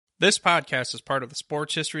This podcast is part of the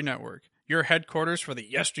Sports History Network, your headquarters for the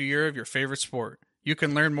yesteryear of your favorite sport. You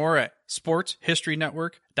can learn more at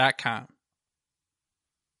sportshistorynetwork.com.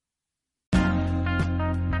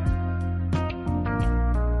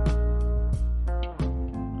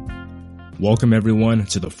 Welcome everyone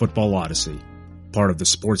to the Football Odyssey, part of the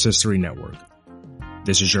Sports History Network.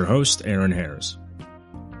 This is your host, Aaron Harris.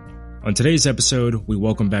 On today's episode, we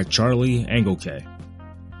welcome back Charlie Engleka.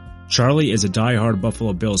 Charlie is a diehard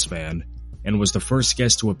Buffalo Bills fan and was the first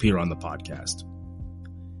guest to appear on the podcast.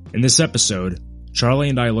 In this episode, Charlie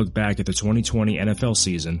and I look back at the 2020 NFL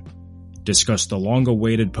season, discuss the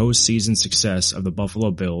long-awaited postseason success of the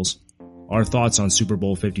Buffalo Bills, our thoughts on Super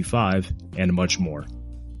Bowl 55, and much more.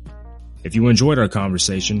 If you enjoyed our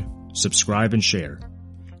conversation, subscribe and share,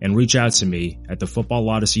 and reach out to me at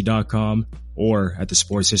thefootballodyssey.com or at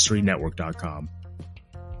thesportshistorynetwork.com.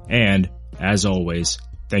 And, as always,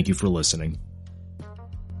 thank you for listening.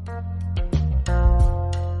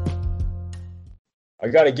 I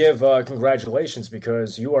got to give congratulations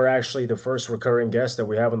because you are actually the first recurring guest that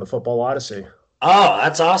we have on the Football Odyssey. Oh,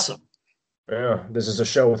 that's awesome. Yeah, this is a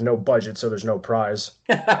show with no budget, so there's no prize.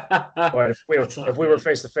 But if we were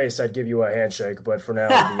face-to-face, I'd give you a handshake. But for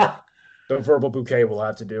now, the verbal bouquet will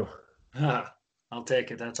have to do. I'll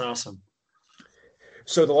take it. That's awesome.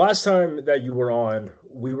 So the last time that you were on,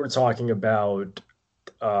 we were talking about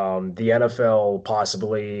the NFL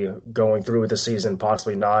possibly going through with the season,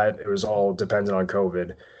 possibly not. It was all dependent on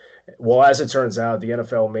COVID. Well, as it turns out, the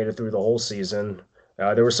NFL made it through the whole season.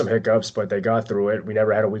 There were some hiccups, but they got through it. We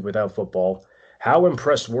never had a week without football. How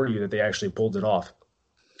impressed were you that they actually pulled it off?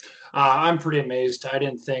 I'm pretty amazed. I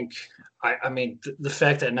didn't think – I mean, the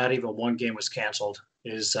fact that not even one game was canceled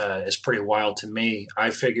is pretty wild to me.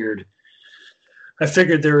 I figured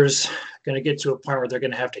there was going to get to a point where they're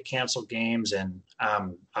going to have to cancel games, and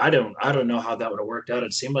I don't know how that would have worked out.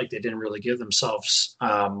 It seemed like they didn't really give themselves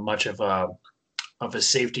much of a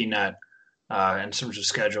safety net in terms of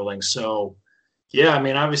scheduling. So, yeah, I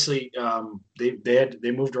mean, obviously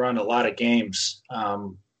they moved around a lot of games,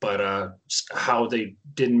 but how they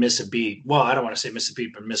didn't miss a beat. Well, I don't want to say miss a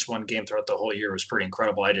beat, but miss one game throughout the whole year was pretty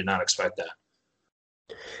incredible. I did not expect that.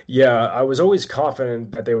 Yeah, I was always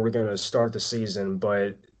confident that they were going to start the season,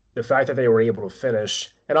 but the fact that they were able to finish,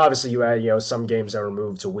 and obviously you had, some games that were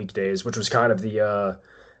moved to weekdays, which was kind of the,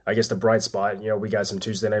 I guess the bright spot. We got some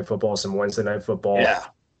Tuesday night football, some Wednesday night football. Yeah.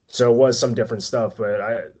 So it was some different stuff, but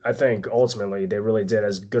I think ultimately they really did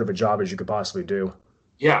as good of a job as you could possibly do.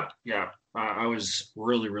 Yeah. I was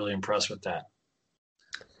really, really impressed with that.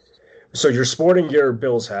 So you're sporting your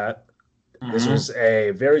Bills hat. Mm-hmm. This was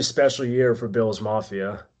a very special year for Bills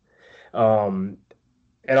Mafia. And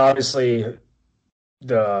obviously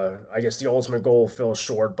the ultimate goal fell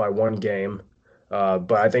short by one game.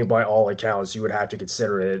 But I think by all accounts, you would have to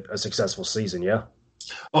consider it a successful season, yeah?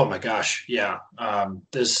 Oh my gosh. Yeah.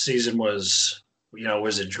 This season was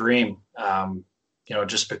a dream.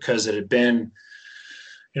 Just because it had been,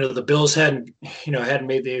 the Bills hadn't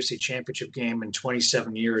made the AFC Championship game in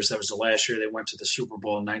 27 years. That was the last year they went to the Super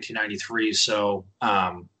Bowl in 1993. So,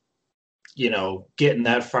 getting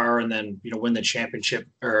that far and then, win the championship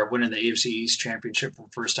or winning the AFC East Championship for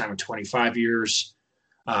the first time in 25 years,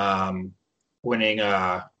 winning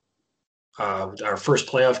our first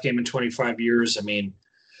playoff game in 25 years. I mean,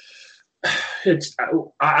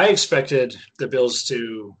 I expected the Bills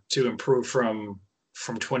to improve from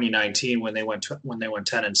 2019 when they went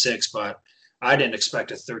 10-6, but I didn't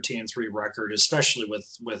expect a 13-3 record, especially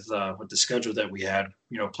with the schedule that we had.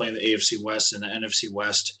 Playing the AFC West and the NFC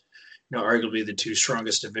West, arguably the two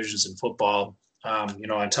strongest divisions in football.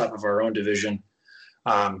 On top of our own division,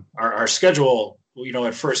 our schedule,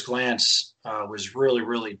 at first glance, was really,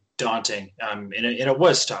 really daunting, and it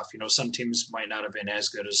was tough. Some teams might not have been as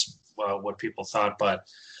good as what people thought, but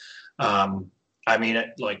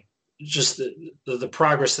just the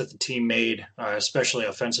progress that the team made, especially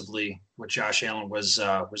offensively with Josh Allen, was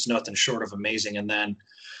nothing short of amazing. And then,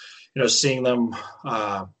 seeing them,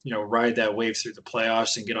 ride that wave through the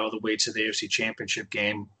playoffs and get all the way to the AFC Championship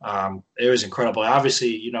game, it was incredible.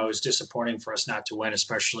 Obviously, it was disappointing for us not to win,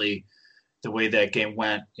 especially the way that game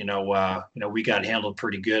went. We got handled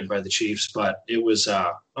pretty good by the Chiefs, but it was,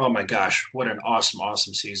 oh my gosh, what an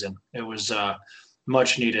awesome season. It was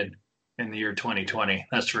much needed in the year 2020,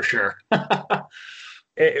 that's for sure.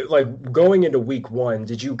 Going into week one,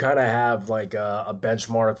 did you kind of have a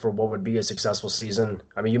benchmark for what would be a successful season?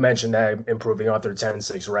 I mean, you mentioned that improving off their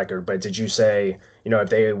 10-6 record, but did you say, if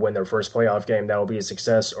they win their first playoff game, that will be a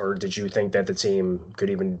success, or did you think that the team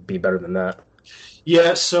could even be better than that?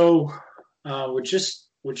 Yeah, so with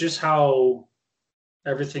just how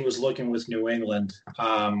everything was looking with New England.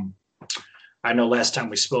 I know last time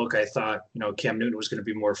we spoke, I thought, Cam Newton was going to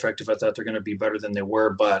be more effective. I thought they're going to be better than they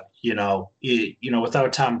were, but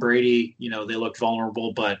without Tom Brady, they looked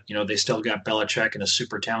vulnerable, but they still got Belichick and a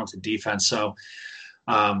super talented defense. So,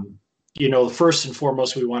 first and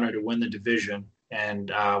foremost, we wanted to win the division,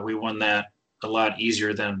 and we won that a lot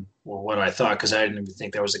easier than what I thought, because I didn't even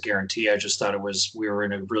think that was a guarantee. I just thought we were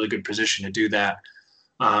in a really good position to do that.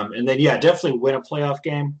 And then, definitely win a playoff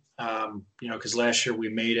game, because last year we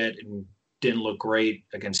made it and didn't look great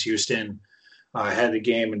against Houston. Had the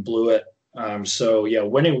game and blew it.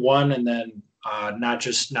 Winning one, and then not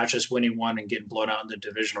just winning one and getting blown out in the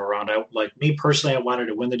divisional round. Like me personally, I wanted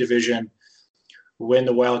to win the division, win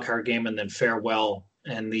the wild card game, and then fare well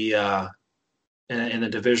in the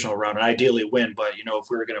divisional round, and ideally win. But if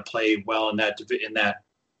we were going to play well in that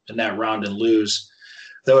round and lose,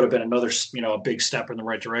 that would have been another a big step in the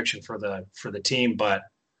right direction for the team. But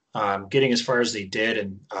getting as far as they did,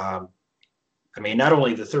 and not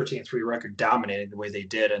only the 13-3 record dominated the way they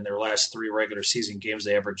did in their last 3 regular season games,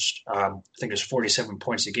 they averaged I think it was 47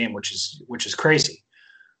 points a game, which is crazy.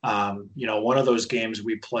 One of those games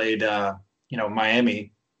we played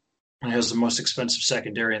Miami, and it was the most expensive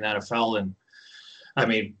secondary in the NFL, and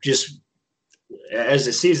just as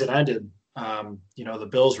the season ended, the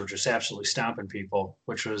Bills were just absolutely stomping people,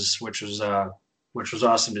 which was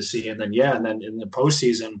awesome to see. And then in the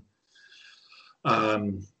postseason,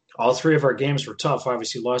 all 3 of our games were tough.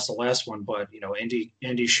 Obviously lost the last one, but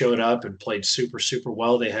Indy showed up and played super, super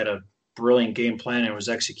well. They had a brilliant game plan and it was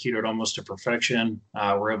executed almost to perfection.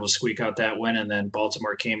 We're able to squeak out that win, and then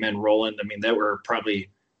Baltimore came in rolling. They were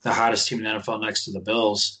probably the hottest team in the NFL next to the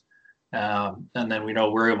Bills. And then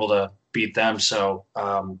we're able to beat them. So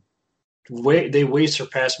they way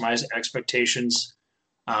surpassed my expectations.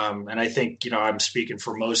 And I think, I'm speaking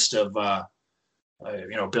for most of,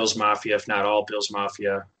 Bills Mafia, if not all Bills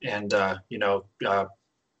Mafia, and,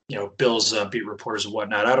 Bills beat reporters and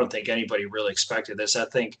whatnot. I don't think anybody really expected this. I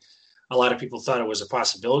think a lot of people thought it was a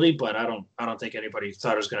possibility, but I don't think anybody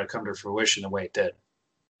thought it was going to come to fruition the way it did.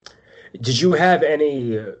 Did you have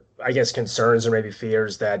any, concerns or maybe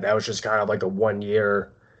fears that was just kind of like a 1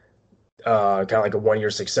 year, like a 1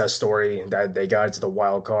 year success story, that they got to the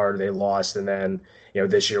wild card, they lost, and then,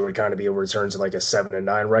 this year would kind of be a return to like a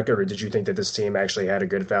 7-9 record? Or did you think that this team actually had a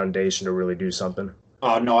good foundation to really do something?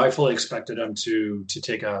 No, I fully expected them to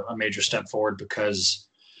take a major step forward, because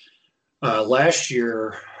last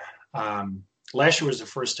year was the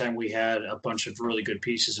first time we had a bunch of really good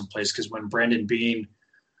pieces in place, because when Brandon Beane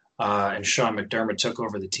and Sean McDermott took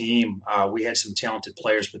over the team, we had some talented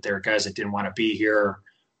players, but there were guys that didn't want to be here.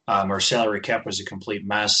 Our salary cap was a complete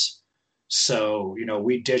mess. So,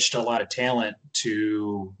 we ditched a lot of talent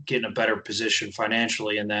to get in a better position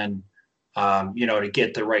financially, and then, to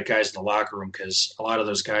get the right guys in the locker room, because a lot of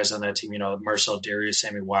those guys on that team, Marcel Darius,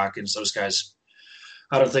 Sammy Watkins, those guys,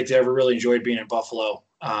 I don't think they ever really enjoyed being in Buffalo.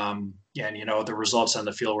 And the results on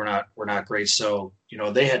the field were not great. So,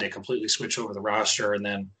 they had to completely switch over the roster. And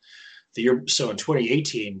then in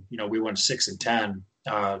 2018, we went 6-10.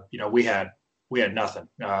 We had nothing.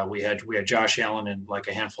 We had Josh Allen and like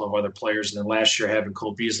a handful of other players. And then last year, having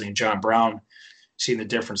Cole Beasley and John Brown, seeing the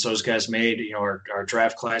difference those guys made. Our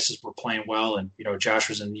draft classes were playing well, and Josh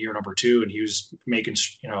was in year number 2, and he was making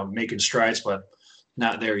strides, but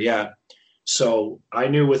not there yet. So I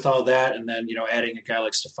knew with all that, and then adding a guy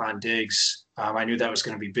like Stephon Diggs, I knew that was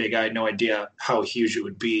going to be big. I had no idea how huge it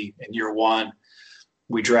would be in year 1.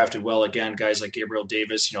 We drafted well again, guys like Gabriel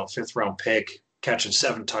Davis, 5th round pick, catching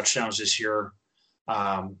 7 touchdowns this year.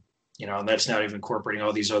 And that's not even incorporating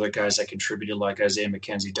all these other guys that contributed, like Isaiah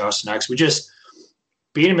McKenzie, Dawson Knox.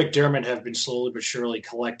 Beane and McDermott have been slowly but surely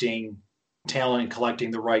collecting talent and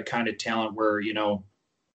collecting the right kind of talent where,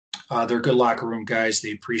 they're good locker room guys.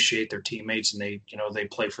 They appreciate their teammates, and they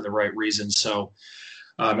play for the right reasons. So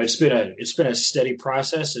it's been a steady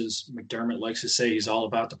process, as McDermott likes to say. He's all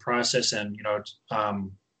about the process, and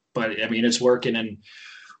but it's working. And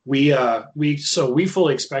we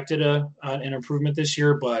fully expected an improvement this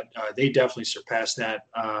year, but they definitely surpassed that.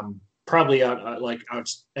 Probably out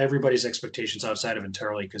everybody's expectations outside of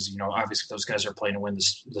entirely, because obviously those guys are playing to win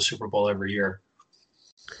the Super Bowl every year.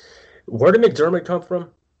 Where did McDermott come from?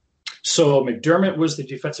 So McDermott was the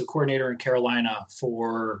defensive coordinator in Carolina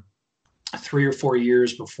for 3 or 4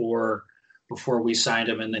 years before we signed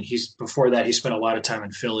him, and then before that he spent a lot of time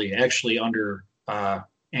in Philly, actually under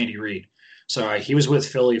Andy Reid. So he was with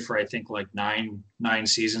Philly for I think like nine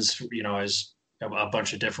seasons, as a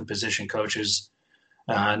bunch of different position coaches.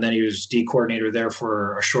 And then he was D coordinator there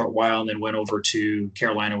for a short while, and then went over to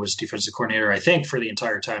Carolina, was defensive coordinator, I think, for the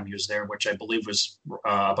entire time he was there, which I believe was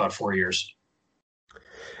about 4 years.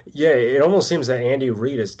 Yeah, it almost seems that Andy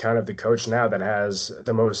Reid is kind of the coach now that has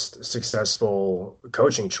the most successful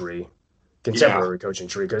coaching tree, Yeah, contemporary coaching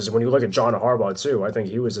tree. Because when you look at John Harbaugh too, I think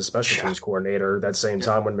he was a special yeah, teams coordinator that same yeah,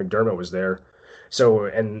 time when McDermott was there. So,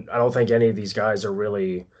 and I don't think any of these guys are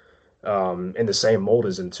really in the same mold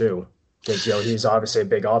as him too. Because he's obviously a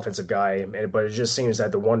big offensive guy, but it just seems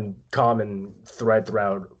that the one common thread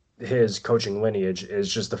throughout his coaching lineage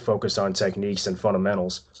is just the focus on techniques and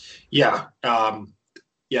fundamentals. yeah.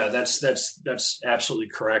 Yeah, that's absolutely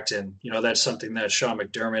correct, and that's something that Sean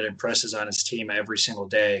McDermott impresses on his team every single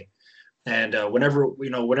day. And whenever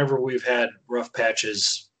we've had rough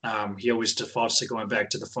patches, he always defaults to going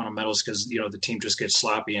back to the fundamentals because the team just gets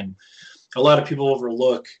sloppy, and a lot of people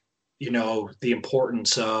overlook the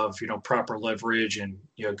importance of proper leverage and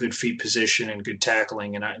good feet position and good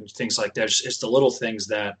tackling and things like that. It's the little things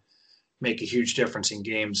that make a huge difference in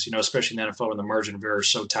games. Especially in the NFL when the margin of error is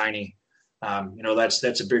so tiny.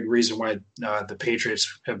 That's a big reason why the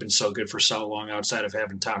Patriots have been so good for so long. Outside of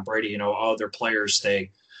having Tom Brady, all their players they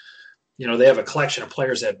have a collection of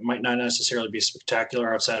players that might not necessarily be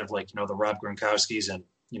spectacular outside of the Rob Gronkowski's and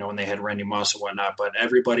when they had Randy Moss and whatnot, but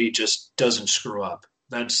everybody just doesn't screw up.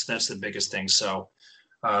 That's the biggest thing. So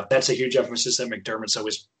that's a huge emphasis that McDermott's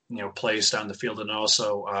always placed on the field, and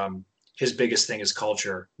also his biggest thing is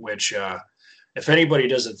culture, which if anybody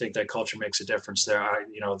doesn't think that culture makes a difference there,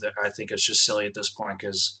 I think it's just silly at this point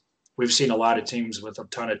because we've seen a lot of teams with a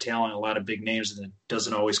ton of talent, a lot of big names, and it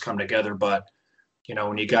doesn't always come together. But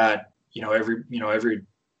when you got every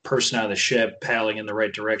person on the ship paddling in the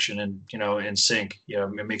right direction and in sync,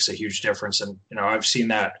 it makes a huge difference. And I've seen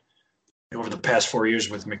that over the past 4 years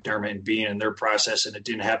with McDermott and Bean and their process, and it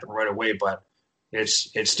didn't happen right away, but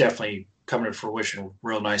it's definitely coming to fruition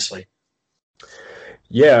real nicely.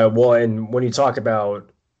 Yeah, well, and when you talk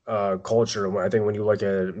about culture, I think when you look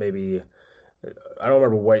at maybe, I don't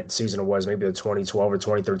remember what season it was, maybe the 2012 or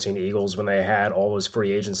 2013 Eagles when they had all those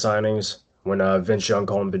free agent signings when Vince Young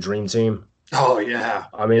called them the Dream Team. Oh yeah,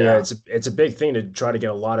 I mean, yeah. it's a big thing to try to get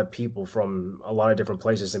a lot of people from a lot of different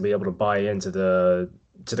places and be able to buy into the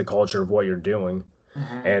culture of what you're doing.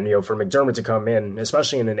 Mm-hmm. And for McDermott to come in,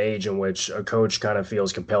 especially in an age in which a coach kind of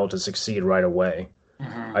feels compelled to succeed right away.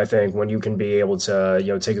 Mm-hmm. I think when you can be able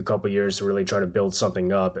to, take a couple years to really try to build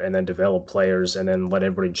something up and then develop players and then let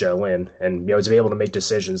everybody gel in and, to be able to make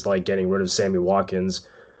decisions like getting rid of Sammy Watkins,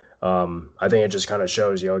 I think it just kind of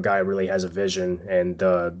shows, a guy really has a vision and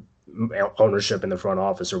ownership in the front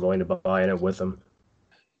office are willing to buy in it with him.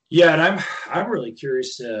 Yeah, and I'm really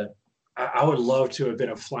curious I would love to have been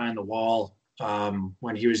a fly on the wall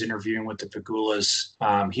when he was interviewing with the Pagulas.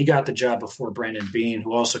 He got the job before Brandon Beane,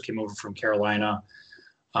 who also came over from Carolina.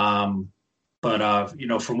 But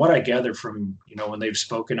from what I gathered from, when they've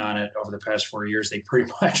spoken on it over the past 4 years, they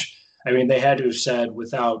pretty much, I mean, they had to have said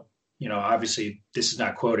without, obviously this is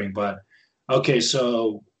not quoting, but okay,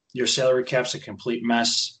 so your salary cap's a complete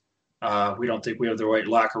mess. We don't think we have the right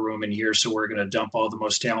locker room in here, so we're going to dump all the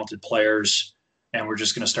most talented players and we're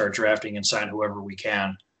just going to start drafting and sign whoever we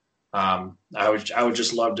can. I would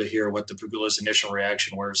just love to hear what the Pagulas' initial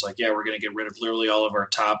reaction was. Like, yeah, we're going to get rid of literally all of our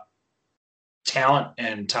top talent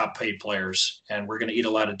and top paid players, and we're going to eat a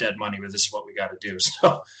lot of dead money, but this is what we got to do.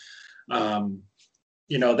 So,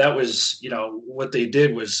 that was, what they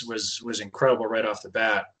did was incredible right off the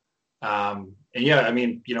bat. And yeah, I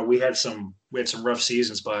mean, we had some rough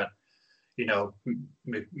seasons, but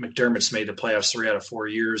McDermott's made the playoffs 3 out of 4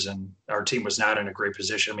 years, and our team was not in a great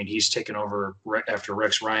position. I mean, he's taken over after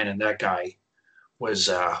Rex Ryan, and that guy was,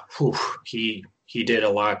 he did a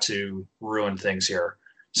lot to ruin things here.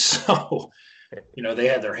 So, they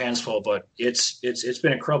had their hands full, but it's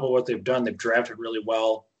been incredible what they've done. They've drafted really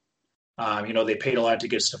well. They paid a lot to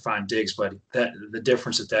get Stephon Diggs, but the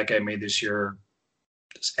difference that guy made this year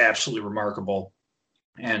is absolutely remarkable.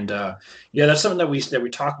 And that's something that we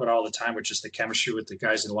talk about all the time, which is the chemistry with the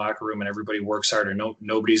guys in the locker room, and everybody works hard, and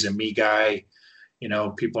nobody's a me guy.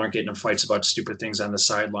 People aren't getting in fights about stupid things on the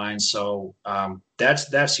sidelines. So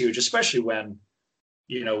that's huge, especially when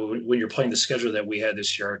you're playing the schedule that we had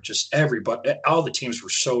this year. Just all the teams were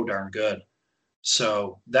so darn good.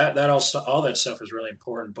 So that all that stuff is really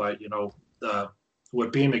important. But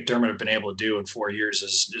what Bean McDermott have been able to do in 4 years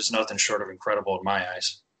is nothing short of incredible in my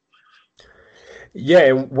eyes. Yeah,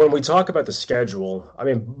 and when we talk about the schedule, I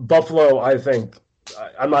mean, Buffalo, I think,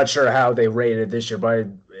 I'm not sure how they rated this year, but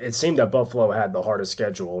it seemed that Buffalo had the hardest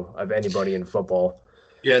schedule of anybody in football.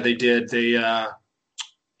 Yeah, they did.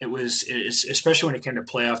 it's especially when it came to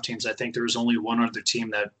playoff teams. I think there was only one other team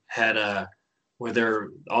that had where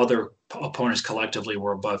all their opponents collectively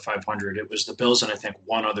were above 500. It was the Bills, and I think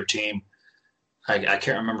one other team. I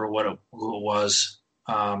can't remember who it was.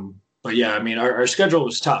 But yeah, I mean, our schedule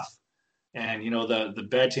was tough, and the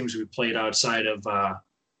bad teams we played outside of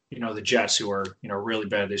the Jets, who are really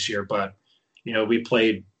bad this year, but we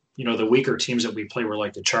played the weaker teams that we played were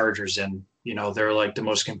like the Chargers, and they're like the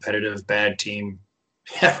most competitive bad team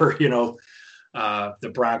ever. The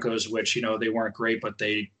Broncos, which they weren't great, but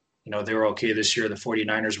they were okay this year. The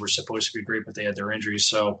 49ers were supposed to be great, but they had their injuries.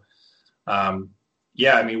 So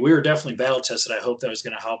yeah, I mean, we were definitely battle tested. I hope that was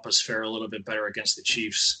going to help us fare a little bit better against the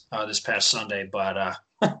Chiefs this past Sunday, but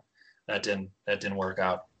that didn't work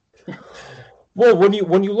out. Well,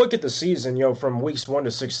 when you look at the season, from weeks 1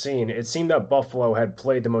 to 16, it seemed that Buffalo had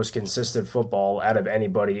played the most consistent football out of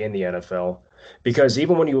anybody in the NFL. Because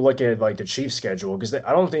even when you look at like the Chiefs' schedule, because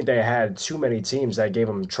I don't think they had too many teams that gave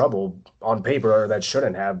them trouble on paper or that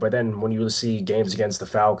shouldn't have. But then when you see games against the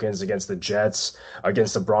Falcons, against the Jets,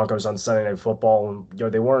 against the Broncos on Sunday Night Football,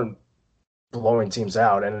 they weren't blowing teams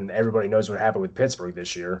out, and everybody knows what happened with Pittsburgh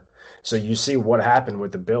this year. So you see what happened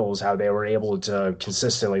with the Bills, how they were able to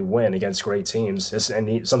consistently win against great teams,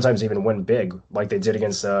 and sometimes even win big, like they did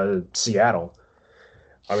against Seattle.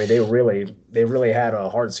 I mean, they really had a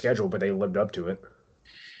hard schedule, but they lived up to it.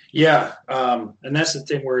 Yeah, and that's the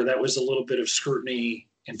thing where that was a little bit of scrutiny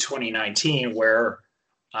in 2019, where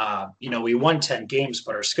we won 10 games,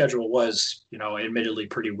 but our schedule was admittedly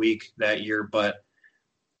pretty weak that year, but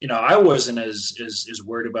I wasn't as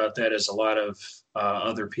worried about that as a lot of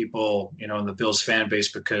other people, in the Bills fan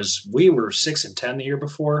base, because we were 6-10 the year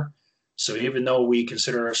before. So even though we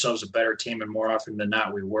consider ourselves a better team, and more often than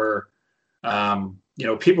not we were,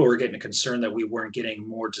 people were getting concerned that we weren't getting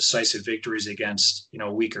more decisive victories against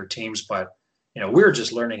weaker teams. But we were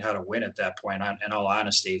just learning how to win at that point. In all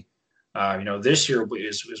honesty, this year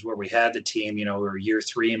is where we had the team. We were year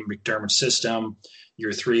 3 in McDermott's system,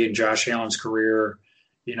 year 3 in Josh Allen's career.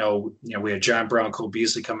 We had John Brown, Cole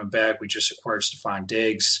Beasley coming back. We just acquired Stephon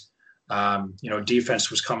Diggs. Defense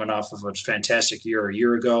was coming off of a fantastic year a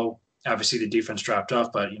year ago. Obviously, the defense dropped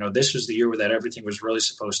off, but this was the year where that everything was really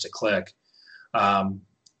supposed to click.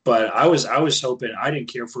 But I was hoping, I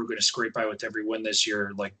didn't care if we were going to scrape by with every win this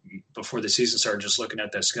year, like before the season started, just looking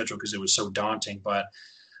at that schedule because it was so daunting. But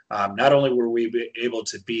not only were we able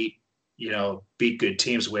to beat good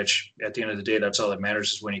teams, which at the end of the day, that's all that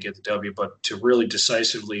matters is when you get the W, but to really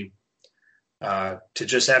decisively, to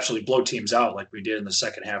just absolutely blow teams out like we did in the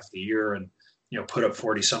second half of the year, and put up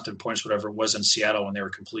 40 something points, whatever it was in Seattle when they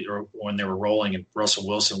were when they were rolling, and Russell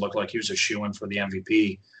Wilson looked like he was a shoo-in for the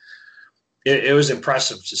MVP. It was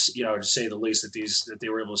impressive to say the least, that they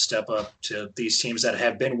were able to step up to these teams that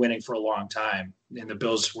have been winning for a long time, and the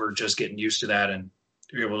Bills were just getting used to that, and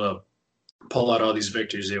to be able to pull out all these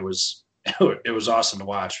victories, it was awesome to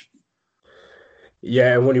watch.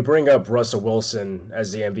 Yeah, and when you bring up Russell Wilson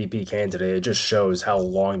as the MVP candidate, it just shows how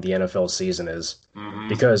long the NFL season is. Mm-hmm.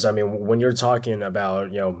 Because, I mean, when you're talking about,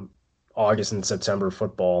 August and September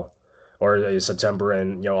football, or September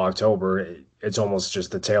and, October, it's almost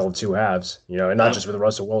just the tale of two halves, and not just with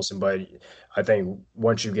Russell Wilson, but I think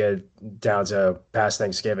once you get down to past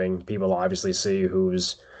Thanksgiving, people obviously see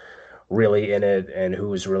who's really in it and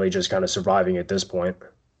who's really just kind of surviving at this point.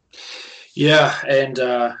 Yeah, and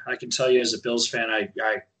I can tell you as a Bills fan, I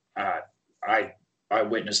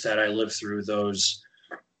witnessed that. I lived through those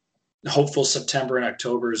hopeful September and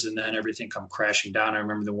Octobers, and then everything come crashing down. I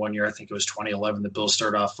remember the one year, I think it was 2011, the Bills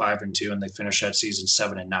started off 5-2, and they finished that season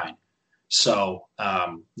 7-9. So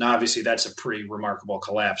now obviously that's a pretty remarkable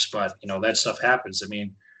collapse, but that stuff happens. I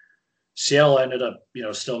mean, Seattle ended up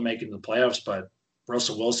still making the playoffs, but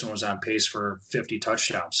Russell Wilson was on pace for 50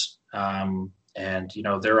 touchdowns. And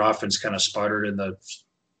their offense kind of sputtered in the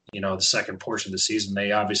the second portion of the season.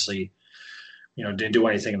 They obviously didn't do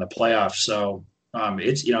anything in the playoffs. So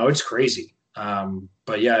it's crazy.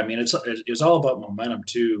 But yeah, I mean it's all about momentum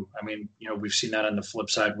too. I mean we've seen that on the flip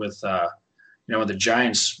side with when the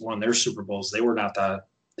Giants won their Super Bowls. They were not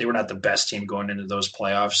the best team going into those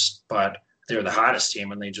playoffs, but they were the hottest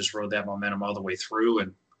team, and they just rode that momentum all the way through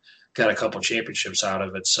and got a couple championships out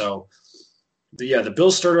of it. So the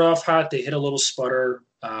Bills started off hot. They hit a little sputter,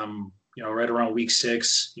 right around week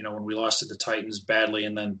 6, when we lost to the Titans badly,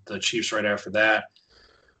 and then the Chiefs right after that.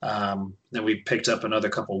 Then we picked up another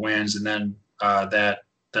couple wins, and then that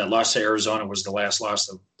loss to Arizona was the last loss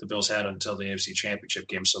that the Bills had until the AFC Championship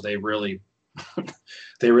game. So they really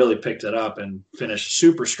picked it up and finished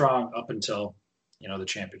super strong up until the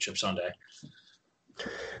championship Sunday.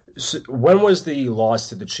 So when was the loss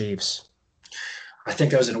to the Chiefs? I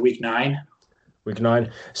think that was in week 9. Week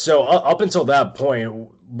 9. So up until that point,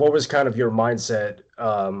 what was kind of your mindset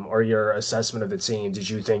or your assessment of the team? Did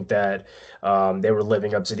you think that they were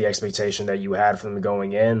living up to the expectation that you had for them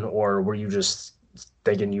going in, or were you just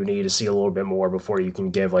thinking you need to see a little bit more before you can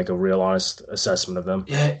give like a real honest assessment of them?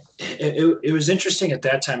 Yeah, it was interesting at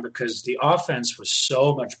that time because the offense was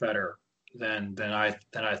so much better than I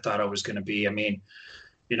thought it was going to be. I mean,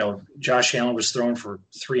 Josh Allen was throwing for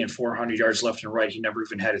 300 and 400 yards left and right. He never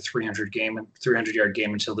even had a 300-yard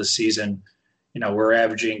game until this season. We're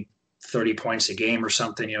averaging 30 points a game or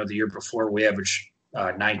something. The year before we averaged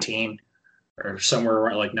 19 or somewhere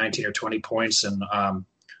around like 19 or 20 points. And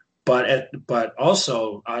but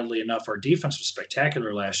also oddly enough, our defense was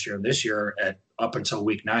spectacular last year. And this year, up until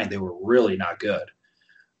week 9, they were really not good.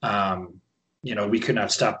 We could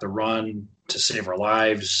not stop the run to save our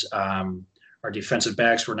lives. Our defensive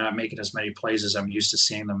backs were not making as many plays as I'm used to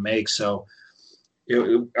seeing them make. So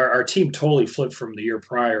our team totally flipped from the year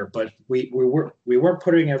prior, but we weren't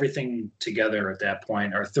putting everything together at that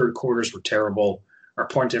point. Our third quarters were terrible. Our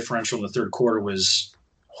point differential in the third quarter was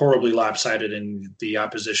horribly lopsided in the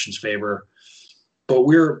opposition's favor. But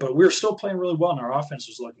we're still playing really well, and our offense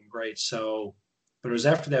was looking great. So, but it was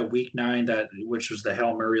after that week 9 which was the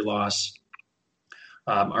Hail Mary loss.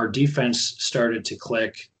 Our defense started to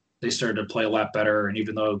click. They started to play a lot better. And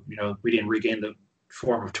even though, we didn't regain the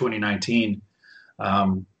form of 2019,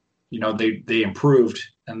 they improved.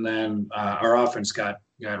 And then our offense got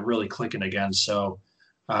really clicking again. So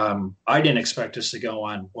I didn't expect us to go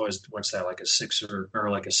on, what's that, like a 6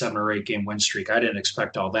 or like a 7 or 8 game win streak. I didn't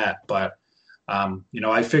expect all that. But,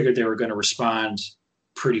 I figured they were going to respond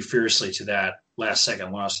pretty fiercely to that last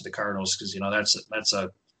second loss to the Cardinals because,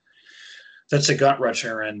 that's a gut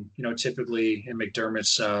wrencher. And, typically in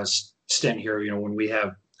McDermott's stint here, when we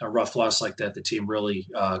have a rough loss like that, the team really,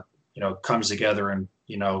 comes together and,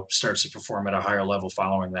 starts to perform at a higher level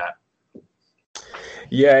following that.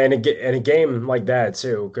 Yeah, and a game like that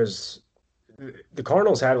too, because the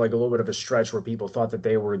Cardinals had like a little bit of a stretch where people thought that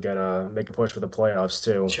they were gonna make a push for the playoffs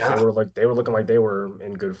too. Yeah. They were looking like they were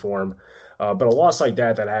in good form, but a loss like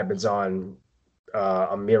that happens on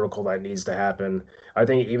a miracle that needs to happen. I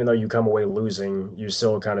think even though you come away losing, you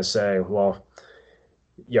still kind of say, well,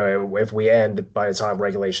 if we end by the time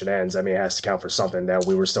regulation ends, I mean, it has to count for something that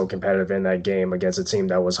we were still competitive in that game against a team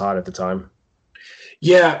that was hot at the time.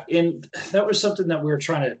 Yeah, and that was something that we were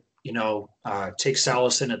trying to, take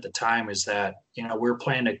solace in at the time is that, we were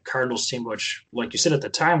playing a Cardinals team, which, like you said, at the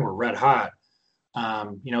time were red hot.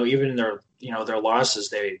 Even in their losses,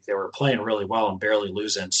 they were playing really well and barely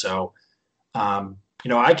losing. So,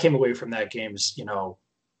 I came away from that game,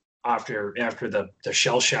 after the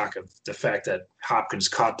shell shock of the fact that Hopkins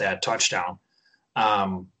caught that touchdown.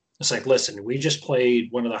 It's like, listen, we just played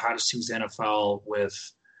one of the hottest teams in the NFL with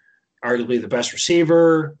arguably the best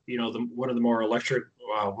receiver, one of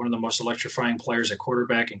the most electrifying players at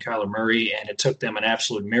quarterback in Kyler Murray, and it took them an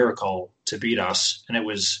absolute miracle to beat us, and it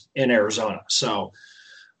was in Arizona. So,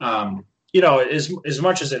 as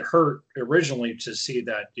much as it hurt originally to see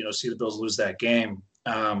that, see the Bills lose that game,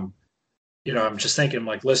 I'm just thinking,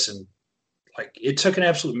 like, listen, like it took an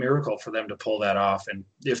absolute miracle for them to pull that off. And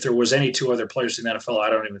if there was any 2 other players in the NFL, I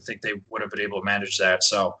don't even think they would have been able to manage that.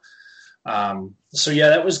 So, yeah,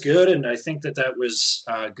 that was good. And I think that was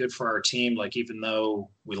good for our team. Like, even though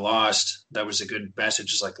we lost, that was a good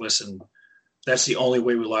message. It's like, listen, that's the only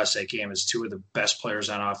way we lost that game is 2 of the best players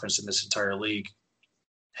on offense in this entire league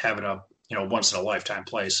having a, once in a lifetime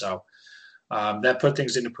play. So, that put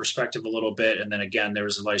things into perspective a little bit. And then again, there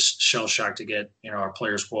was a nice shell shock to get, our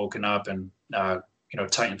players woken up and,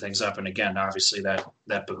 tighten things up. And again, obviously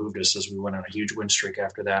that behooved us as we went on a huge win streak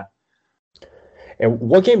after that. And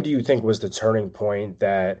what game do you think was the turning point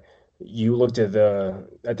that you looked at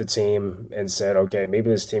the team and said, okay, maybe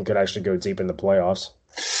this team could actually go deep in the playoffs?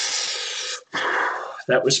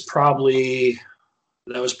 That was probably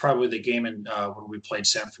the game when we played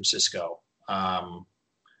San Francisco.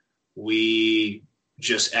 We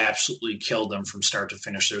just absolutely killed them from start to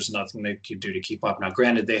finish. There's nothing they could do to keep up. Now,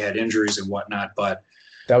 granted, they had injuries and whatnot, but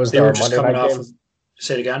that was they were just Monday coming night off game? of.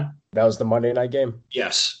 Say it again. That was the Monday night game?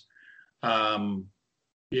 Yes.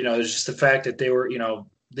 It's just the fact that they were,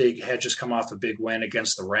 they had just come off a big win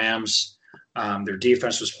against the Rams. Their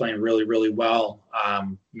defense was playing really, really well.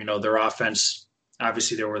 Their offense,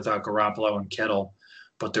 obviously they were without Garoppolo and Kittle,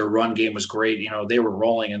 but their run game was great. They were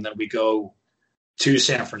rolling, and then we go to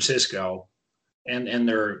San Francisco and in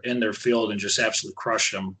their field and just absolutely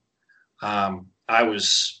crushed them. I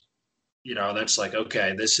was, that's like,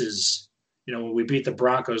 okay, this is, when we beat the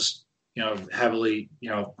Broncos, heavily,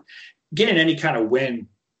 getting any kind of win,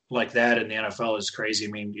 like that in the NFL is crazy.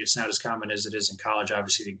 I mean, it's not as common as it is in college,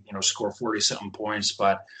 obviously, to score 40-something points.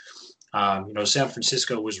 But, San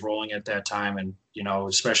Francisco was rolling at that time and,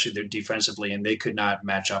 especially their defensively, and they could not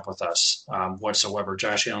match up with us whatsoever.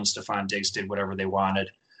 Josh Allen, Stephon Diggs did whatever they wanted.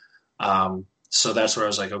 So that's where I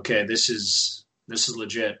was like, okay, this is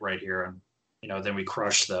legit right here. And, then we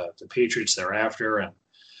crushed the Patriots thereafter. And,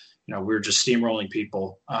 we were just steamrolling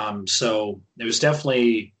people. So it was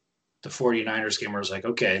definitely the 49ers game where I was like,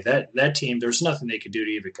 okay, that team, there's nothing they could do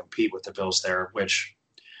to even compete with the Bills there, which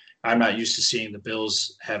I'm not used to seeing the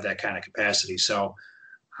Bills have that kind of capacity. So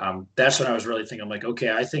that's when I was really thinking, I'm like, okay,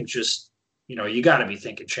 I think just, you got to be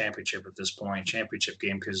thinking championship at this point, championship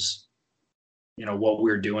game, because, what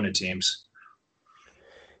we're doing to teams.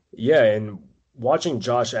 Yeah, and watching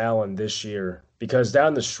Josh Allen this year, because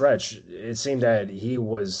down the stretch, it seemed that he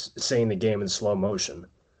was seeing the game in slow motion,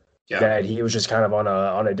 Yeah. that he was just kind of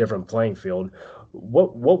on a different playing field.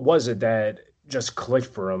 What was it that just clicked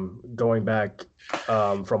for him going back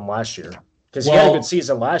from last year? Because he had a good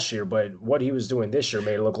season last year, but what he was doing this year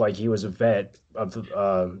made it look like he was a vet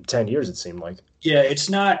of 10 years, it seemed like. Yeah, it's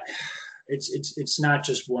not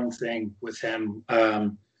just one thing with him.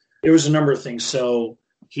 It was a number of things. So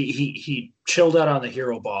he chilled out on the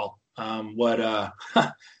hero ball.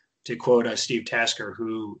 To quote Steve Tasker,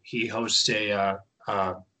 who he hosts a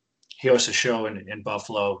show in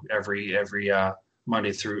Buffalo every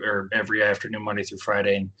Monday through, or every afternoon, Monday through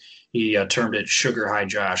Friday, and he termed it Sugar High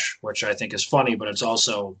Josh, which I think is funny, but it's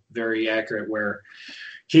also very accurate. Where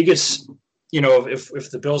he gets,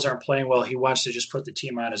 if the Bills aren't playing well, he wants to just put the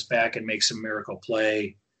team on his back and make some miracle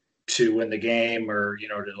play to win the game, or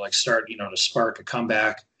to start, to spark a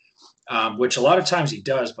comeback. Which a lot of times he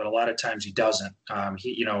does, but a lot of times he doesn't.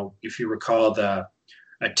 If you recall the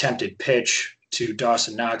attempted pitch to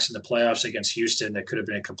Dawson Knox in the playoffs against Houston, that could have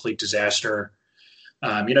been a complete disaster.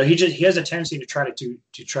 He has a tendency to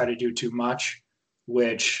try to do too much,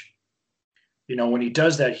 which, when he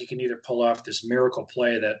does that, he can either pull off this miracle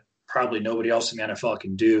play that probably nobody else in the NFL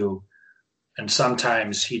can do, and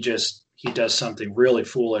sometimes he does something really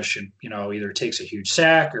foolish and either takes a huge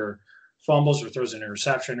sack or fumbles or throws an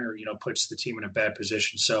interception or, puts the team in a bad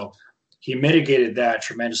position. So he mitigated that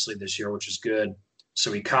tremendously this year, which is good.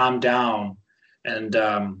 So he calmed down, and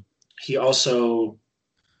he also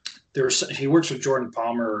he works with Jordan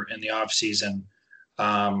Palmer in the offseason.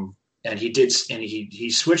 And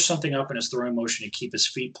he switched something up in his throwing motion to keep his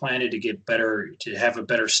feet planted, to get better, to have a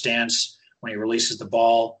better stance when he releases the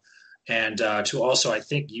ball. And to also, I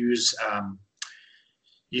think, use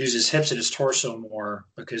his hips and his torso more,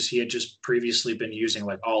 because he had just previously been using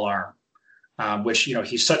like all arm, which,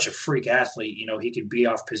 he's such a freak athlete, he can be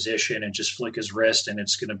off position and just flick his wrist and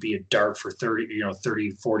it's going to be a dart for 30,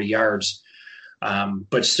 40 yards.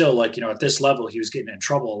 But still, like, at this level, he was getting in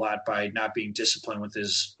trouble a lot by not being disciplined with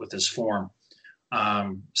his form.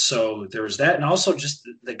 So there was that. And also just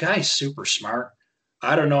the guy's super smart.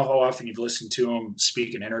 I don't know how often you've listened to him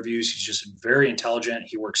speak in interviews. He's just very intelligent.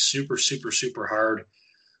 He works super, super, super hard.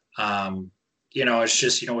 It's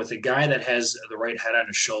just, with a guy that has the right head on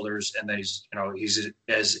his shoulders, and that he's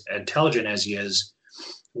as intelligent as he is,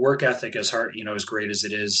 work ethic as hard, as great as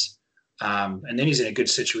it is. And then he's in a good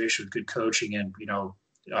situation with good coaching, and,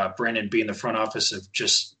 Brandon being the front office of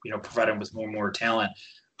just, providing him with more and more talent.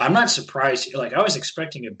 I'm not surprised. Like, I was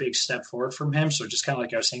expecting a big step forward from him. So just kind of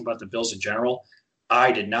like I was saying about the Bills in general,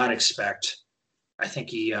 I did not expect, I think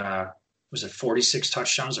he was at 46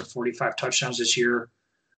 touchdowns or 45 touchdowns this year.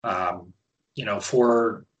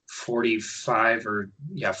 445 or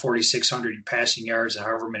 4,600 passing yards, and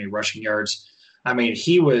however many rushing yards. I mean,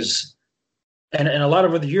 he was, and a lot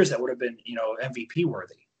of other years that would have been, MVP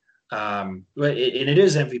worthy. And it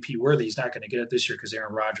is MVP worthy. He's not going to get it this year because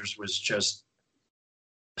Aaron Rodgers was just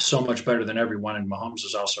so much better than everyone, and Mahomes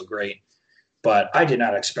was also great. But I did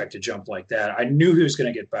not expect a jump like that. I knew he was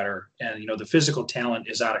going to get better, and the physical talent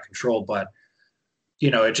is out of control. But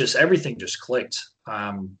it just, everything just clicked.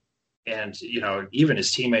 And even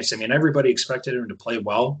his teammates. I mean, everybody expected him to play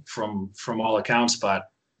well from all accounts, but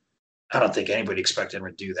I don't think anybody expected him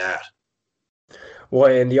to do that.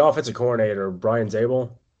 Well, and the offensive coordinator, Brian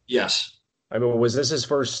Dable. Yes. I mean, was this his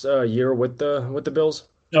first year with the Bills?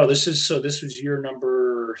 No, this was year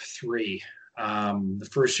number 3. The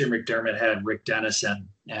first year McDermott had Rick Dennison,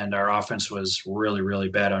 and our offense was really, really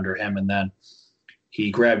bad under him. And then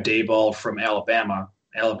he grabbed Daboll from Alabama.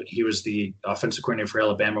 He was the offensive coordinator for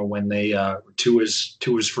Alabama when they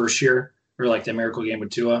Tua's first year, or like the miracle game with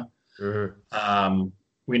Tua. Mm-hmm.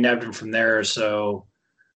 We nabbed him from there. So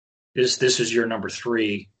this was year number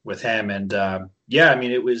 3 with him, and I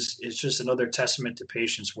mean, it's just another testament to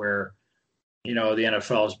patience, where the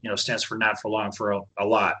NFL, stands for not for long, for a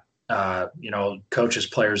lot. Coaches,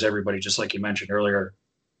 players, everybody, just like you mentioned earlier.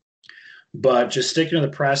 But just sticking to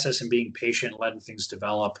the process and being patient, letting things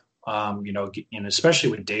develop, and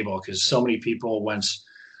especially with Daboll, because so many people, when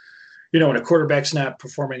a quarterback's not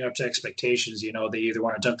performing up to expectations, they either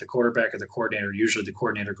want to dump the quarterback or the coordinator. Usually the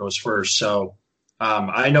coordinator goes first. So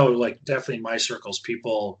I know, like, definitely in my circles,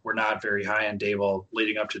 people were not very high on Daboll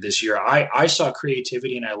leading up to this year. I saw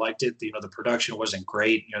creativity and I liked it. The production wasn't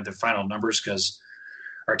great, the final numbers, because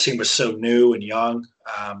our team was so new and young.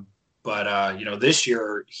 But this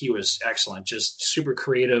year he was excellent, just super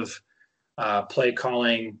creative, play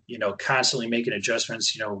calling, constantly making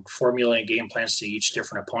adjustments, formulating game plans to each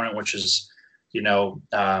different opponent, which is,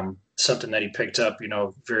 something that he picked up,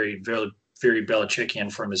 very, very, very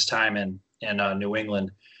Belichickian from his time in New England.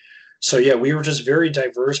 So yeah, we were just very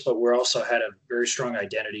diverse, but we also had a very strong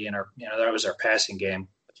identity in our, that was our passing game.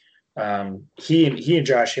 He and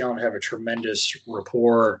Josh Allen have a tremendous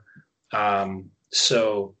rapport.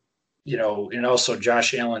 So, and also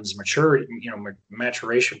Josh Allen's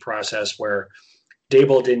maturation process, where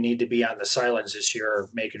Daboll didn't need to be on the sidelines this year,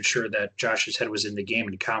 making sure that Josh's head was in the game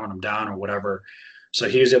and calming him down or whatever. So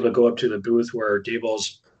he was able to go up to the booth where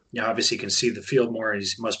Daboll's, obviously can see the field more, and he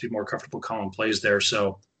must be more comfortable calling plays there.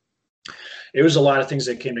 So it was a lot of things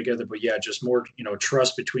that came together, but yeah, just more,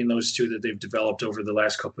 trust between those two that they've developed over the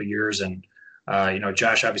last couple of years. And,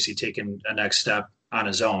 Josh obviously taking a next step on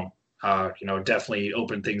his own, definitely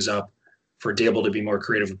opened things up for Daboll to be more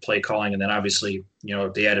creative with play calling. And then obviously,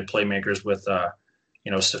 they added playmakers with,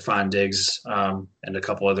 Stephon Diggs and a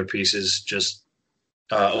couple other pieces, just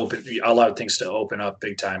allowed things to open up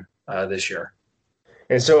big time this year.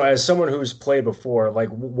 And so, as someone who's played before, like,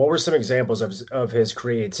 what were some examples of his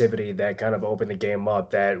creativity that kind of opened the game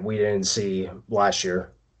up that we didn't see last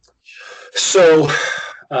year? So,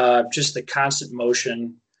 just the constant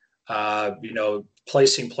motion,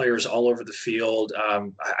 placing players all over the field.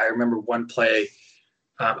 I remember one play.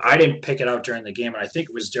 I didn't pick it out during the game, and I think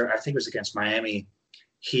it was against Miami.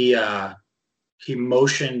 He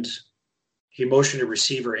motioned a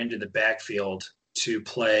receiver into the backfield to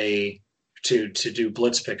play. To do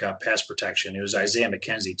blitz pickup, pass protection. It was Isaiah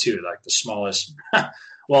McKenzie too, like the smallest.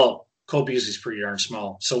 Well, Cole Beasley's pretty darn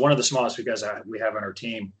small, so one of the smallest we have on our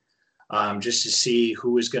team. Just to see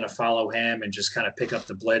who was going to follow him and just kind of pick up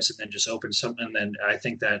the blitz and then just open something. And then I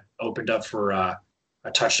think that opened up for a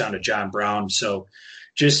touchdown to John Brown. So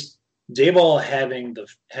just Daboll having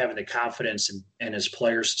the confidence in his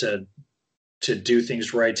players to do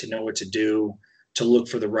things right, to know what to do, to look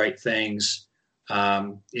for the right things.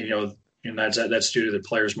 And that's due to the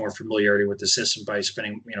players' more familiarity with the system by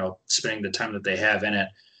spending the time that they have in it.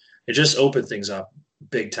 It just opened things up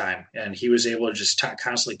big time, and he was able to just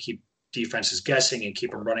constantly keep defenses guessing and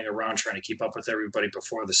keep them running around trying to keep up with everybody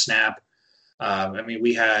before the snap.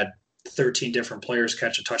 We had 13 different players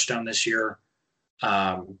catch a touchdown this year,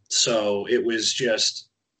 so it was just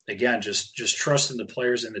trusting the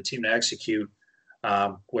players and the team to execute,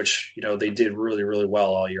 which they did really, really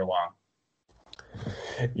well all year long.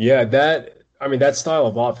 Yeah, that style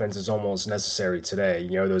of offense is almost necessary today.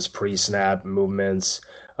 Those pre-snap movements,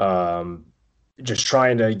 just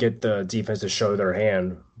trying to get the defense to show their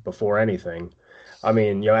hand before anything. As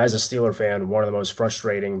a Steeler fan, one of the most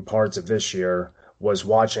frustrating parts of this year was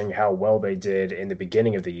watching how well they did in the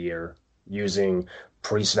beginning of the year using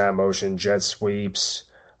pre-snap motion, jet sweeps.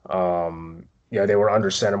 They were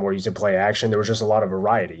under center more using play action. There was just a lot of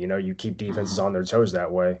variety. You keep defenses on their toes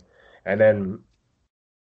that way. And then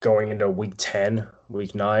going into week 10,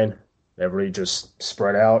 week 9, everybody just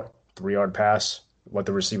spread out, 3-yard pass, let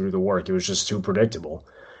the receiver do the work. It was just too predictable.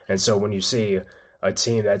 And so when you see a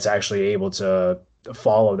team that's actually able to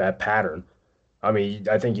follow that pattern,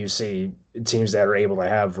 I think you see teams that are able to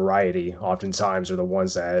have variety oftentimes are the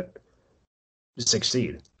ones that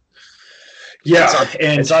succeed. Yeah,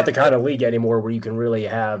 it's not the kind of league anymore where you can really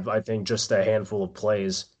have, I think, just a handful of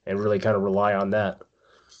plays and really kind of rely on that.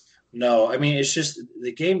 No, it's just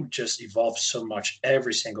the game just evolves so much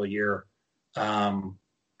every single year.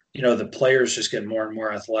 The players just get more and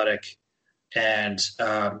more athletic, and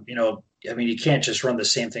you can't just run the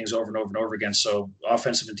same things over and over and over again. So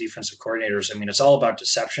offensive and defensive coordinators, it's all about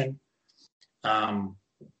deception. From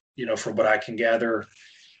what I can gather,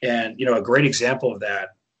 and a great example of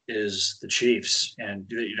that is the Chiefs, and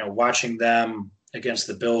watching them against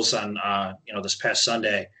the Bills on this past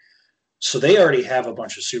Sunday. So they already have a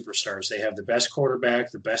bunch of superstars. They have the best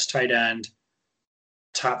quarterback, the best tight end,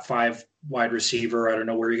 top 5 wide receiver. I don't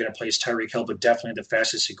know where you're going to place Tyreek Hill, but definitely the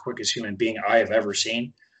fastest and quickest human being I have ever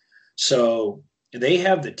seen. So they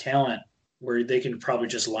have the talent where they can probably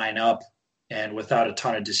just line up and without a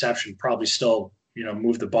ton of deception, probably still,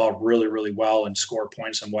 move the ball really, really well and score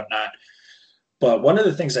points and whatnot. But one of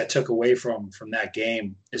the things I took away from that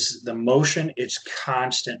game is the motion. It's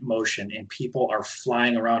constant motion, and people are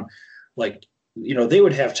flying around. Like, they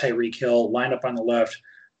would have Tyreek Hill line up on the left,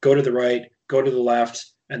 go to the right, go to the left,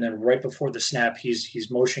 and then right before the snap, he's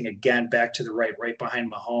motioning again back to the right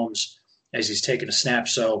behind Mahomes as he's taking a snap.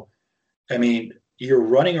 So, I mean, you're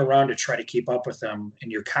running around to try to keep up with him,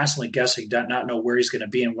 and you're constantly guessing, not know where he's going to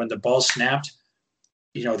be. And when the ball's snapped,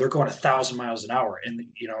 they're going 1,000 miles an hour, and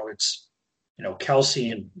it's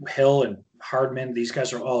Kelsey and Hill and Hardman, these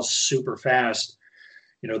guys are all super fast.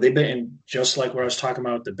 They've been just like what I was talking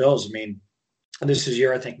about with the Bills. I mean, this is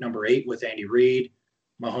year, I think, number 8 with Andy Reid.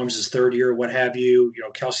 Mahomes' third year, what have you.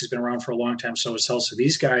 Kelsey's been around for a long time, so is Hill. So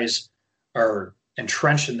these guys are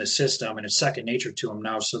entrenched in the system, and it's second nature to them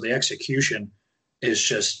now. So the execution is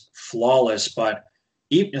just flawless, but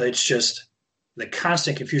it's just the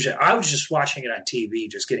constant confusion. I was just watching it on TV,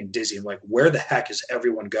 just getting dizzy. I'm like, where the heck is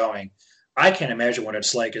everyone going? I can't imagine what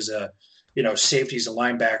it's like as safeties and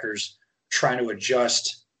linebackers trying to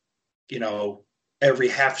adjust, every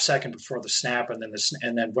half second before the snap. And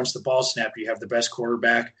then once the ball snapped, you have the best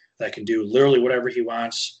quarterback that can do literally whatever he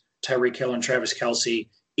wants. Tyreek Hill and Travis Kelsey,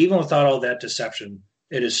 even without all that deception,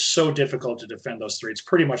 it is so difficult to defend those three. It's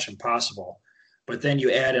pretty much impossible. But then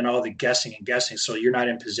you add in all the guessing. So you're not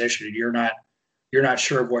in position. You're not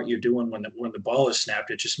sure of what you're doing when the ball is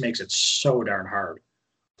snapped. It just makes it so darn hard.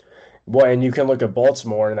 Well, and you can look at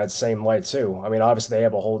Baltimore in that same light too. I mean, obviously they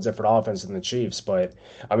have a whole different offense than the Chiefs, but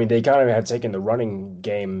I mean, they kind of have taken the running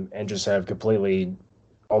game and just have completely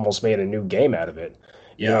almost made a new game out of it.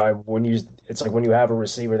 Yeah. It's like when you have a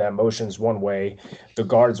receiver that motions one way, the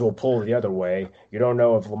guards will pull the other way. You don't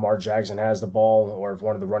know if Lamar Jackson has the ball or if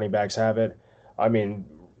one of the running backs have it. I mean,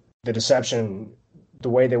 the deception, the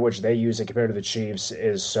way in which they use it compared to the Chiefs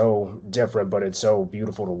is so different, but it's so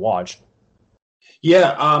beautiful to watch.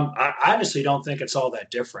 Yeah, I honestly don't think it's all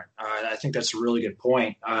that different. I think that's a really good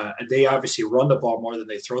point. They obviously run the ball more than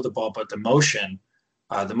they throw the ball, but the motion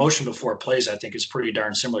before plays, I think, is pretty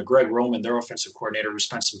darn similar. Greg Roman, their offensive coordinator, who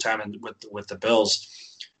spent some time with the Bills,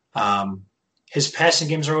 his passing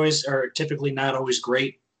games are typically not always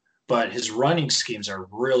great, but his running schemes are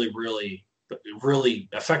really, really, really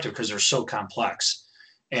effective because they're so complex.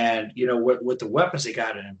 And with the weapons they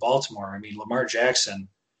got in Baltimore, I mean, Lamar Jackson.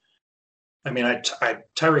 I mean,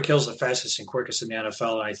 Tyreek Hill's the fastest and quickest in the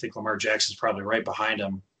NFL, and I think Lamar Jackson's probably right behind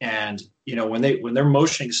him. And when they're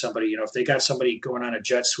motioning somebody, if they got somebody going on a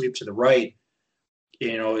jet sweep to the right,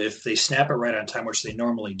 if they snap it right on time, which they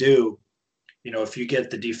normally do, if you get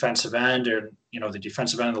the defensive end or the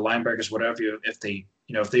defensive end of the linebackers, whatever, if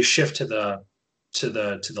they shift to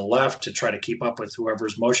the left to try to keep up with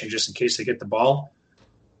whoever's motioning, just in case they get the ball,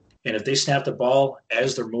 and if they snap the ball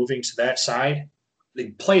as they're moving to that side, the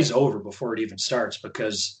play's over before it even starts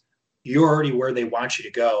because you're already where they want you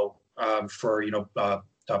to go for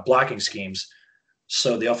blocking schemes.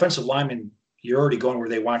 So the offensive lineman, you're already going where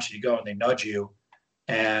they want you to go, and they nudge you.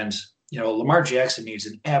 And Lamar Jackson needs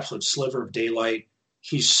an absolute sliver of daylight.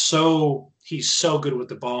 He's so good with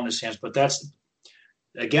the ball in his hands, but that's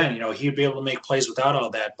again, he'd be able to make plays without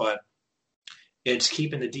all that, but it's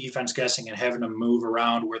keeping the defense guessing and having them move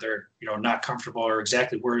around where they're, not comfortable or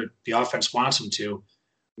exactly where the offense wants them to.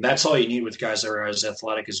 And that's all you need with guys that are as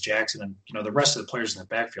athletic as Jackson and, the rest of the players in the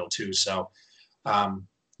backfield too. So,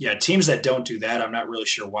 teams that don't do that, I'm not really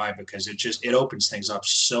sure why, because it opens things up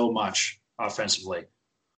so much offensively.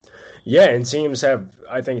 Yeah, and teams have,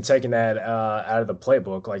 I think, taken that out of the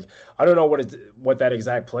playbook. Like, I don't know what that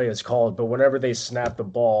exact play is called, but whenever they snap the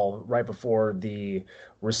ball right before the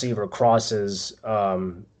receiver crosses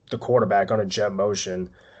the quarterback on a jet motion,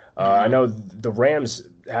 I know the Rams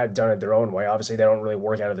had done it their own way. Obviously, they don't really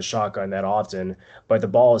work out of the shotgun that often, but the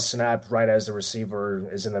ball is snapped right as the receiver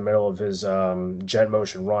is in the middle of his jet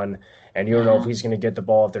motion run, and you don't know if he's going to get the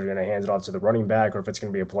ball, if they're going to hand it off to the running back, or if it's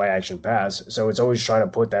going to be a play action pass. So it's always trying to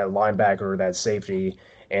put that linebacker or that safety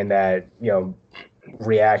in that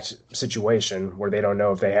react situation where they don't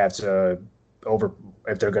know if they have to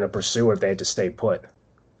if they're going to pursue or if they have to stay put.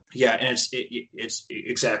 Yeah, and it's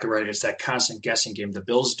exactly right. It's that constant guessing game. The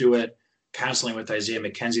Bills do it constantly with Isaiah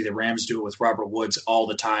McKenzie. The Rams do it with Robert Woods all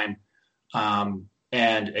the time.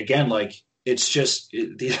 And again, it's just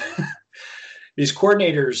these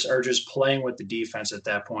coordinators are just playing with the defense at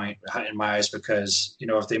that point, in my eyes, because,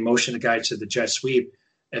 if they motion the guy to the jet sweep,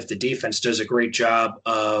 if the defense does a great job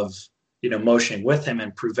of, motioning with him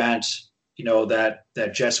and prevent,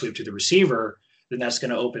 that jet sweep to the receiver, then that's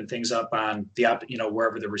going to open things up on the,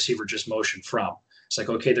 wherever the receiver just motioned from. It's like,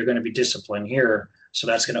 okay, they're going to be disciplined here. So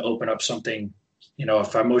that's going to open up something.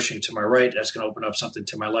 If I'm motioning to my right, that's going to open up something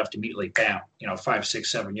to my left immediately. Bam, 5,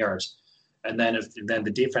 6, 7 yards. And then then the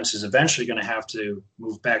defense is eventually going to have to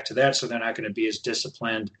move back to that, so they're not going to be as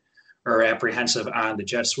disciplined or apprehensive on the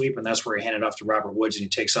jet sweep, and that's where he handed off to Robert Woods, and he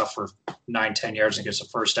takes off for 9, 10 yards and gets a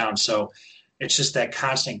first down. So it's just that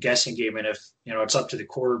constant guessing game, and if it's up to the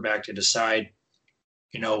quarterback to decide,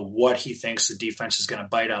 what he thinks the defense is going to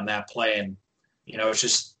bite on that play, and it's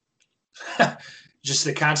just just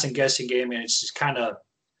the constant guessing game, and it's just kind of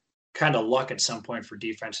luck at some point for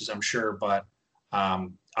defenses, I'm sure, but.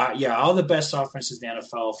 All the best offenses in the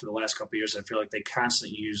NFL for the last couple of years, I feel like they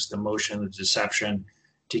constantly use the motion, the deception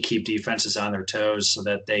to keep defenses on their toes so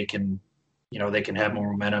that they can have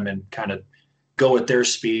more momentum and kind of go at their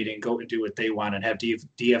speed and go and do what they want and have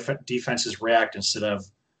defenses react instead of,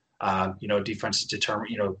 defenses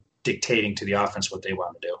dictating to the offense what they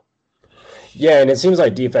want to do. Yeah, and it seems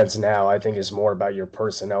like defense now, I think, is more about your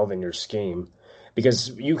personnel than your scheme. Because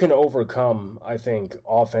you can overcome, I think,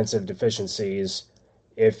 offensive deficiencies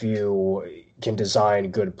if you can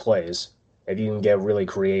design good plays, if you can get really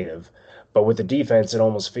creative. But with the defense, it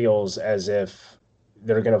almost feels as if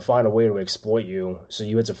they're going to find a way to exploit you. So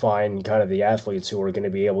you have to find kind of the athletes who are going to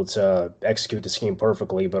be able to execute the scheme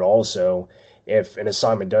perfectly. But also, if an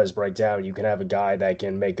assignment does break down, you can have a guy that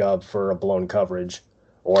can make up for a blown coverage,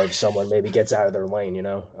 or if someone maybe gets out of their lane,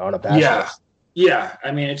 on a pass rush. Yeah,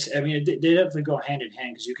 they definitely go hand in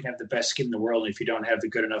hand because you can have the best scheme in the world, and if you don't have the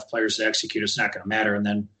good enough players to execute, it's not going to matter. And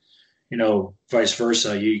then, vice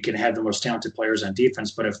versa, you can have the most talented players on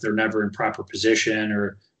defense, but if they're never in proper position,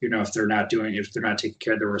 or if they're not taking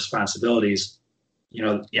care of their responsibilities,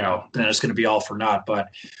 then it's going to be all for naught. But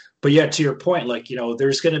yeah, to your point,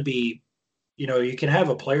 there's going to be, you can have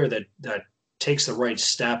a player that takes the right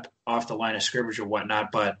step off the line of scrimmage or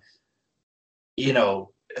whatnot, but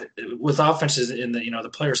with offenses in the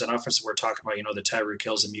players on offense that we're talking about, the Tyreek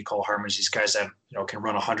Hills and Mecole Hardmans, these guys that can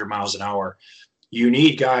run 100 miles an hour. You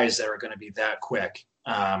need guys that are going to be that quick.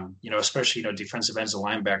 Especially defensive ends and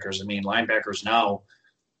linebackers. I mean, linebackers now,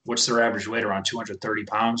 what's their average weight? Around 230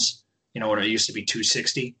 pounds. When it used to be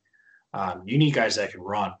 260. You need guys that can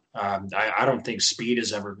run. I don't think speed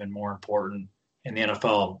has ever been more important in the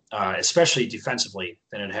NFL, especially defensively,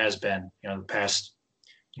 than it has been the past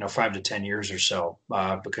 5 to 10 years or so,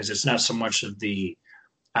 because it's not so much of the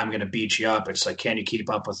I'm going to beat you up. It's like, can you keep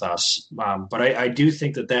up with us? But I do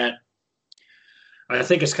think that I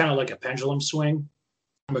think it's kind of like a pendulum swing,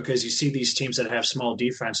 because you see these teams that have small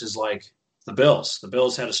defenses like the Bills. The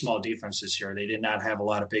Bills had a small defense this year. They did not have a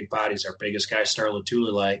lot of big bodies. Our biggest guy, Star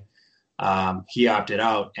Lotulelei, he opted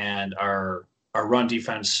out, and our run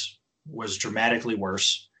defense was dramatically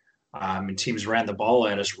worse. And teams ran the ball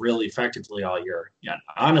at us really effectively all year. Yeah,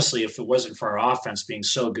 honestly, if it wasn't for our offense being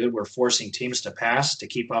so good, we're forcing teams to pass to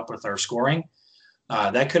keep up with our scoring.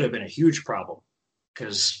 That could have been a huge problem.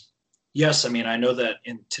 Because, yes, I know that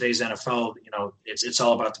in today's NFL, it's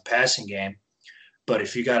all about the passing game. But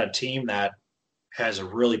if you got a team that has a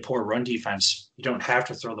really poor run defense, you don't have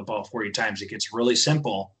to throw the ball 40 times. It gets really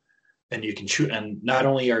simple, and you can shoot. And not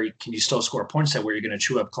only can you still score points that where you're going to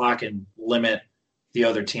chew up clock and limit the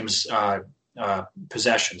other team's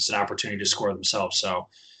possessions, an opportunity to score themselves. So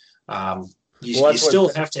you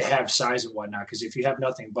still have to have size and whatnot, because if you have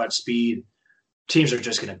nothing but speed, teams are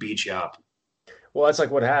just going to beat you up. Well, that's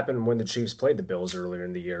like what happened when the Chiefs played the Bills earlier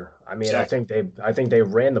in the year. Exactly. I think they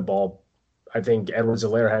ran the ball. I think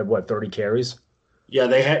Edwards-Helaire had 30 carries. Yeah,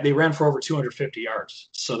 they ran for over 250 yards.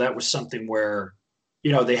 So that was something where,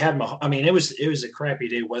 they had. It was a crappy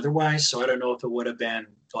day weather-wise, so I don't know if it would have been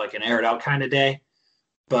like an aired out kind of day.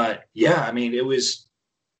 But yeah, it was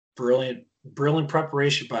brilliant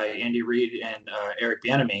preparation by Andy Reid and Eric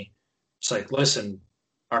Bieniemy. It's like, listen,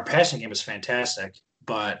 our passing game is fantastic,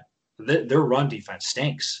 but their run defense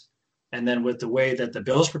stinks. And then with the way that the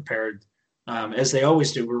Bills prepared, as they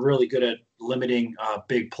always do, we're really good at limiting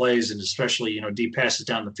big plays, and especially deep passes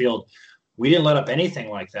down the field. We didn't let up anything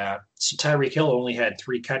like that. So Tyreek Hill only had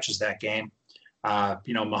 3 catches that game.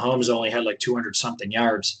 Mahomes only had like 200 something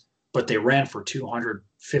yards, but they ran for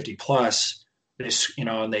 250 plus.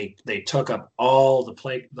 And they took up all the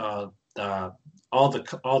play, all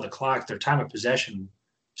the clock. Their time of possession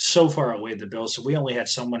so far outweighed the Bills. So we only had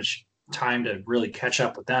so much time to really catch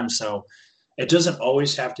up with them. So it doesn't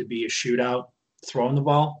always have to be a shootout throwing the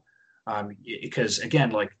ball, because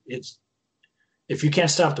again, if you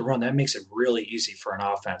can't stop the run, that makes it really easy for an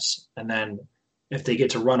offense. And then if they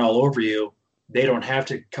get to run all over you, they don't have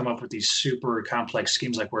to come up with these super complex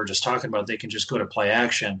schemes like we were just talking about. They can just go to play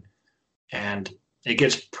action, and it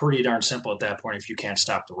gets pretty darn simple at that point if you can't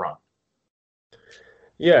stop the run.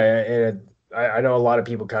 Yeah, and I know a lot of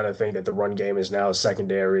people kind of think that the run game is now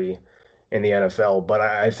secondary in the NFL, but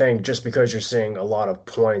I think just because you're seeing a lot of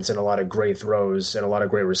points and a lot of great throws and a lot of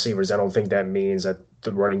great receivers, I don't think that means that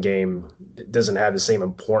the running game doesn't have the same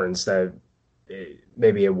importance that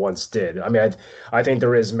maybe it once did. I mean, I think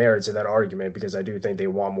there is merit to that argument because I do think they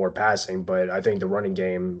want more passing, but I think the running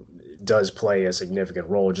game does play a significant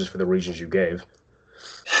role just for the reasons you gave.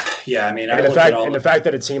 Yeah, I mean, I And the look at fact all and the the fact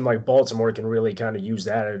that a team like Baltimore can really kind of use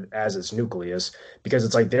that as its nucleus, because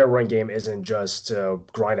it's like their run game isn't just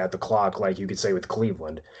grind out the clock like you could say with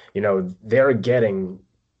Cleveland. You know, they're getting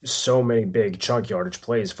so many big chunk yardage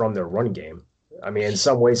plays from their run game. I mean, in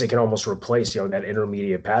some ways, it can almost replace, that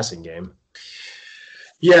intermediate passing game.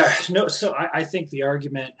 yeah, no. So I think the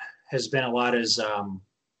argument has been a lot as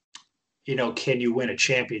can you win a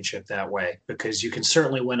championship that way? Because you can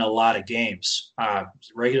certainly win a lot of games,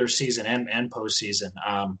 regular season and postseason.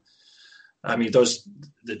 I mean,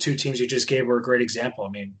 the two teams you just gave were a great example. I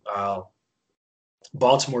mean,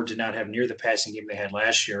 Baltimore did not have near the passing game they had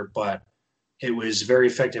last year, but it was very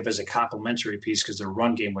effective as a complementary piece because their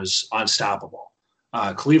run game was unstoppable.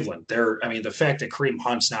 Cleveland, the fact that Kareem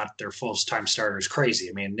Hunt's not their full-time starter is crazy.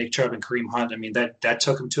 I mean, Nick Chubb and Kareem Hunt, I mean, that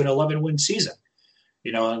took them to an 11-win season.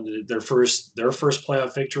 Their first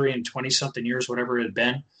playoff victory in 20-something years, whatever it had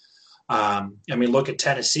been. I mean, look at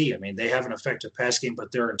Tennessee. I mean, they have an effective pass game,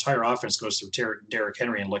 but their entire offense goes through Derrick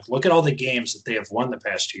Henry. And look at all the games that they have won the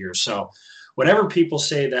past 2 years. So whenever people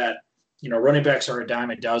say that, running backs are a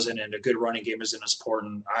dime a dozen and a good running game isn't as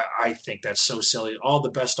important, I think that's so silly. All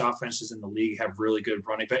the best offenses in the league have really good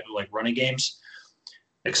running games,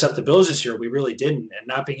 except the Bills this year, we really didn't. And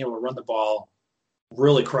not being able to run the ball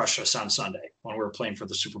really crushed us on Sunday when we were playing for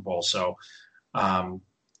the Super Bowl. So, even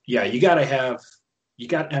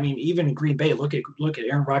in Green Bay, look at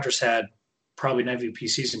Aaron Rodgers had probably an MVP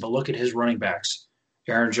season, but look at his running backs,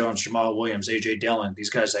 Aaron Jones, Jamal Williams, AJ Dillon,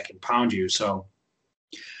 these guys that can pound you. So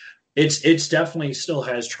it's definitely still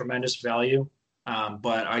has tremendous value.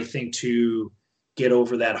 But I think to get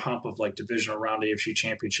over that hump of like divisional round AFC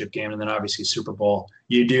championship game, and then obviously Super Bowl,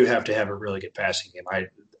 you do have to have a really good passing game.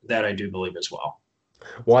 I do believe as well.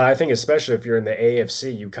 Well, I think especially if you're in the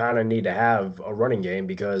AFC, you kind of need to have a running game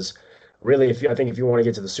because really, I think if you want to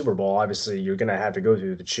get to the Super Bowl, obviously you're going to have to go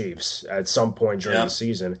through the Chiefs at some point during the Yep.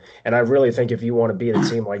 season. And I really think if you want to beat a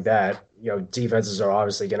team like that, defenses are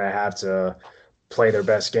obviously going to have to play their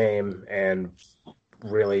best game and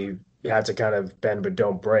really have to kind of bend but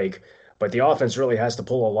don't break. But the offense really has to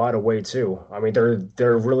pull a lot of weight too. I mean,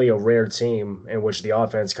 they're really a rare team in which the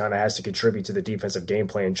offense kind of has to contribute to the defensive game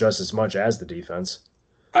plan just as much as the defense.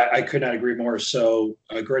 I could not agree more. So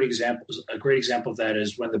a great example of that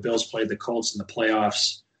is when the Bills played the Colts in the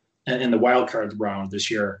playoffs and in the wild card round this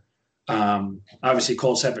year. Obviously,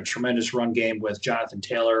 Colts have a tremendous run game with Jonathan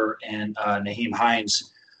Taylor and Naheem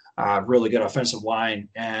Hines, really good offensive line,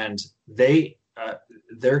 and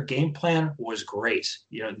their game plan was great.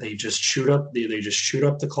 They just shoot up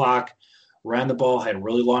the clock, ran the ball, had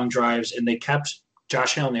really long drives, and they kept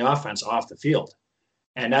Josh Allen the offense off the field.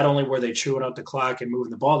 And not only were they chewing up the clock and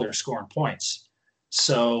moving the ball, they were scoring points.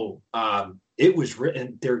 So it was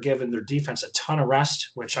written. They're giving their defense a ton of rest,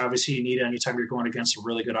 which obviously you need anytime you're going against a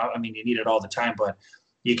really good. I mean, you need it all the time, but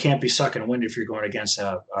you can't be sucking wind if you're going against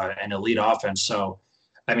an elite offense. So,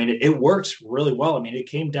 I mean, it worked really well. I mean, it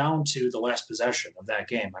came down to the last possession of that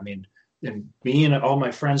game. I mean, and me and all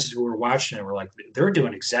my friends who were watching it were like, they're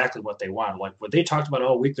doing exactly what they want. Like what they talked about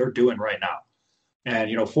all week, they're doing right now.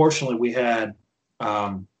 And fortunately, we had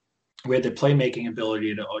the playmaking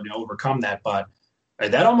ability to overcome that, but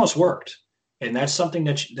that almost worked. And that's something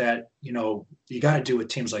that you got to do with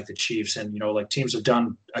teams like the Chiefs and like teams have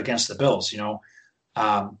done against the Bills.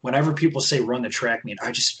 Whenever people say run the track meet,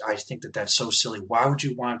 I think that's so silly. Why would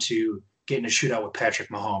you want to get in a shootout with Patrick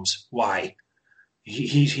Mahomes? Why?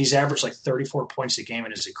 He's averaged like 34 points a game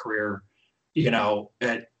in his career.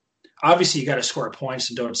 Obviously you got to score points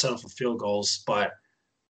and don't settle for field goals, but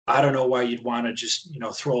I don't know why you'd want to just,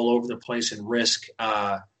 throw all over the place and risk,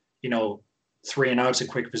 3 and outs and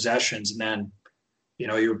quick possessions. And then,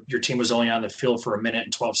 your team was only on the field for a minute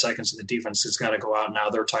and 12 seconds and the defense has got to go out. And now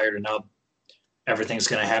they're tired. And now everyth's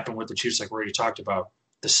going to happen with the Chiefs. Like we already talked about,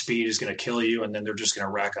 the speed is going to kill you. And then they're just going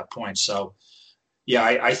to rack up points. So yeah,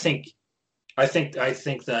 I think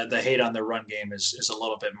the hate on the run game is a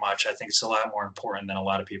little bit much. I think it's a lot more important than a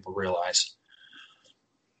lot of people realize.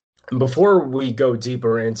 Before we go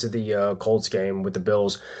deeper into the Colts game with the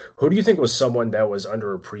Bills, who do you think was someone that was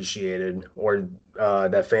underappreciated or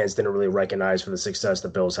that fans didn't really recognize for the success the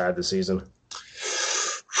Bills had this season?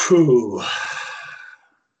 Whew.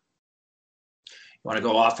 You want to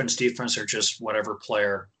go offense, defense, or just whatever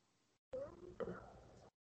player?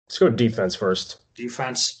 Let's go defense first.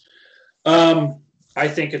 Defense. I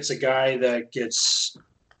think it's a guy that gets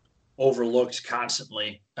overlooked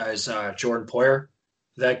constantly as Jordan Poyer.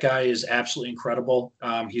 That guy is absolutely incredible.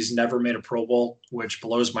 He's never made a Pro Bowl, which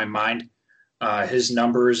blows my mind. His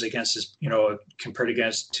numbers against his, compared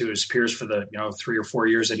against to his peers for the, 3 or 4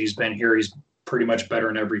 years that he's been here, he's pretty much better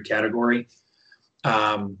in every category.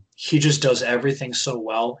 He just does everything so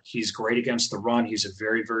well. He's great against the run. He's a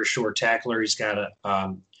very, very short tackler. He's got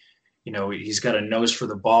he's got a nose for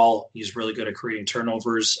the ball. He's really good at creating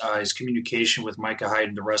turnovers. His communication with Micah Hyde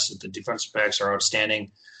and the rest of the defensive backs are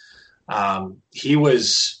outstanding.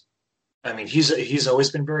 He's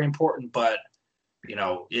always been very important, but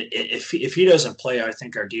if he doesn't play, I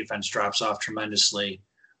think our defense drops off tremendously.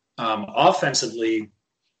 Offensively,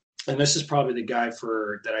 and this is probably the guy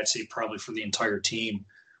that I'd say probably for the entire team,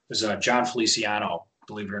 was John Feliciano,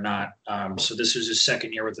 believe it or not. So this was his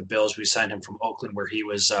second year with the Bills. We signed him from Oakland, where he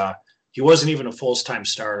wasn't even a full-time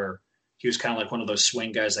starter. He was kind of like one of those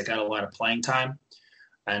swing guys that got a lot of playing time.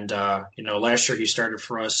 And, last year he started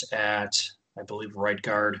for us at, I believe, left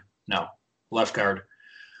guard.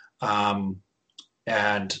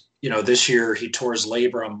 This year he tore his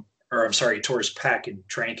labrum, he tore his pec in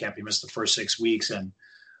training camp. He missed the first 6 weeks. And,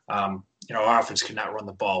 our offense could not run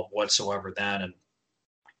the ball whatsoever then. And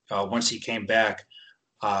once he came back,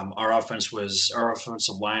 our offensive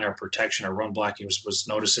line, our protection, our run blocking was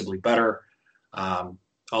noticeably better.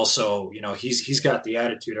 Also, he's got the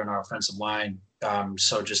attitude on our offensive line.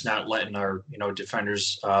 So just not letting our,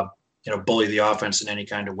 defenders, bully the offense in any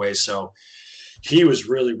kind of way. So he was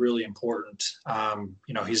really, really important.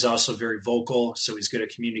 He's also very vocal, so he's good at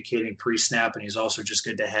communicating pre-snap, and he's also just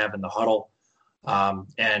good to have in the huddle.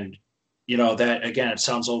 That, again, it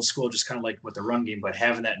sounds old school, just kind of like with the run game, but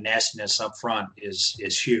having that nastiness up front is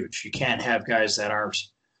huge. You can't have guys that aren't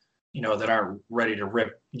ready to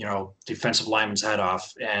rip, defensive lineman's head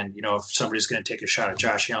off. And, if somebody's going to take a shot at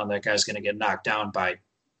Josh Allen, that guy's going to get knocked down by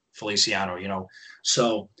Feliciano,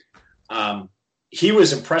 So he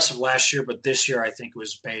was impressive last year, but this year I think it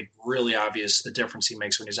was made really obvious the difference he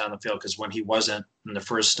makes when he's on the field, because when he wasn't in the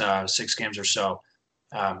first 6 games or so,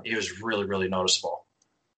 it was really, really noticeable.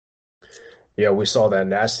 Yeah, we saw that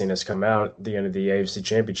nastiness come out at the end of the AFC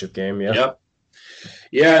Championship game. Yeah. Yep.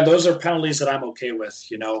 Yeah, and those are penalties that I'm okay with.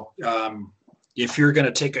 If you're going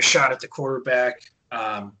to take a shot at the quarterback,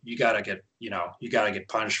 you gotta get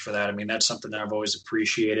punished for that. I mean, that's something that I've always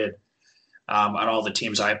appreciated on all the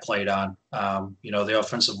teams I played on. The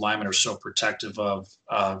offensive linemen are so protective of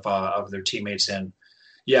their teammates, and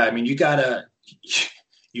yeah, I mean, you gotta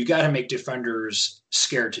make defenders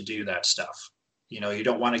scared to do that stuff. You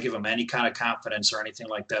don't want to give them any kind of confidence or anything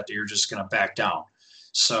like that you're just going to back down.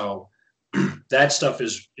 So that stuff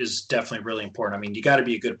is definitely really important. I mean, you got to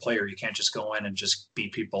be a good player. You can't just go in and just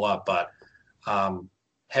beat people up, but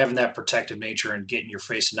having that protective nature and getting your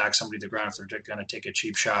face and knock somebody to the ground if they're going to take a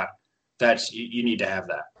cheap shot, you need to have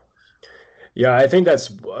that. Yeah, I think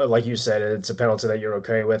that's, like you said, it's a penalty that you're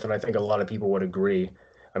okay with, and I think a lot of people would agree.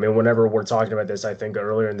 I mean, whenever we're talking about this, I think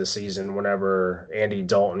earlier in the season, whenever Andy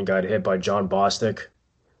Dalton got hit by John Bostic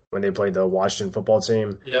when they played the Washington football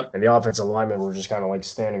team, yep, and the offensive linemen were just kind of like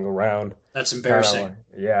standing around. That's embarrassing.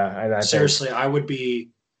 Yeah, and seriously, I would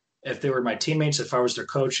be, if they were my teammates, if I was their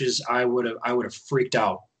coaches, I would have freaked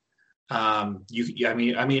out. I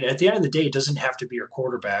mean, at the end of the day, it doesn't have to be your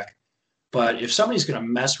quarterback, but if somebody's going to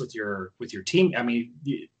mess with your team,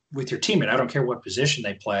 with your teammate, I don't care what position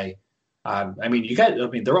they play.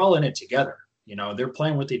 They're all in it together. They're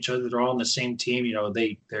playing with each other. They're all on the same team.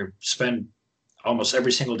 They spend almost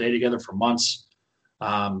every single day together for months.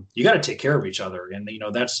 You got to take care of each other, and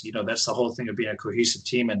that's the whole thing of being a cohesive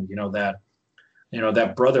team, and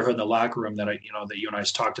that brotherhood in the locker room that that you and I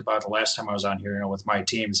talked about the last time I was on here. With my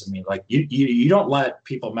teams, I mean, like you don't let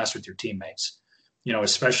people mess with your teammates.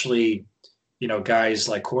 Especially guys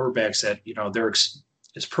like quarterbacks that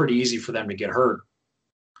it's pretty easy for them to get hurt.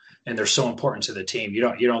 And they're so important to the team. You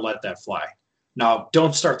don't let that fly. Now,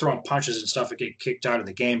 don't start throwing punches and stuff and get kicked out of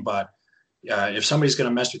the game. But if somebody's going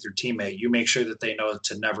to mess with your teammate, you make sure that they know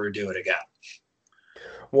to never do it again.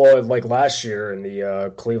 Well, like last year in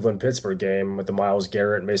the Cleveland-Pittsburgh game with the Myles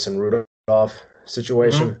Garrett, Mason Rudolph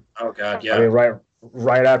situation. Mm-hmm. Oh, God, yeah. I mean,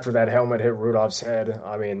 right after that helmet hit Rudolph's head,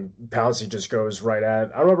 I mean, Pouncey just goes right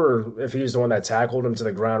at – I don't remember if he's the one that tackled him to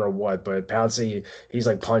the ground or what, but Pouncey, he's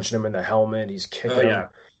like punching him in the helmet. He's kicking him.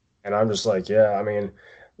 And I'm just like, yeah, I mean,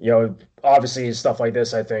 obviously stuff like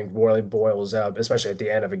this, I think, really boils up, especially at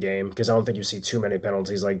the end of a game, because I don't think you see too many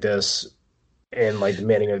penalties like this in like the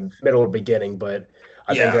middle or beginning. But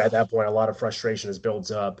I think at that point, a lot of frustration is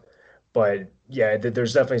built up. But yeah,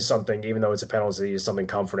 there's definitely something, even though it's a penalty, something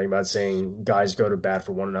comforting about seeing guys go to bat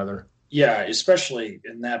for one another. Yeah, especially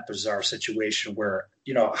in that bizarre situation where,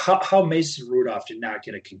 how Mason Rudolph did not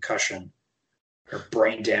get a concussion or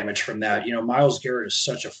brain damage from that. Miles Garrett is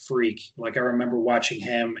such a freak. Like, I remember watching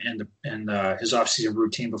him in his offseason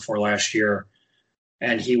routine before last year,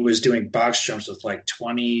 and he was doing box jumps with like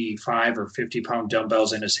 25 or 50-pound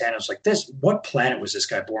dumbbells in his hand. I was like, what planet was this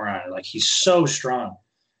guy born on? Like, he's so strong.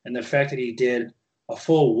 And the fact that he did a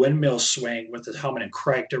full windmill swing with the helmet and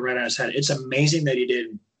cracked it right on his head, it's amazing that he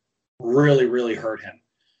didn't really, really hurt him.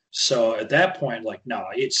 So at that point, like, no,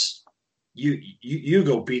 it's you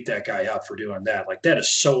go beat that guy up for doing that. Like, that is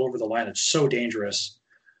so over the line. It's so dangerous.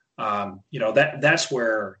 That's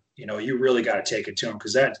where, you really got to take it to him,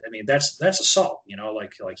 because that's assault.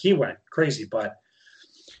 Like he went crazy, but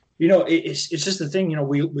it's just the thing.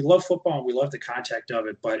 We love football and we love the contact of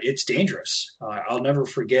it, but it's dangerous. I'll never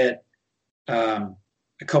forget a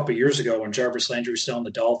couple of years ago when Jarvis Landry was still in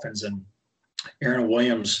the Dolphins, and Aaron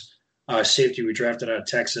Williams, safety we drafted out of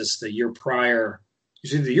Texas the year prior. It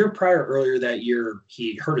was either the year prior or earlier that year,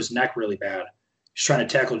 he hurt his neck really bad. He's trying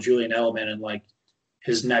to tackle Julian Edelman, and like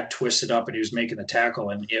his neck twisted up and he was making the tackle.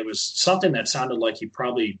 And it was something that sounded like he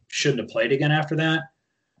probably shouldn't have played again after that.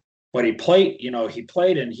 But he played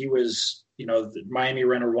and he was, Miami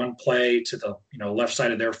ran a run play to the, left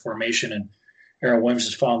side of their formation, and Aaron Williams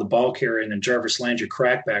is following the ball carrier, and then Jarvis Landry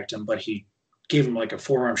crackbacked him, but he gave him like a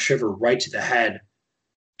forearm shiver right to the head.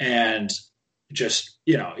 And just,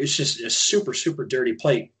 it's just a super, super dirty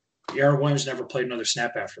play. Aaron Williams never played another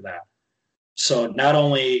snap after that. So not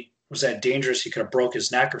only was that dangerous, he could have broke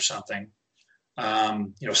his neck or something, sent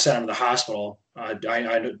him to the hospital.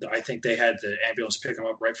 I think they had the ambulance pick him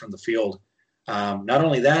up right from the field. Not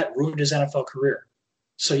only that, ruined his NFL career.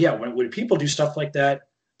 So yeah, when people do stuff like that,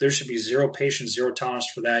 there should be zero patience, zero tolerance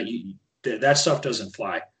for that. That stuff doesn't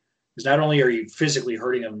fly. Because not only are you physically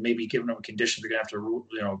hurting them, maybe giving them a condition they're going to have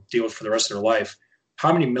to deal with for the rest of their life.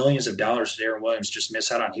 How many millions of dollars did Aaron Williams just miss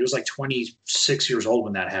out on? He was like 26 years old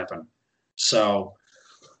when that happened. So,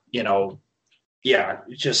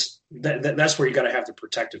 just that's where you got to have the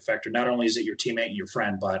protective factor. Not only is it your teammate and your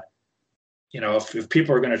friend, but if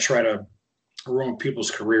people are going to try to ruin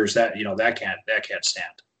people's careers, that can't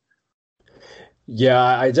stand. Yeah,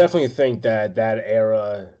 I definitely think that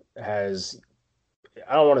era has.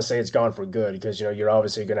 I don't want to say it's gone for good, because you're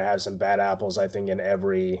obviously going to have some bad apples, I think, in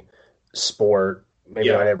every sport, maybe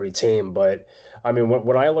not every team, but I mean,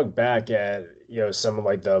 when I look back at some of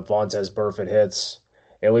like the Vontaze Burfict hits,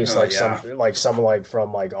 at least someone like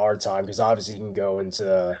from like our time, because obviously you can go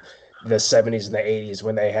into the 70s and the 80s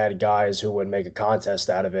when they had guys who would make a contest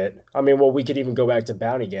out of it. I mean, well, we could even go back to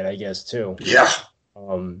Bountygate, I guess, too. Yeah.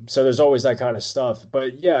 So there's always that kind of stuff.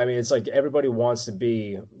 But yeah, I mean, it's like everybody wants to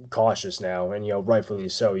be cautious now, and rightfully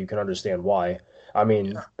so. You can understand why. I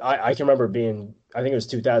mean, I can remember I think it was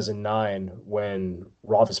 2009 when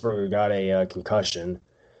Roethlisberger got a concussion,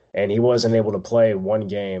 and he wasn't able to play one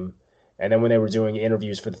game. And then when they were doing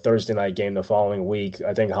interviews for the Thursday night game the following week,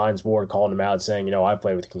 I think Hines Ward called him out saying, I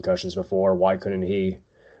played with concussions before. Why couldn't he?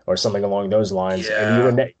 Or something along those lines. Yeah.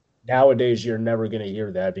 And nowadays, you're never going to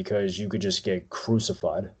hear that, because you could just get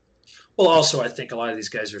crucified. Well, also, I think a lot of these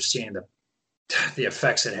guys are seeing the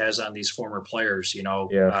effects it has on these former players.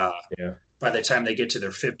 By the time they get to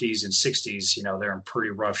their 50s and 60s, they're in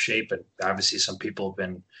pretty rough shape. And obviously, some people have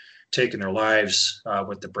been taking their lives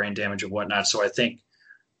with the brain damage and whatnot. So I think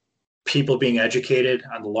people being educated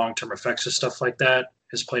on the long-term effects of stuff like that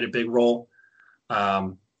has played a big role.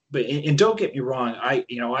 But don't get me wrong, I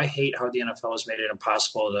hate how the NFL has made it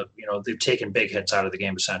impossible that they've taken big hits out of the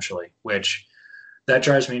game essentially, which that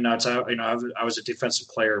drives me nuts. I was a defensive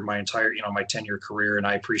player my entire my 10-year career, and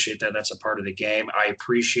I appreciate that. That's a part of the game. I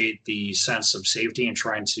appreciate the sense of safety and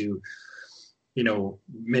trying to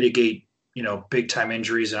mitigate big time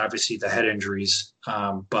injuries and obviously the head injuries.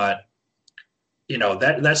 But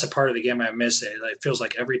that's a part of the game I miss. It feels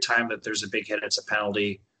like every time that there's a big hit, it's a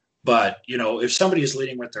penalty. But, if somebody is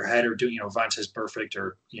leading with their head or doing, Vontaze Burfict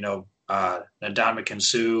or, Ndamukong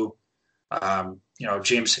Suh,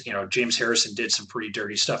 James Harrison did some pretty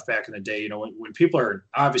dirty stuff back in the day. When people are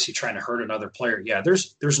obviously trying to hurt another player, yeah,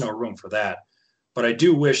 there's no room for that. But I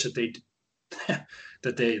do wish that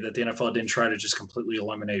that the NFL didn't try to just completely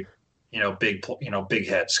eliminate, big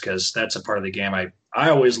hits, because that's a part of the game I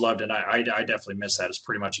always loved, and I definitely miss that. It's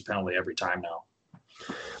pretty much a penalty every time now.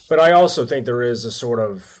 But I also think there is a sort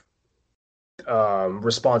of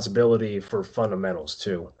responsibility for fundamentals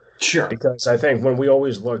too. Sure. Because I think when we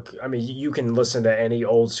always look, I mean, you can listen to any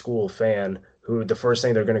old school fan who the first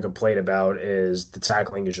thing they're going to complain about is the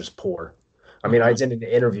tackling is just poor. I mean, I did an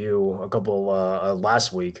interview a couple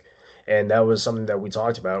last week, and that was something that we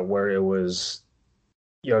talked about where it was,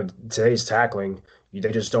 today's tackling,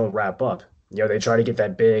 they just don't wrap up. They try to get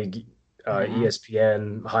that big Mm-hmm.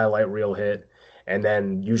 ESPN highlight reel hit, and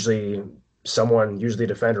then usually a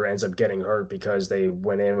defender ends up getting hurt because they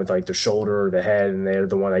went in with like the shoulder or the head, and they're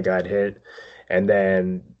the one that got hit, and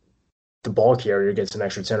then the ball carrier gets an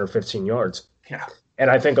extra 10 or 15 yards. Yeah.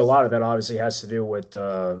 And I think a lot of that obviously has to do with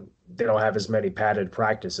they don't have as many padded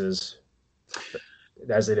practices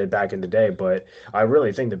as they did back in the day. But I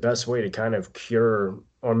really think the best way to kind of cure,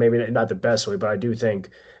 or maybe not the best way, but I do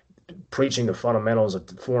think preaching the fundamentals of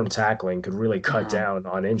form tackling could really cut Mhm. down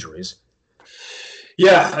on injuries.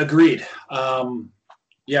 Yeah, agreed.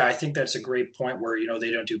 Yeah, I think that's a great point where,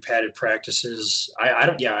 they don't do padded practices. I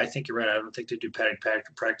don't, yeah, I think you're right. I don't think they do padded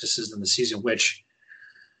practices in the season, which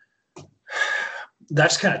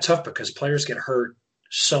that's kind of tough because players get hurt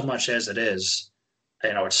so much as it is.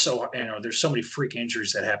 It's so, there's so many freak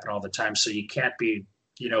injuries that happen all the time. So you can't be,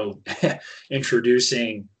 you know,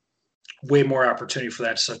 introducing way more opportunity for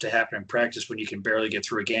that stuff to happen in practice when you can barely get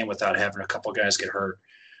through a game without having a couple guys get hurt.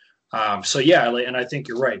 So yeah, and I think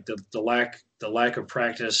you're right. The lack of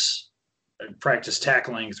practice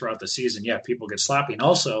tackling throughout the season. Yeah, people get sloppy, and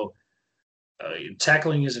also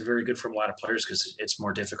tackling isn't very good for a lot of players because it's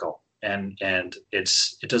more difficult and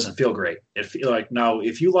it doesn't feel great. It feel like now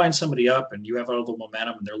if you line somebody up and you have all the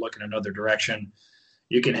momentum and they're looking another direction,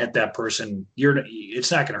 you can hit that person.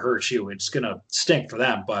 It's not going to hurt you. It's going to stink for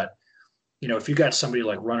them, but if you got somebody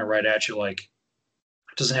like running right at you, like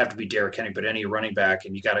it doesn't have to be Derrick Henry, but any running back,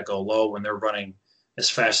 and you got to go low when they're running as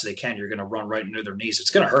fast as they can, you're going to run right into their knees. It's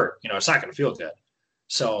going to hurt. It's not going to feel good.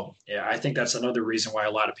 So yeah, I think that's another reason why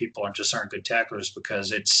a lot of people aren't good tacklers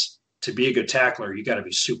because it's to be a good tackler, you got to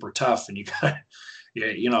be super tough and you got,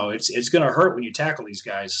 it's going to hurt when you tackle these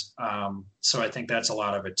guys. So I think that's a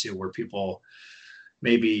lot of it too, where people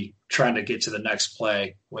maybe trying to get to the next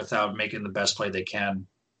play without making the best play they can,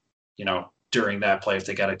 during that play if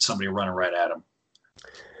they got somebody running right at them.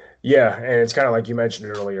 Yeah, and it's kind of like you mentioned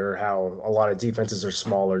earlier how a lot of defenses are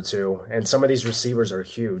smaller too, and some of these receivers are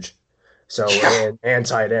huge. So Yeah. and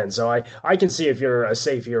tight end. So I can see if you're a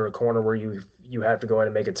safety or a corner where you have to go in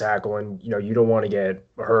and make a tackle, and you don't want to get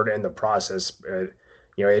hurt in the process. But,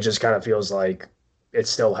 it just kind of feels like it's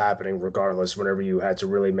still happening regardless. Whenever you had to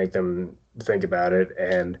really make them think about it,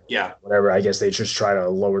 and Yeah. whenever I guess they just try to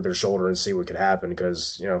lower their shoulder and see what could happen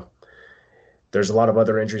because there's a lot of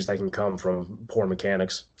other injuries that can come from poor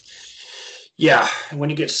mechanics. Yeah, and when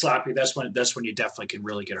you get sloppy, that's when you definitely can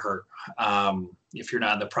really get hurt. If you're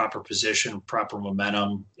not in the proper position, proper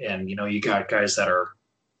momentum, and you got guys that are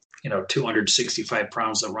 265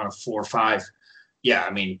 pounds that run a 4.5. Yeah,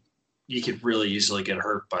 I mean you could really easily get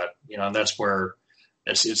hurt, but that's where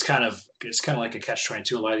it's kind of like a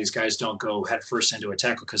catch-22. A lot of these guys don't go head first into a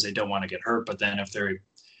tackle because they don't want to get hurt, but then if they're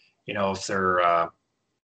you know if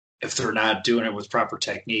they're not doing it with proper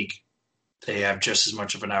technique, they have just as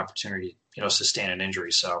much of an opportunity, sustain an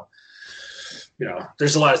injury. So,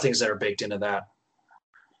 there's a lot of things that are baked into that.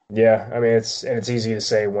 Yeah, I mean it's easy to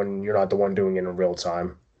say when you're not the one doing it in real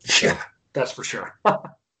time. So Yeah, that's for sure.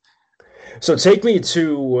 so take me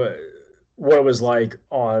to what it was like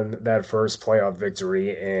on that first playoff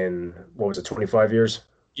victory in what was it, 25 years?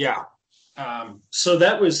 Yeah. So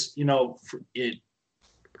that was,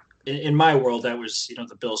 in my world, that was,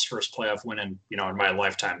 the Bills' first playoff win in my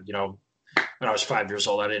lifetime. When I was 5 years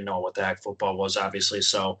old, I didn't know what the heck football was, obviously.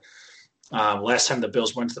 So last time the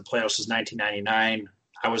Bills went to the playoffs was 1999.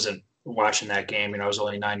 I wasn't watching that game. I was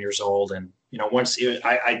only 9 years old. And,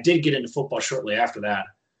 I did get into football shortly after that.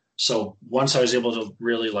 So once I was able to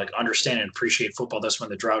really understand and appreciate football, that's when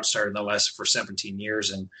the drought started and that lasted for 17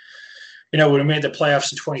 years. And, when we made the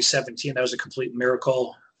playoffs in 2017, that was a complete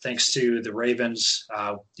miracle. Thanks to the Ravens.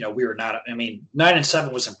 We were not,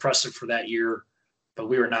 9-7 was impressive for that year, but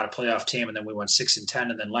we were not a playoff team. And then we went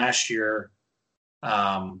 6-10. And then last year,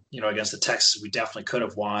 against the Texans, we definitely could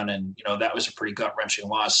have won. And, that was a pretty gut wrenching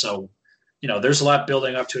loss. So, there's a lot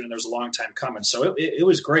building up to it and there's a long time coming. So it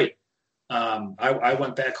was great. I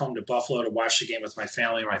went back home to Buffalo to watch the game with my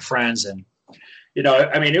family and my friends. And,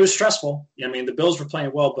 it was stressful. The Bills were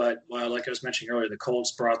playing well, but like I was mentioning earlier, the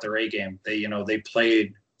Colts brought their A game. They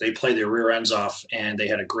played their rear ends off and they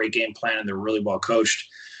had a great game plan and they're really well coached.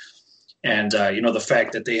 And, the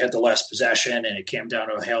fact that they had the last possession and it came down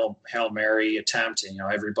to a Hail Mary attempt, and,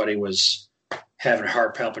 everybody was having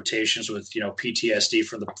heart palpitations with, PTSD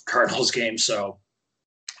from the Cardinals game. So,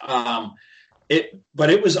 but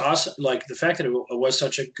it was awesome. Like the fact that it was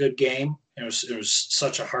such a good game, it was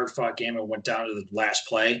such a hard fought game. It went down to the last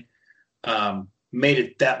play. made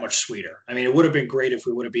it that much sweeter. I mean, it would have been great if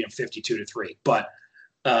we would have been 52-3, but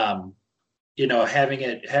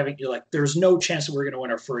there's no chance that we're going to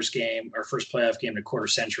win our first playoff game in a quarter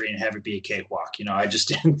century and have it be a cakewalk. I just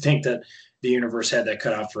didn't think that the universe had that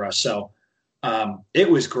cut out for us. So it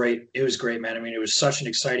was great. It was great, man. I mean, it was such an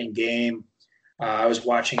exciting game. I was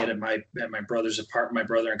watching it at my brother's apartment, my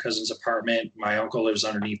brother and cousin's apartment. My uncle lives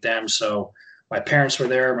underneath them. So my parents were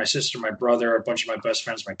there, my sister, my brother, a bunch of my best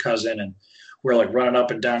friends, my cousin, and we're like running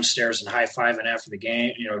up and downstairs and high-fiving after the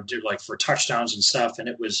game, for touchdowns and stuff. And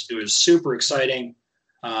it was super exciting.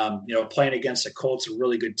 Playing against the Colts, a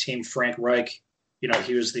really good team. Frank Reich,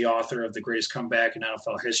 he was the author of the greatest comeback in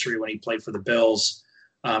NFL history when he played for the Bills.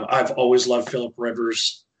 I've always loved Phillip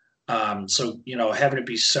Rivers. So having it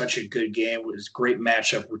be such a good game was a great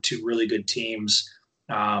matchup with two really good teams,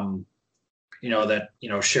 that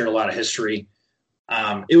shared a lot of history.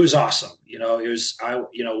 It was awesome.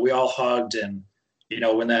 We all hugged, and,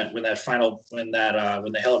 when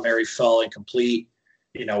the Hail Mary fell incomplete,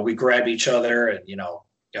 we grabbed each other, and,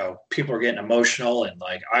 people were getting emotional, and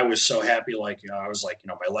like, I was so happy. Like, I was like,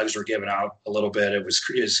 my legs were giving out a little bit. It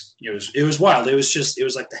was wild. It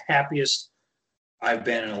was like the happiest I've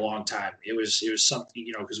been in a long time. It was something,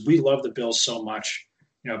 because we love the Bills so much.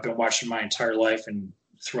 I've been watching my entire life, and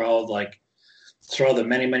through all the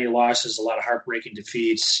many, many losses, a lot of heartbreaking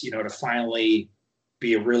defeats, to finally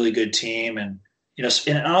be a really good team. And,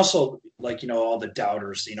 and also all the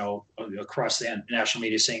doubters, across the national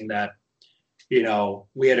media saying that,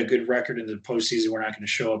 we had a good record in the postseason. We're not going to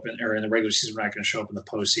show up in the regular season. We're not going to show up in the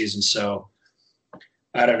postseason. So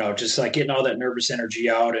I don't know, just like getting all that nervous energy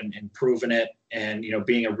out and proving it, and,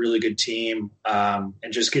 being a really good team, and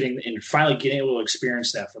just finally getting able to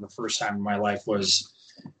experience that for the first time in my life was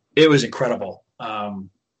incredible.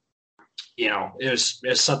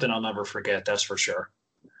 It's something I'll never forget. That's for sure.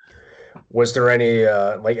 Was there any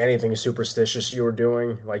anything superstitious you were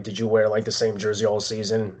doing? Like, did you wear like the same jersey all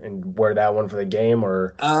season and wear that one for the game,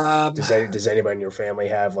 or does anybody in your family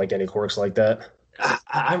have like any quirks like that?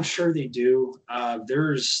 I'm sure they do.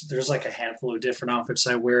 There's like a handful of different outfits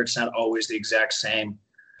I wear. It's not always the exact same.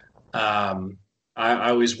 I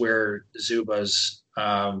always wear Zubas,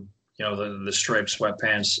 the striped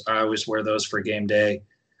sweatpants. I always wear those for game day,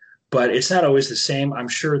 but it's not always the same. I'm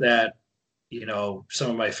sure that,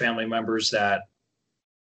 some of my family members that,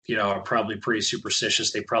 are probably pretty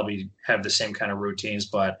superstitious, they probably have the same kind of routines,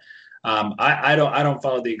 but I don't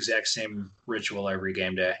follow the exact same ritual every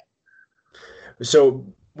game day.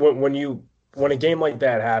 So when a game like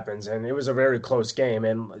that happens, and it was a very close game,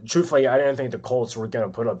 and truthfully, I didn't think the Colts were going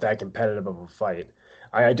to put up that competitive of a fight.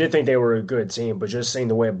 I did think they were a good team, but just seeing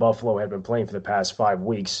the way Buffalo had been playing for the past 5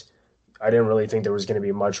 weeks, I didn't really think there was going to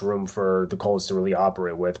be much room for the Colts to really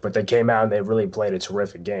operate with. But they came out and they really played a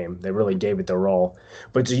terrific game. They really gave it their all.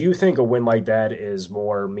 But do you think a win like that is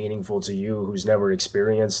more meaningful to you, who's never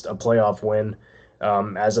experienced a playoff win,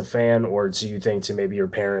 as a fan, or do you think to maybe your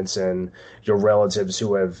parents and your relatives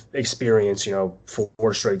who have experienced,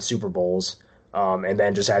 4 straight Super Bowls, and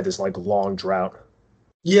then just had this like long drought?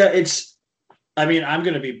 Yeah, I'm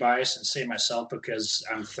going to be biased and say myself because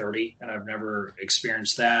I'm 30 and I've never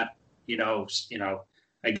experienced that.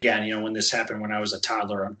 Again, when this happened when I was a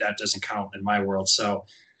toddler, that doesn't count in my world. So,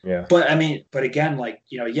 yeah. But again,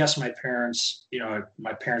 yes, my parents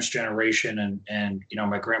generation and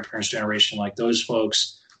my grandparents' generation, like those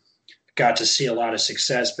folks got to see a lot of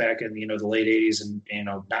success back in, the late 80s and,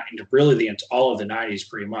 not into really all of the 90s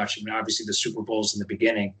pretty much. I mean, obviously the Super Bowls in the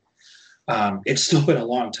beginning. It's still been a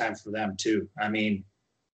long time for them too. I mean,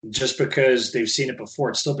 just because they've seen it before,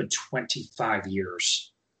 it's still been 25 years.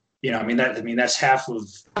 That's half of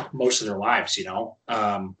most of their lives,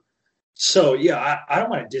 So yeah, I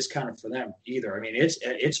don't want to discount it for them either. I mean,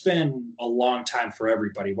 it's been a long time for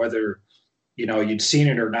everybody, whether you'd seen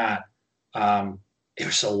it or not. It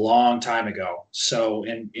was a long time ago. So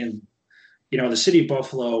in the city of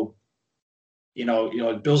Buffalo,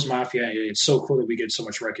 Bills Mafia, it's so cool that we get so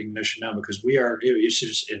much recognition now because it's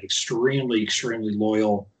just an extremely, extremely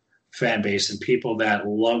loyal fan base and people that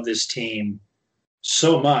love this team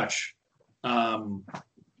so much. And,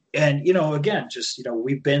 again, just,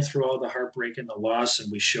 we've been through all the heartbreak and the loss,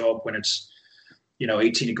 and we show up when it's,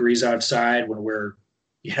 18 degrees outside, when we're,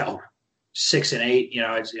 6 and 8,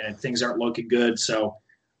 and things aren't looking good. So,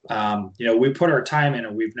 we put our time in,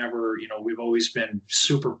 and we've never, we've always been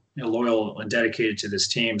super loyal and dedicated to this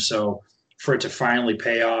team. So for it to finally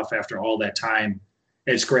pay off after all that time,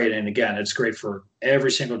 it's great. And again, it's great for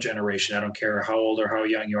every single generation. I don't care how old or how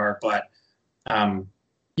young you are, but,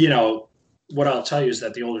 what I'll tell you is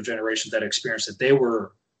that the older generation that experienced it, they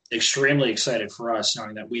were extremely excited for us,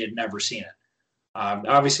 knowing that we had never seen it.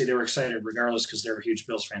 Obviously, they were excited regardless because they're huge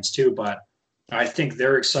Bills fans too. But I think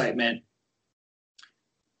their excitement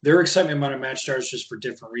might have matched ours just for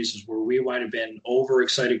different reasons. Where we might have been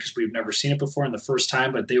overexcited because we've never seen it before in the first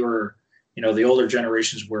time, but they were, the older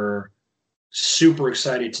generations were super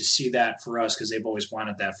excited to see that for us because they've always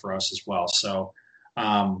wanted that for us as well. So,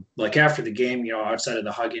 like after the game, outside of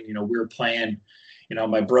the hugging, we were playing.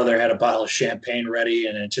 My brother had a bottle of champagne ready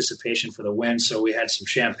in anticipation for the win, so we had some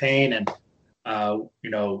champagne, and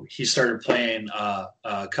he started playing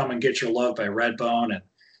 "Come and Get Your Love" by Redbone, and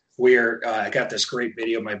I got this great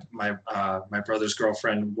video. My brother's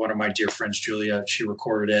girlfriend, one of my dear friends, Julia, she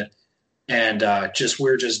recorded it, and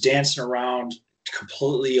we're just dancing around,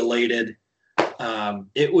 completely elated.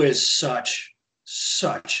 It was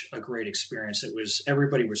such a great experience.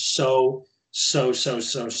 Everybody was so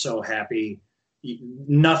happy.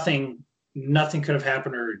 Nothing could have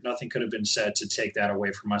happened or nothing could have been said to take that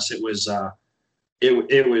away from us. It was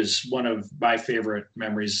it was one of my favorite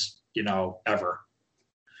memories, ever.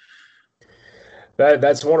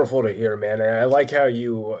 That's wonderful to hear, man. And I like how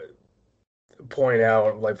you point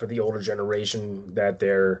out, like for the older generation, that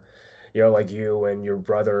they're, like you and your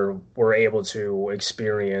brother were able to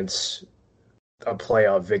experience a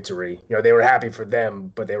playoff victory. They were happy for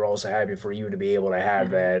them, but they were also happy for you to be able to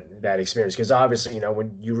have that experience. Because obviously,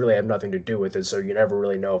 when you really have nothing to do with it, so you never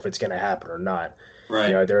really know if it's going to happen or not.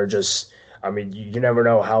 Right. They're just. I mean, you never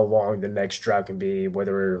know how long the next drought can be,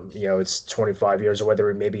 whether, it's 25 years or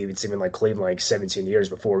whether maybe it's even like Cleveland, like 17 years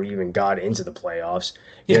before we even got into the playoffs.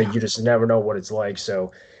 You just never know what it's like.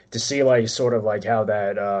 So to see like sort of like how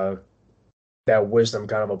that wisdom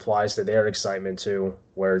kind of applies to their excitement too,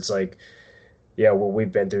 where it's like, yeah, well,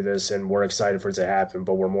 we've been through this and we're excited for it to happen,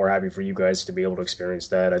 but we're more happy for you guys to be able to experience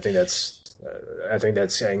that. I think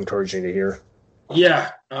that's encouraging to hear. Yeah,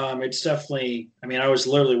 it's definitely. I mean, I was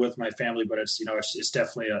literally with my family, but it's it's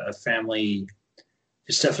definitely a family.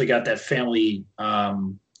 It's definitely got that family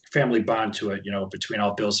family bond to it. Between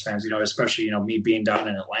all Bills fans. Especially me being down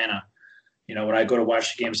in Atlanta. When I go to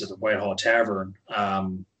watch the games at the Whitehall Tavern.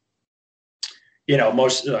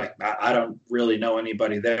 Most I don't really know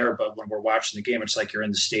anybody there, but when we're watching the game, it's like you're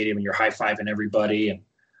in the stadium and you're high-fiving everybody. And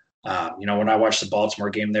when I watched the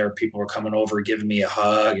Baltimore game there, people were coming over, giving me a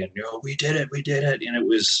hug, and we did it. And it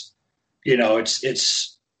was, it's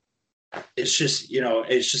just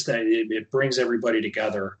that it brings everybody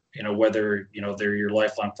together. Whether they're your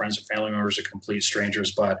lifelong friends or family members or complete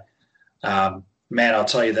strangers. But man, I'll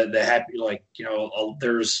tell you that the happy,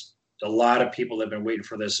 there's a lot of people that have been waiting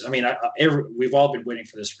for this. I mean, we've all been waiting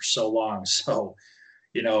for this for so long. So,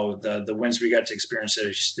 the wins we got to experience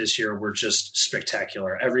this year were just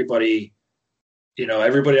spectacular. Everybody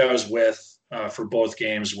I was with for both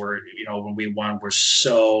games were, when we won, were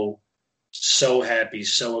so happy,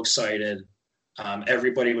 so excited.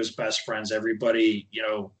 Everybody was best friends. Everybody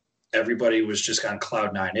was just on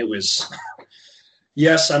cloud nine. It was,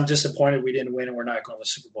 yes, I'm disappointed we didn't win and we're not going to the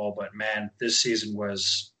Super Bowl, but man, this season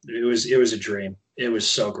was a dream. It was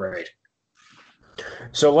so great.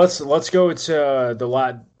 So let's go to the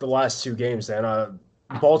last two games then.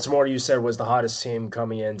 Baltimore, you said, was the hottest team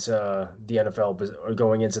coming into the NFL or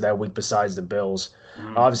going into that week besides the Bills.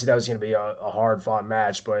 Mm-hmm. Obviously, that was going to be a hard-fought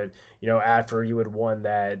match, but after you had won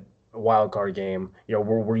that wild card game,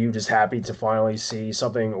 were you just happy to finally see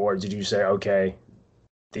something, or did you say, okay,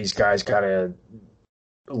 these guys kind of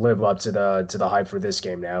live up to the hype for this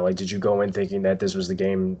game now? Like, did you go in thinking that this was the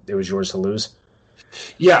game it was yours to lose?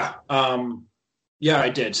 Yeah. Yeah, I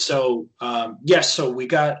did. So, yes, so we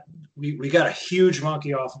got a huge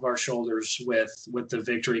monkey off of our shoulders with the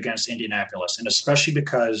victory against Indianapolis, and especially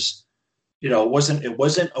because it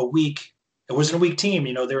wasn't a weak team.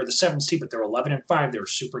 They were the 7th seed, but they were 11-5. They were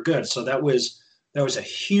super good. So that was a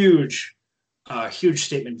huge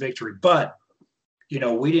statement victory. But we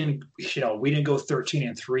didn't go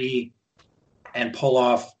 13-3 and pull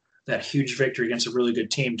off that huge victory against a really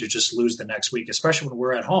good team to just lose the next week, especially when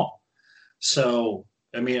we're at home. So,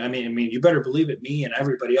 I mean, you better believe it. Me and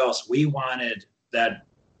everybody else, we wanted that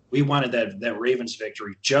Ravens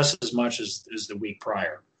victory just as much as the week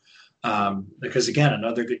prior, because again,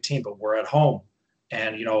 another good team, but we're at home,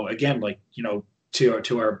 and again,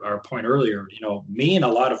 to our point earlier, me and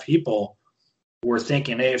a lot of people were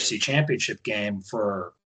thinking AFC Championship game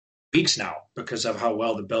for weeks now because of how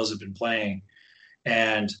well the Bills have been playing,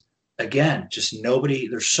 and again, just nobody.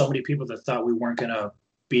 There's so many people that thought we weren't going to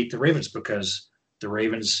beat the Ravens because the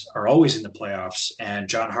Ravens are always in the playoffs, and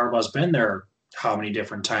John Harbaugh's been there how many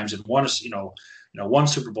different times and won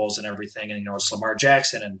Super Bowls and everything, and it's Lamar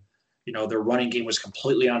Jackson, and their running game was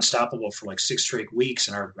completely unstoppable for like 6 straight weeks,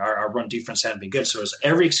 and our run defense hadn't been good. So it was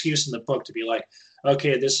every excuse in the book to be like,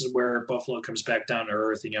 okay, this is where Buffalo comes back down to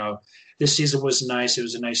earth. This season was nice. It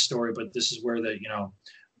was a nice story, but this is where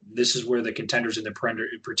the contenders and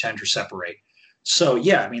the pretenders separate. So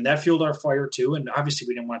yeah, I mean, that fueled our fire too. And obviously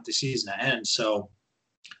we didn't want the season to end. So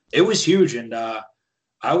it was huge. And I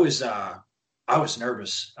was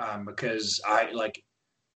nervous because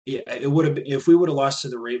it would have been, if we would have lost to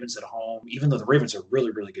the Ravens at home, even though the Ravens are a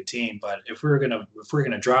really, really good team, but if we're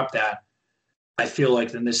gonna drop that, I feel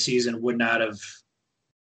like then this season would not have.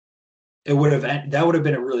 That would have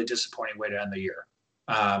been a really disappointing way to end the year.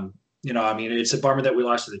 I mean, it's a bummer that we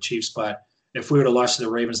lost to the Chiefs, but if we would have lost to the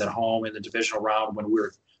Ravens at home in the divisional round when we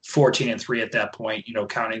were 14-3 at that point,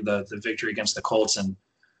 counting the victory against the Colts, and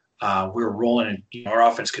we were rolling, and our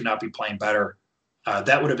offense could not be playing better,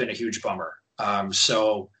 that would have been a huge bummer.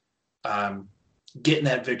 So getting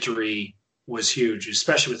that victory was huge,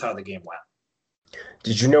 especially with how the game went.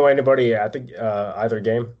 Did you know anybody at the either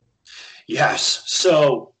game? Yes.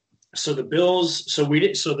 So the Bills. So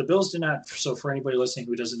the Bills did not. So for anybody listening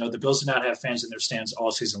who doesn't know, the Bills did not have fans in their stands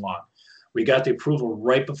all season long. We got the approval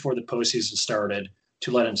right before the postseason started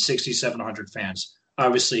to let in 6,700 fans.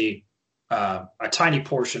 Obviously, a tiny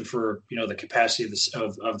portion for the capacity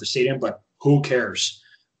of the stadium, but who cares?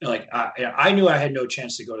 Like I knew I had no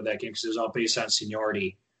chance to go to that game because it was all based on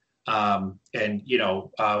seniority. And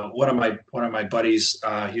one of my buddies,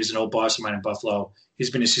 he was an old boss of mine in Buffalo. He's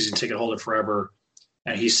been a season ticket holder forever,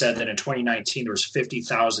 and he said that in 2019 there was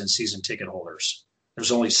 50,000 season ticket holders.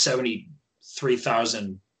 There's only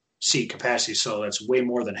 73,000 seat capacity, so that's way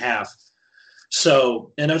more than half.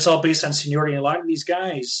 So, and it's all based on seniority. And a lot of these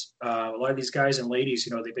guys and ladies,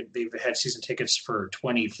 they've had season tickets for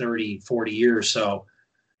 20, 30, 40 years. So,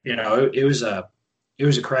 it was a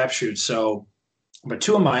crapshoot. So, but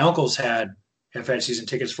two of my uncles have had season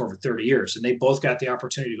tickets for over 30 years, and they both got the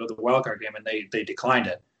opportunity to go to the wild card game, and they declined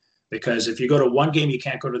it because if you go to one game, you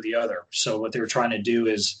can't go to the other. So what they were trying to do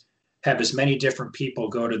is have as many different people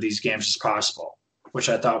go to these games as possible, which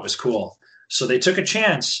I thought was cool. So they took a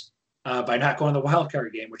chance by not going to the wild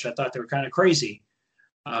card game, which I thought they were kind of crazy.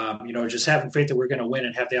 Just having faith that we're going to win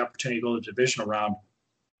and have the opportunity to go to the divisional round.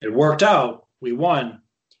 It worked out. We won,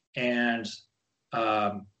 and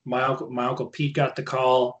my uncle Pete got the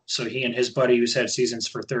call. So he and his buddy, who's had seasons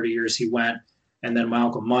for 30 years, he went. And then my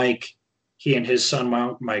uncle Mike, he and his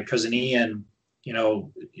son, my cousin Ian,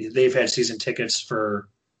 they've had season tickets for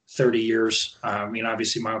 30 years.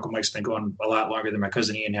 Obviously my uncle Mike's been going a lot longer than my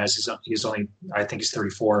cousin Ian has. He's only, I think he's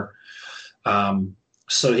 34.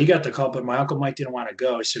 So he got the call, but my uncle Mike didn't want to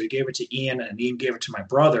go. So he gave it to Ian, and Ian gave it to my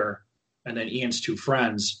brother and then Ian's two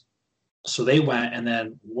friends. So they went, and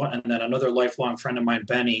then another lifelong friend of mine,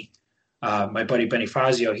 Benny, my buddy Benny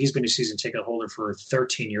Fazio, he's been a season ticket holder for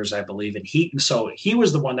 13 years, I believe. And he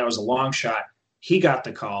was the one that was a long shot. He got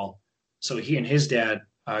the call. So he and his dad,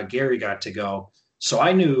 Gary, got to go. So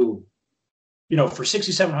I knew, for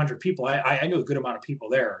 6,700 people, I knew a good amount of people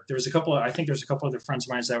there. There's a couple other friends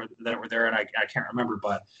of mine that were there, and I can't remember,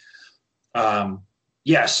 but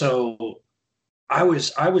so I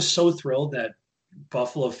was so thrilled that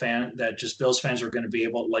Bills fans were going to be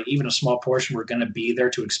able, like even a small portion were going to be there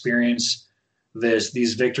to experience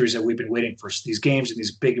these victories that we've been waiting for, these games and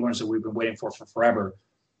these big ones that we've been waiting for forever.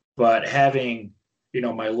 But having,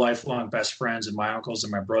 my lifelong best friends and my uncles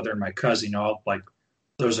and my brother and my cousin,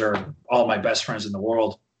 those are all my best friends in the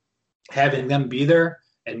world, having them be there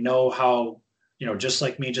and know how, just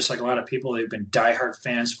like me, just like a lot of people, they've been diehard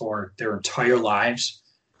fans for their entire lives,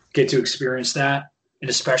 get to experience that. And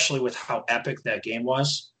especially with how epic that game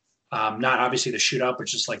was, not obviously the shootout, but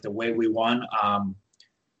just like the way we won.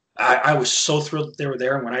 I was so thrilled that they were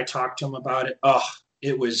there. And when I talked to them about it,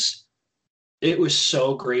 it was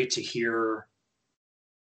so great to hear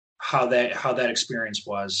how that experience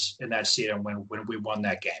was in that stadium when we won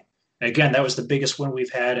that game. And again, that was the biggest win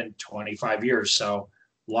we've had in 25 years. So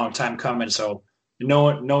long time coming. So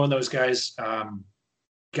knowing those guys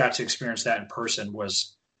got to experience that in person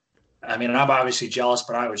was, I'm obviously jealous,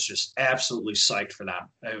 but I was just absolutely psyched for them.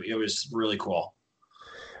 It was really cool.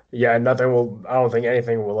 Yeah, I don't think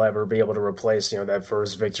anything will ever be able to replace, that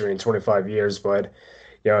first victory in 25 years. But,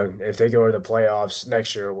 if they go to the playoffs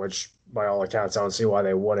next year, which by all accounts, I don't see why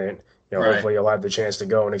they wouldn't, Right. Hopefully you'll have the chance to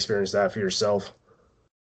go and experience that for yourself.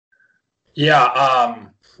 Yeah.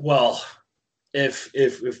 Well, if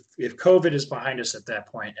COVID is behind us at that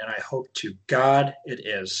point, and I hope to God it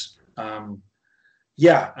is, 100%.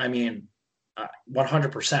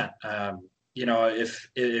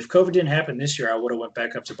 If COVID didn't happen this year, I would have went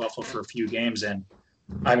back up to Buffalo for a few games, and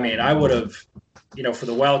I mean, I would have, for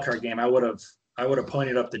the wild card game, I would have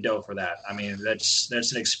pointed up the dough for that. I mean, that's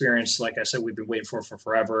an experience. Like I said, we've been waiting for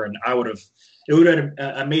forever, and it would have been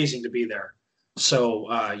amazing to be there.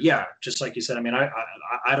 So yeah, just like you said, I mean,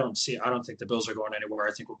 I don't think the Bills are going anywhere.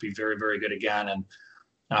 I think we'll be very, very good again.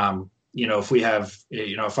 And if we have,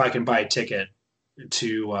 if I can buy a ticket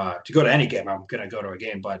to go to any game, I'm going to go to a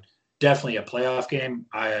game, but definitely a playoff game.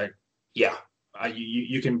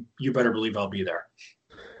 You better believe I'll be there.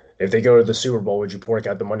 If they go to the Super Bowl, would you fork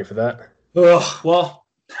out the money for that? Oh, well,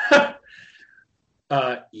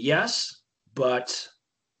 yes, but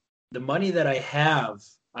the money that I have,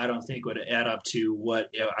 I don't think would add up to what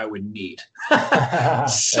I would need.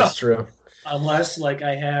 That's true. Unless like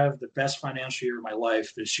I have the best financial year of my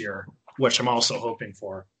life this year, which I'm also hoping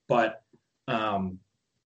for. But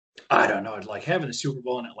I don't know. Like having the Super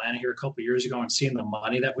Bowl in Atlanta here a couple of years ago and seeing the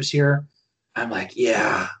money that was here, I'm like,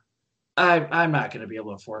 yeah, I'm not going to be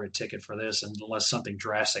able to afford a ticket for this unless something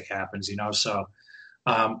drastic happens, So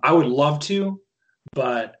I would love to,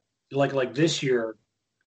 but like this year,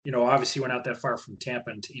 obviously we're not that far from Tampa,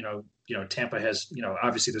 and Tampa has,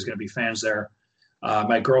 obviously there's going to be fans there.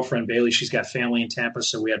 My girlfriend Bailey, she's got family in Tampa,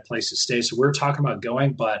 so we had places to stay. So we were talking about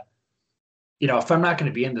going, but if I'm not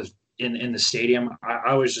going to be in the stadium,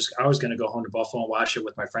 I was going to go home to Buffalo and watch it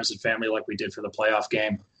with my friends and family, like we did for the playoff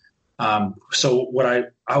game. So what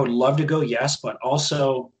I would love to go, yes, but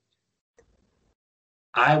also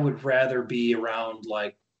I would rather be around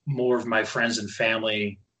like more of my friends and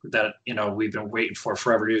family that, we've been waiting for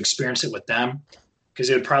forever to experience it with them, because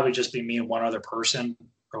it would probably just be me and one other person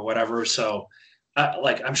or whatever. So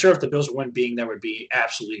I'm sure if the Bills win, being there would be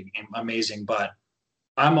absolutely amazing, but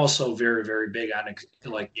I'm also very, very big on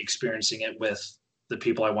like experiencing it with the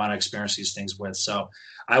people I want to experience these things with. So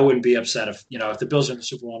I wouldn't be upset if the Bills are in the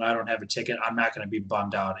Super Bowl and I don't have a ticket. I'm not going to be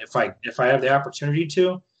bummed out if I have the opportunity to,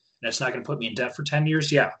 and it's not going to put me in debt for 10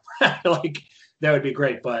 years. Yeah, like that would be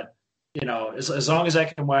great. But as long as I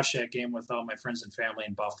can watch that game with all my friends and family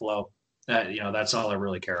in Buffalo, that's all I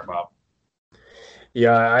really care about.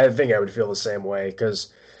 Yeah, I think I would feel the same way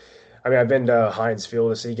because I mean, I've been to Heinz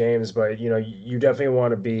Field to see games, but you definitely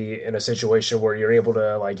want to be in a situation where you're able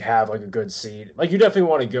to like have like a good seat. Like you definitely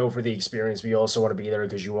want to go for the experience, but you also want to be there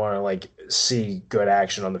because you want to like see good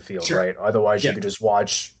action on the field, Sure. right? Otherwise, you Yeah. could just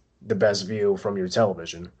watch the best view from your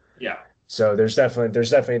television. Yeah. So there's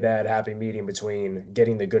definitely that happy medium between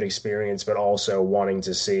getting the good experience, but also wanting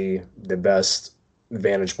to see the best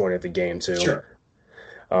vantage point at the game too. Sure.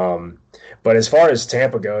 Um, but as far as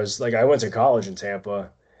Tampa goes, like I went to college in Tampa,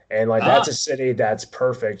 and like that's Ah, a city that's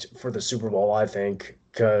perfect for the Super Bowl, I think,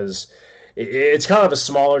 because it's kind of a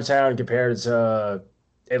smaller town compared to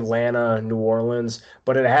Atlanta, New Orleans,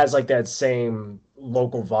 but it has like that same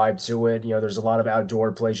local vibe to it. There's a lot of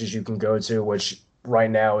outdoor places you can go to, which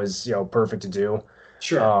right now is perfect to do.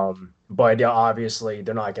 sure. But yeah, obviously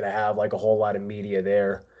they're not going to have like a whole lot of media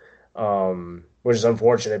there, which is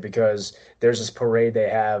unfortunate because there's this parade they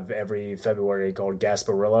have every February called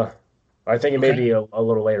Gasparilla. I think it may Okay. be a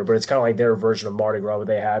little later, but it's kind of like their version of Mardi Gras, where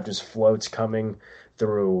they have just floats coming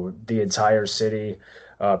through the entire city.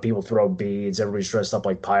 People throw beads. Everybody's dressed up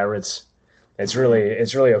like pirates. It's really a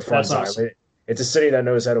fun That's time. awesome. It's a city that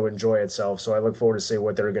knows how to enjoy itself. So I look forward to see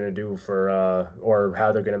what they're going to do for or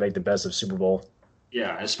how they're going to make the best of Super Bowl.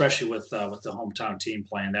 Yeah, especially with the hometown team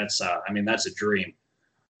playing. That's a dream.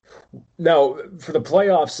 Now, for the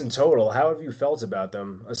playoffs in total, how have you felt about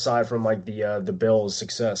them aside from like the Bills'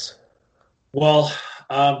 success? Well,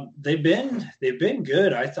 they've been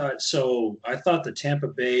good. I thought the Tampa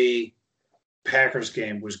Bay Packers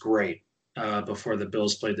game was great before the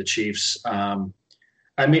Bills played the Chiefs.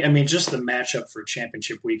 I mean, just the matchup for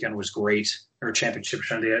championship weekend was great, or championship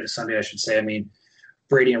Sunday, I should say. I mean,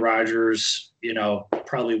 Brady and Rodgers,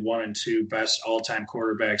 probably 1 and 2 best all-time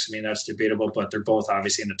quarterbacks. I mean, that's debatable, but they're both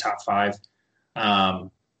obviously in the top five.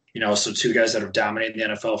 So two guys that have dominated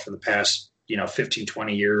the NFL for the past, 15,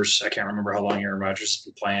 20 years. I can't remember how long Aaron Rodgers has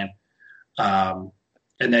been playing. And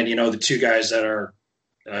then, the two guys that are,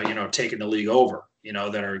 taking the league over,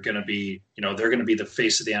 that are going to be, they're going to be the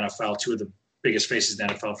face of the NFL, two of the biggest faces of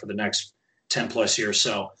the NFL for the next 10 plus years.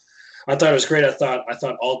 So I thought it was great. I thought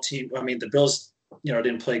the Bills,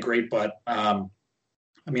 didn't play great, but all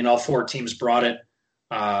four teams brought it.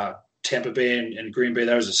 Tampa Bay and Green Bay,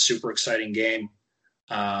 that was a super exciting game.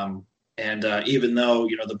 And even though,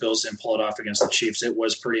 the Bills didn't pull it off against the Chiefs, it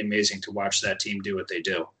was pretty amazing to watch that team do what they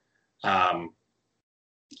do. The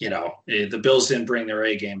Bills didn't bring their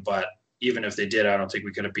A game, but even if they did, I don't think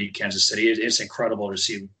we could have beat Kansas City. It's incredible to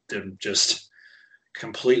see them just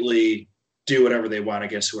completely do whatever they want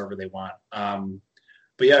against whoever they want.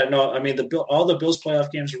 yeah, no, I mean all the Bills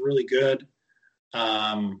playoff games are really good.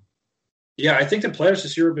 Yeah, I think the playoffs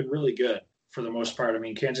this year have been really good for the most part. I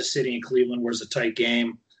mean, Kansas City and Cleveland was a tight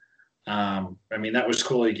game. I mean, that was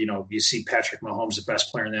cool. You see Patrick Mahomes, the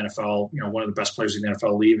best player in the NFL, one of the best players in the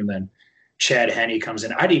NFL leave, and then Chad Henne comes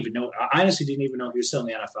in. I honestly didn't even know he was still in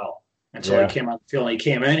the NFL until he came on the field. And he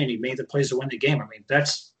came in and he made the plays to win the game. I mean,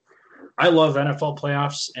 I love NFL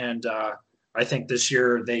playoffs, and I think this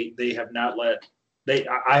year they have not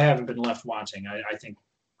I haven't been left wanting. I think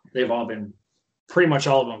they've all been, pretty much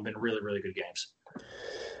all of them, been really, really good games.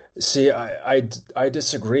 See, I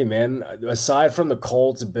disagree, man. Aside from the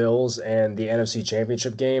Colts, Bills, and the NFC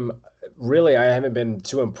Championship game, really, I haven't been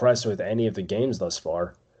too impressed with any of the games thus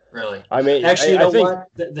far. Really? I mean, actually, I think, what?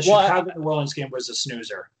 The Chicago New Orleans game was a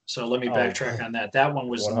snoozer. So let me backtrack on that. That one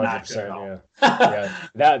was not good at all. Yeah.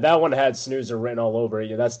 That one had snoozer written all over it.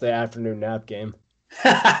 Yeah, that's the afternoon nap game.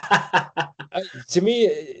 To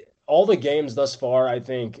me, all the games thus far, I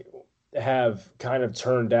think, have kind of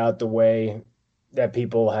turned out the way that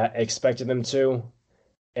people expected them to,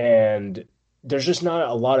 and there's just not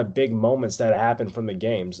a lot of big moments that happen from the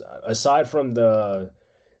games aside from the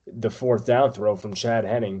fourth down throw from Chad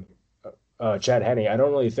Henne. I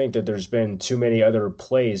don't really think that there's been too many other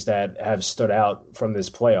plays that have stood out from this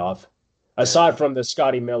playoff, aside from the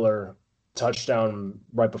Scotty Miller touchdown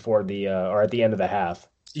right before or at the end of the half.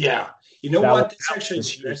 Yeah, you know what?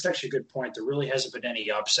 That's actually a good point. There really hasn't been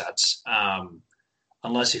any upsets.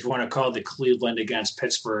 Unless if you want to call the Cleveland against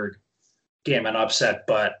Pittsburgh game an upset,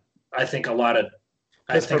 but I think a lot of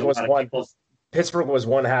Pittsburgh was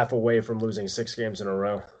one half away from losing 6 games in a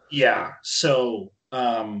row. Yeah, so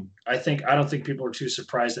I don't think people are too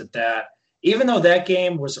surprised at that. Even though that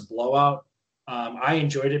game was a blowout, I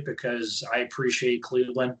enjoyed it because I appreciate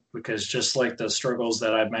Cleveland, because just like the struggles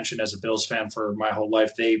that I've mentioned as a Bills fan for my whole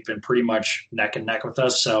life, they've been pretty much neck and neck with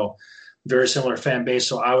us. So very similar fan base.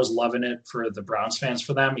 So I was loving it for the Browns fans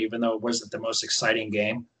for them, even though it wasn't the most exciting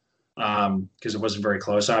game because it wasn't very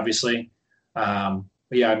close, obviously. But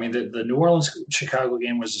yeah, I mean, the New Orleans-Chicago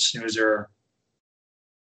game was a snoozer.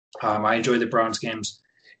 I enjoyed the Browns games.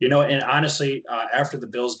 And honestly, after the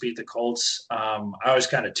Bills beat the Colts, I was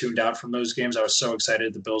kind of tuned out from those games. I was so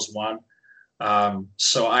excited the Bills won.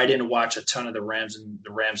 So I didn't watch a ton of the Rams and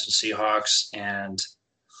Seahawks, and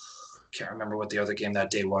can't remember what the other game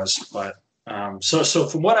that day was. But so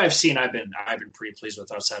from what I've seen, I've been pretty pleased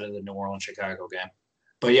with outside of the New Orleans Chicago game.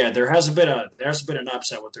 But yeah, there hasn't been an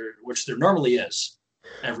upset which there normally is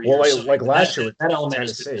every year. Well, like last year, that element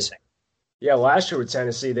is missing. Yeah, last year with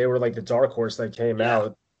Tennessee, they were like the dark horse that came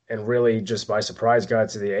out and really just by surprise got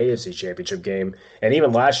to the AFC Championship game. And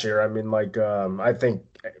even last year, I mean, I think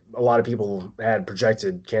a lot of people had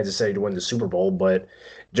projected Kansas City to win the Super Bowl, but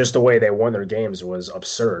just the way they won their games was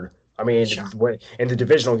absurd. I mean, in the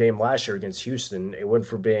divisional game last year against Houston, it went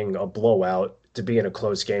from being a blowout to being a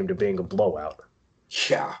close game to being a blowout.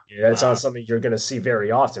 Yeah, that's not something you're going to see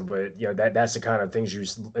very often, but that's the kind of things you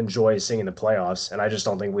enjoy seeing in the playoffs, and I just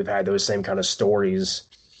don't think we've had those same kind of stories.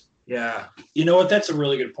 Yeah, you know what? That's a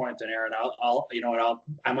really good point, then, Aaron.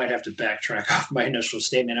 I might have to backtrack off my initial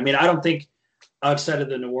statement. I mean, I don't think outside of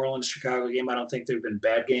the New Orleans Chicago game, I don't think they've been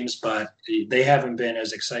bad games, but they haven't been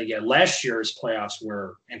as exciting yet. Last year's playoffs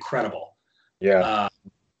were incredible. Yeah.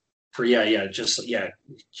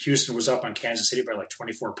 Houston was up on Kansas City by like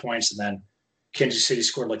 24 points, and then Kansas City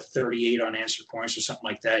scored like 38 unanswered points or something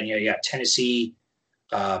like that. And you got Tennessee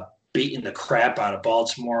beating the crap out of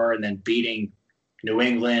Baltimore and then beating New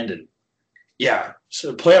England. And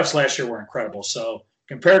so the playoffs last year were incredible. So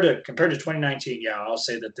compared to 2019, I'll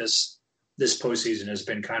say that this postseason has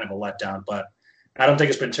been kind of a letdown, but I don't think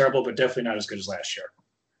it's been terrible, but definitely not as good as last year.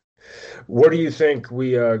 Where do you think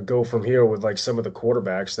we go from here with like some of the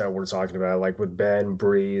quarterbacks that we're talking about, like with Ben,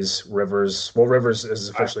 Breeze, Rivers? Well, Rivers is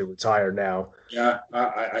officially retired now. Yeah,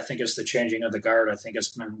 I think it's the changing of the guard. I think it's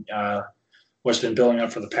been what's been building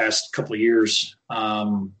up for the past couple of years.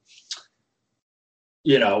 With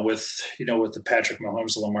the Patrick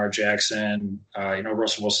Mahomes, Lamar Jackson,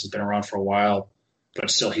 Russell Wilson's been around for a while,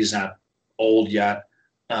 but still he's not old yet.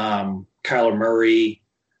 Kyler Murray.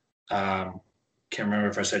 Can't remember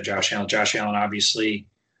if I said Josh Allen. Josh Allen, obviously.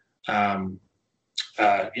 Joe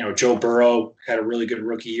Burrow had a really good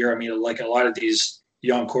rookie year. I mean, like a lot of these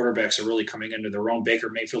young quarterbacks are really coming into their own. Baker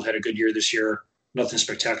Mayfield had a good year this year. Nothing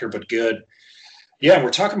spectacular, but good. Yeah,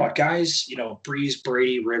 we're talking about guys, Breeze,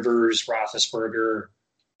 Brady, Rivers, Roethlisberger.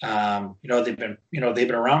 They've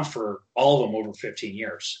been around for all of them over 15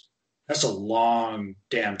 years. That's a long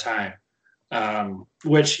damn time.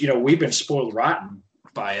 Which, we've been spoiled rotten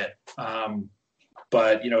by it.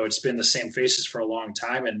 But, it's been the same faces for a long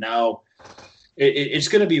time. And now, it's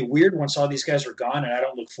going to be weird once all these guys are gone, and I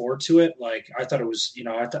don't look forward to it. Like I thought it was,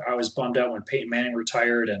 I was bummed out when Peyton Manning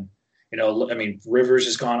retired, and Rivers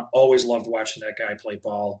is gone. Always loved watching that guy play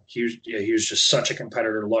ball. He was just such a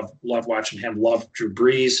competitor. Loved watching him. Loved Drew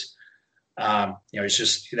Brees.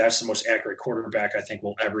 That's the most accurate quarterback I think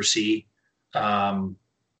we'll ever see.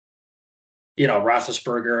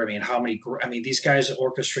 Roethlisberger. These guys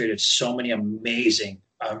orchestrated so many amazing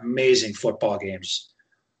football games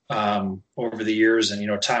over the years.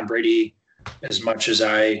 And, Tom Brady, as much as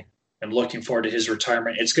I am looking forward to his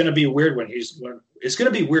retirement, it's going to be weird when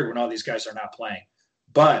all these guys are not playing.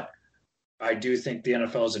 But I do think the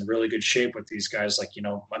NFL is in really good shape with these guys.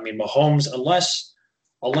 Mahomes,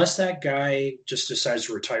 unless that guy just decides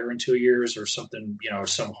to retire in 2 years or something,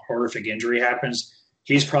 some horrific injury happens,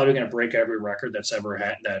 he's probably going to break every record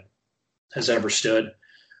that has ever stood.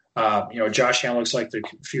 Josh Allen looks like the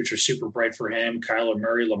future's super bright for him. Kyler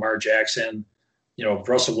Murray, Lamar Jackson,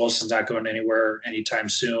 Russell Wilson's not going anywhere anytime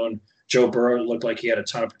soon. Joe Burrow looked like he had a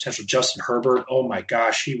ton of potential. Justin Herbert, oh my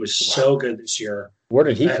gosh, he was so good this year. Where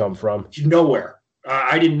did he come from? Nowhere.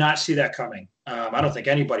 I did not see that coming. I don't think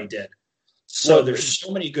anybody did. So there's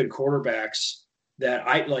so many good quarterbacks that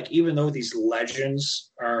even though these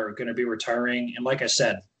legends are going to be retiring, and like I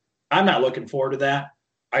said, I'm not looking forward to that.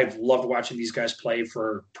 I've loved watching these guys play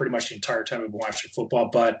for pretty much the entire time I've been watching football,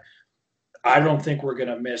 but I don't think we're going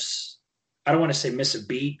to miss – I don't want to say miss a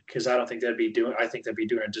beat because I think that'd be doing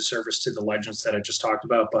a disservice to the legends that I just talked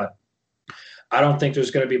about, but I don't think there's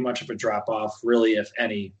going to be much of a drop-off, really, if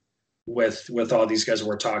any, with all these guys that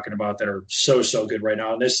we're talking about that are so good right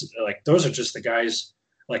now. And those are just the guys.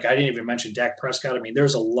 I didn't even mention Dak Prescott.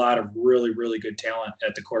 There's a lot of really, really good talent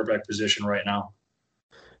at the quarterback position right now.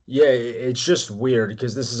 Yeah, it's just weird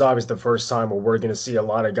because this is obviously the first time where we're going to see a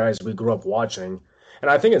lot of guys we grew up watching. And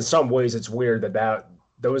I think in some ways it's weird that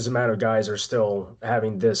those amount of guys are still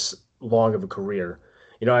having this long of a career.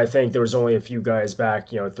 I think there was only a few guys back,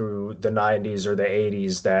 through the 90s or the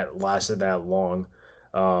 80s that lasted that long.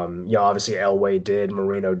 Obviously Elway did,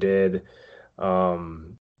 Marino did,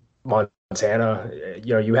 Montana.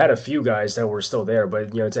 You had a few guys that were still there,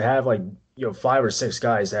 but to have 5 or 6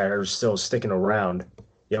 guys that are still sticking around,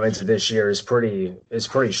 into this year is pretty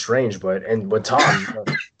strange. But with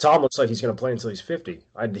Tom looks like he's going to play until he's 50.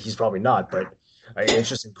 He's probably not, but it's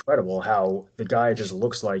just incredible how the guy just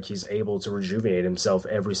looks like he's able to rejuvenate himself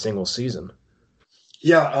every single season.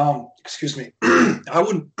 Yeah. Excuse me. I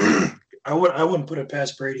wouldn't put it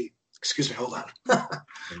past Brady. Excuse me. Hold on.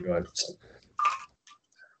 Go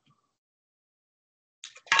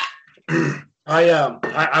ahead.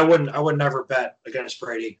 I would never bet against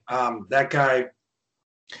Brady. That guy.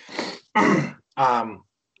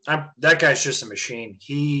 That guy's just a machine.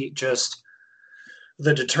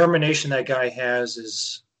 The determination that guy has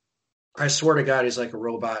is, I swear to God, he's like a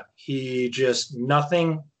robot. He's just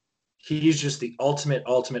the ultimate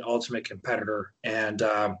competitor. And,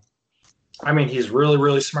 he's really,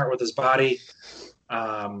 really smart with his body.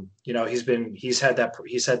 He's had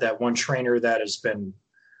that one trainer that has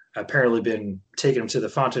apparently been taking him to the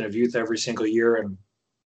fountain of youth every single year. And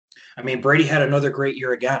Brady had another great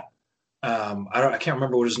year again. I can't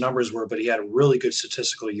remember what his numbers were, but he had a really good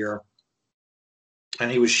statistical year. And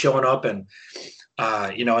he was showing up and,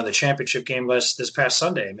 in the championship game this past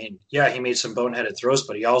Sunday. He made some boneheaded throws,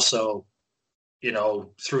 but he also,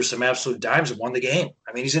 threw some absolute dimes and won the game.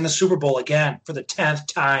 He's in the Super Bowl again for the 10th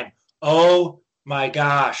time. Oh my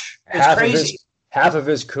gosh. It's crazy. Half of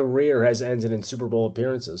his career has ended in Super Bowl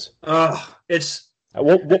appearances. What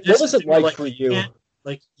was it like for you?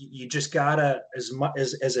 You just gotta, as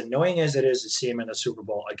annoying as it is to see him in the Super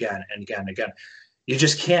Bowl again and again and again, you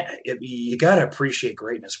just can't. You gotta appreciate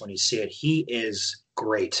greatness when you see it. He is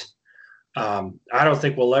great. I don't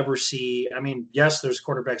think we'll ever see. Yes, there's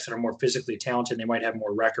quarterbacks that are more physically talented. They might have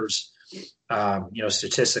more records,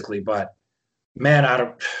 statistically. But man, out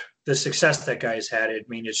of the success that guy's had,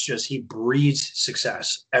 it's just he breeds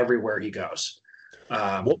success everywhere he goes.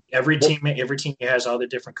 Every team he has, all the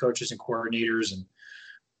different coaches and coordinators and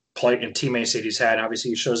teammates that he's had.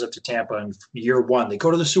 Obviously, he shows up to Tampa in year one. They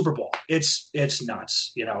go to the Super Bowl. It's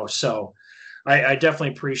nuts, So I definitely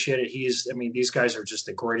appreciate it. These guys are just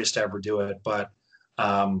the greatest to ever do it. But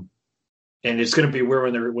and it's going to be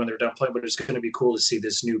weird when they're done playing. But it's going to be cool to see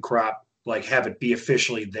this new crop have it be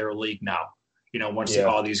officially their league now. Once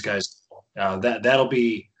all these guys, that'll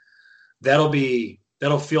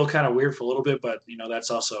feel kind of weird for a little bit, but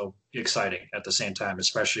that's also exciting at the same time,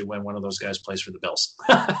 especially when one of those guys plays for the Bills.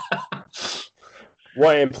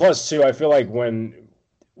 Well, and plus too, I feel like when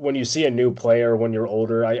when you see a new player when you're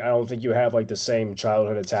older, I don't think you have like the same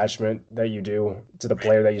childhood attachment that you do to the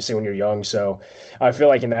player that you see when you're young. So I feel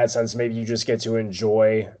like in that sense, maybe you just get to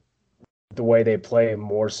enjoy the way they play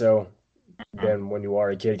more so than when you are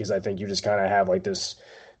a kid, because I think you just kind of have like this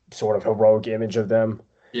sort of heroic image of them.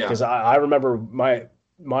 Yeah. Because I remember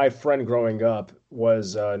my friend growing up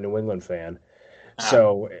was a New England fan. Ah,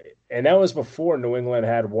 So, and that was before New England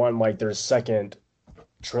had won like their second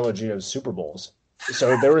trilogy of Super Bowls.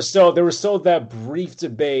 So there was still that brief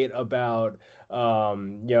debate about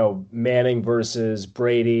Manning versus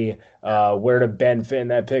Brady, where did Ben fit in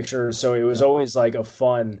that picture. So it was always a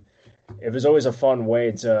fun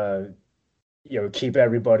way to keep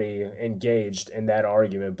everybody engaged in that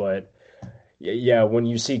argument. But yeah, when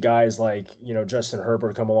you see guys like, Justin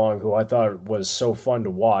Herbert come along, who I thought was so fun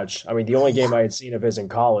to watch. I mean, the only game I had seen of his in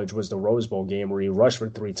college was the Rose Bowl game where he rushed for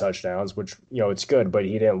 3 touchdowns, which, it's good, but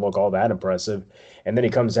he didn't look all that impressive. And then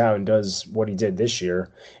he comes out and does what he did this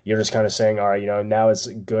year. You're just kind of saying, all right, now it's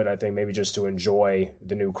good, I think, maybe just to enjoy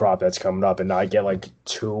the new crop that's coming up and not get like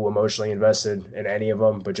too emotionally invested in any of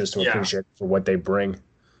them, but just to yeah. appreciate for what they bring.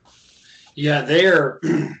 Yeah, they're,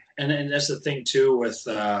 and that's the thing too with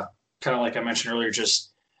kind of like I mentioned earlier,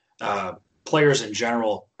 just players in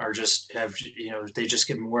general are just have they just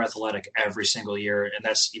get more athletic every single year, and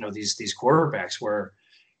that's these quarterbacks where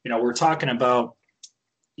we're talking about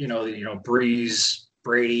Breeze,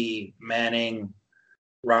 Brady, Manning,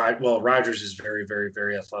 Rodgers is very very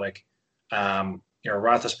very athletic.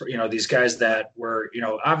 Roethlisberger, these guys that were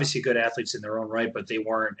obviously good athletes in their own right, but they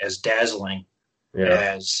weren't as dazzling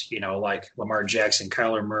Yeah. as like Lamar Jackson,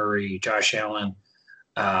 Kyler Murray, Josh Allen.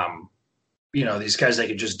 These guys that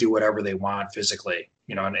can just do whatever they want physically,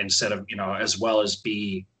 and instead of as well as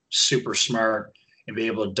be super smart and be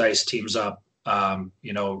able to dice teams up,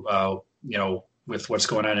 with what's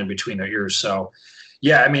going on in between their ears. So,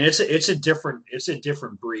 yeah, I mean it's a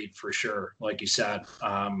different breed for sure, like you said,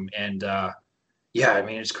 yeah, I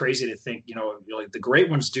mean it's crazy to think like the great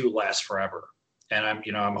ones do last forever. And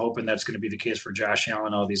I'm hoping that's going to be the case for Josh Allen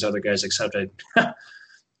and all these other guys, except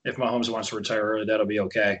if Mahomes wants to retire early, that'll be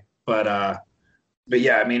okay. But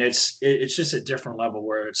yeah, I mean, it's just a different level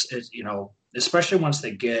where it's especially once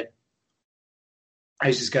they get,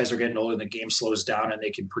 as these guys are getting older and the game slows down and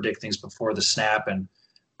they can predict things before the snap, and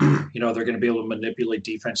they're going to be able to manipulate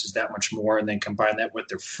defenses that much more, and then combine that with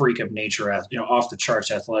their freak of nature, off the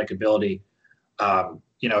charts athletic ability.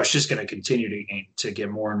 It's just going to continue to get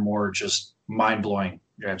more and more just mind blowing.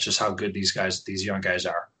 Yeah, it's just how good these young guys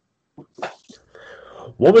are.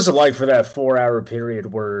 What was it like for that 4 hour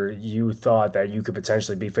period where you thought that you could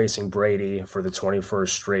potentially be facing Brady for the 21st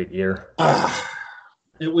straight year?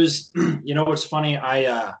 It was, what's funny.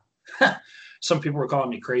 Some people were calling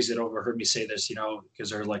me crazy that overheard me say this, because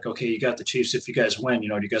they're like, okay, you got the Chiefs. If you guys win, do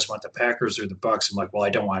you guys want the Packers or the Bucks? I'm like, well, I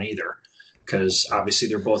don't want either, because obviously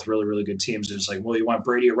they're both really, really good teams. And it's like, well, you want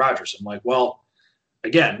Brady or Rodgers? I'm like, well,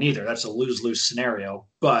 again, neither. That's a lose-lose scenario.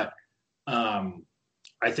 But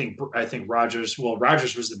I think Rodgers. Well,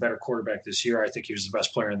 Rodgers was the better quarterback this year. I think he was the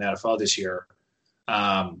best player in the NFL this year.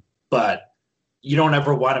 But you don't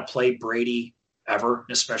ever want to play Brady ever,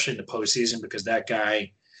 especially in the postseason, because that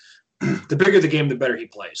guy. The bigger the game, the better he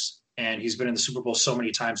plays. And he's been in the Super Bowl so many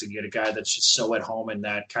times, and you get a guy that's just so at home in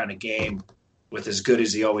that kind of game, with as good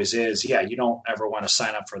as he always is. Yeah, you don't ever want to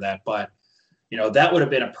sign up for that. But that would have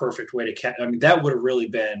been a perfect way to that would have really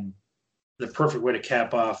been the perfect way to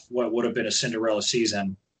cap off what would have been a Cinderella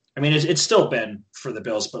season. I mean, it's still been for the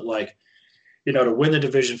Bills, but to win the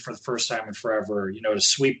division for the first time in forever, to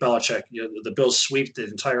sweep Belichick, the Bills sweep the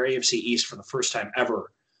entire AFC East for the first time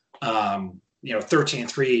ever.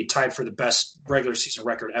 13-3, tied for the best regular season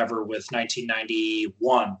record ever with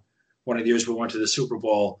 1991, one of the years we went to the Super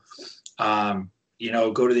Bowl. Go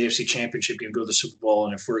to the AFC Championship game, go to the Super Bowl,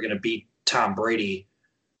 and if we're going to beat Tom Brady,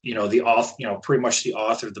 pretty much the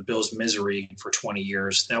author of the Bills' misery for 20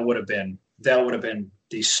 years, that would have been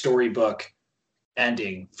the storybook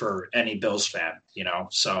ending for any Bills fan,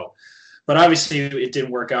 So, but obviously it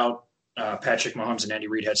didn't work out. Patrick Mahomes and Andy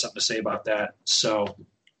Reid had something to say about that. So,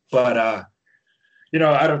 but I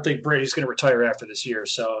don't think Brady's going to retire after this year.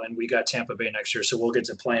 So, and we got Tampa Bay next year, so we'll get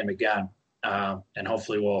to play him again, and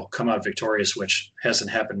hopefully we'll come out victorious, which hasn't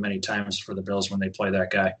happened many times for the Bills when they play that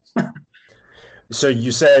guy. So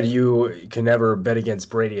you said you can never bet against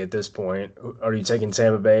Brady at this point. Are you taking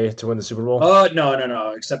Tampa Bay to win the Super Bowl?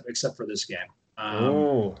 No, except for this game.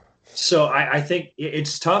 So I think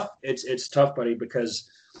it's tough. It's tough, buddy, because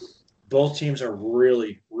both teams are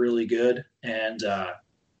really, really good, and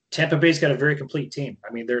Tampa Bay's got a very complete team.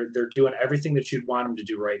 I mean, they're doing everything that you'd want them to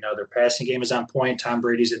do right now. Their passing game is on point. Tom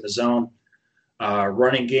Brady's in the zone.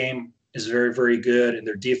 Running game is very, very good, and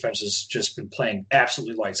their defense has just been playing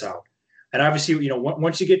absolutely lights out. And obviously,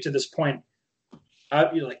 once you get to this point,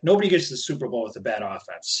 nobody gets to the Super Bowl with a bad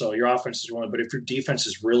offense. So your offense is one, but if your defense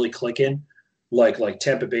is really clicking, like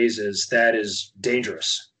Tampa Bay's is, that is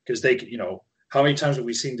dangerous because they, how many times have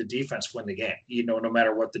we seen the defense win the game? No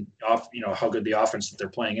matter what how good the offense that they're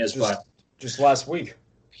playing is. Just last week.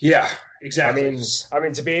 Yeah, exactly. I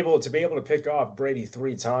mean, to be able to pick off Brady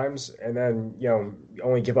 3 times and then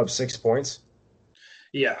only give up 6 points.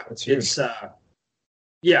 Yeah, that's huge. It's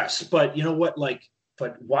yes, but you know what?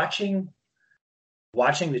 But watching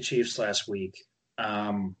the Chiefs last week,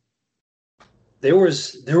 there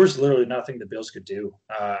was literally nothing the Bills could do.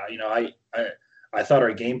 I thought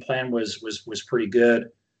our game plan was pretty good,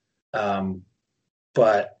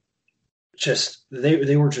 but just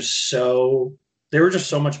they were just so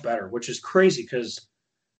much better, which is crazy because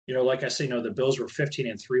like I say, the Bills were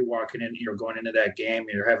 15-3 walking in, going into that game.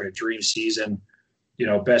 You're having a dream season,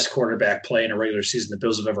 best quarterback play in a regular season the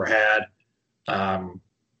Bills have ever had. And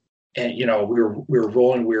we were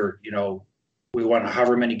rolling. We won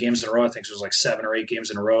however many games in a row. I think it was like 7 or 8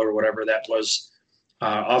 games in a row or whatever that was.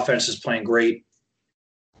 Offense is playing great,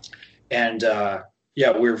 and we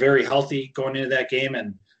were very healthy going into that game.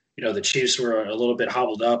 And the Chiefs were a little bit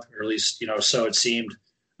hobbled up, or at least so it seemed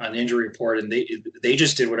on the injury report, and they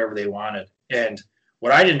just did whatever they wanted. And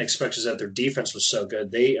what I didn't expect is that their defense was so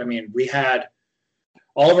good. We had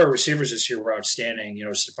all of our receivers this year were outstanding.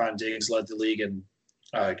 Stephon Diggs led the league in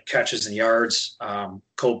catches and yards.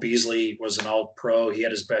 Cole Beasley was an all-pro. He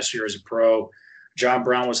had his best year as a pro. John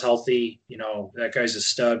Brown was healthy. That guy's a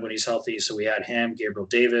stud when he's healthy. So we had him, Gabriel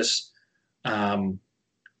Davis.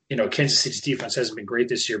 Kansas City's defense hasn't been great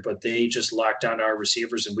this year, but they just locked down our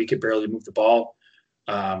receivers and we could barely move the ball.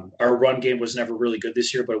 Our run game was never really good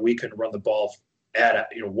this year, but we couldn't run the ball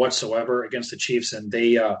whatsoever against the Chiefs. And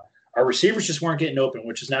our receivers just weren't getting open,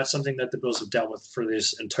 which is not something that the Bills have dealt with for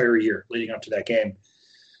this entire year leading up to that game.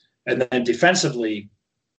 And then defensively,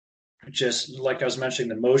 just like I was mentioning,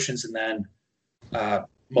 the motions, and then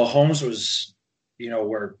Mahomes was,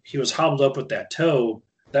 where he was hobbled up with that toe.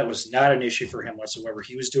 That was not an issue for him whatsoever.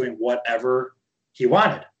 He was doing whatever he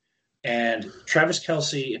wanted. And Travis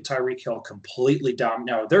Kelce and Tyreek Hill completely dominated.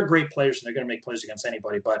 Now, they're great players, and they're going to make plays against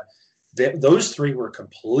anybody, but those 3 were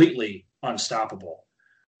completely unstoppable.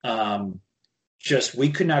 We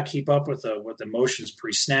could not keep up with the motions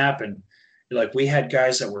pre-snap, and we had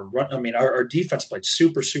guys that were running. Our defense played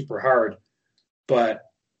super, super hard, but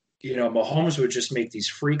Mahomes would just make these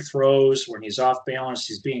freak throws when he's off balance.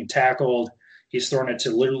 He's being tackled. He's throwing it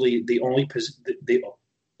to literally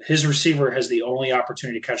his receiver has the only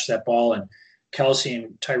opportunity to catch that ball, and Kelce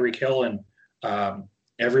and Tyreek Hill and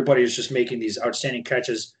everybody is just making these outstanding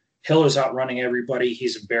catches. Hill is outrunning everybody.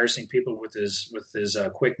 He's embarrassing people with his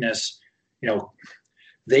quickness.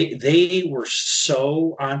 They were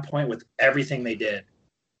so on point with everything they did.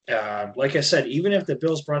 Like I said, even if the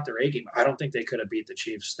Bills brought their A game, I don't think they could have beat the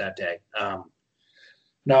Chiefs that day.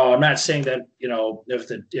 No, I'm not saying that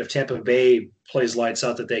if Tampa Bay plays lights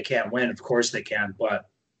out that they can't win. Of course they can, but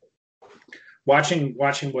watching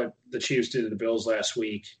what the Chiefs did to the Bills last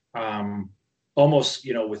week, almost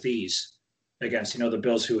with ease against the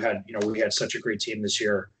Bills, who had we had such a great team this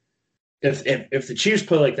year. If the Chiefs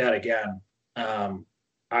play like that again,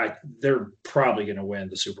 they're probably going to win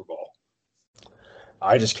the Super Bowl.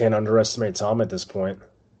 I just can't underestimate Tom at this point.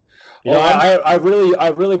 I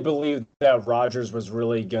really believe that Rodgers was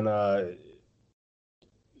really gonna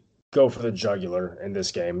go for the jugular in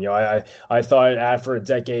this game. I thought after a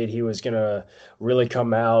decade he was gonna really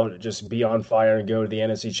come out, just be on fire, and go to the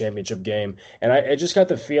NFC Championship game. And I just got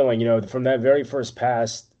the feeling, from that very first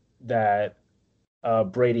pass that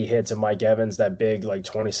Brady hit to Mike Evans, that big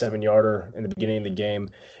 27-yarder in the beginning of the game,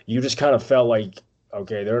 you just kind of felt like,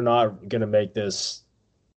 okay, they're not gonna make this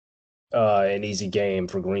an easy game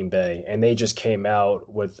for Green Bay, and they just came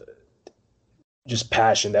out with just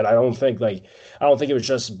passion that I don't think it was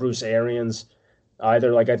just Bruce Arians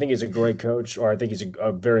either. I think he's a great coach, or I think he's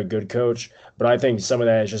a very good coach, but I think some of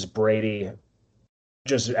that is just Brady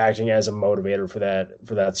just acting as a motivator for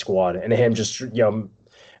that squad, and him just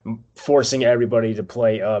forcing everybody to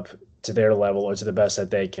play up to their level or to the best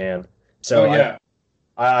that they can. So yeah.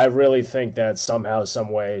 I really think that somehow, some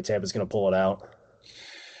way, Tampa's going to pull it out.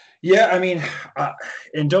 Yeah,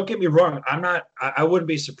 and don't get me wrong, I wouldn't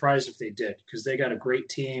be surprised if they did, because they got a great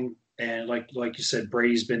team, and like you said,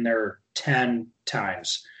 Brady's been there 10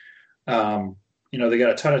 times. They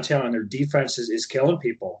got a ton of talent, and their defense is killing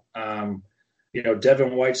people.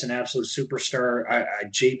 Devin White's an absolute superstar.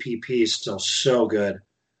 JPP is still so good.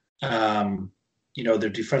 Their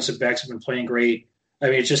defensive backs have been playing great. I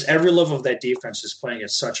mean, it's just every level of that defense is playing at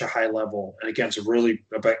such a high level and against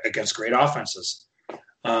great offenses.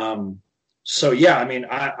 So yeah, I mean,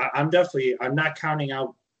 I'm not counting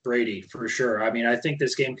out Brady for sure. I mean, I think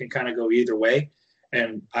this game can kind of go either way,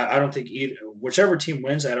 and I don't think whichever team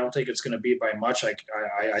wins, I don't think it's going to be by much. I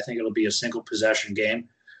think it'll be a single possession game.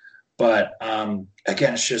 But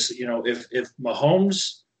again, it's just if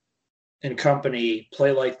Mahomes and company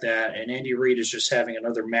play like that, and Andy Reid is just having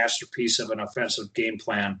another masterpiece of an offensive game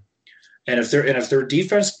plan. And if their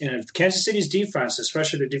defense, and if Kansas City's defense,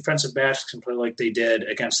 especially the defensive backs, can play like they did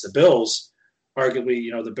against the Bills, arguably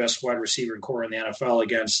the best wide receiver and core in the NFL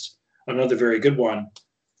against another very good one.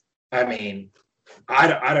 I mean,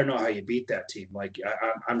 I don't know how you beat that team. Like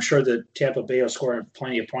I'm sure that Tampa Bay will score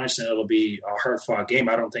plenty of points and it'll be a hard fought game.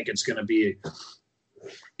 I don't think it's going to be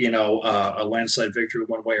a landslide victory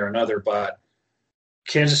one way or another, but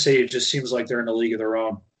Kansas City just seems like they're in a league of their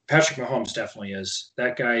own. Patrick Mahomes definitely is.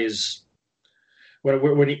 That guy is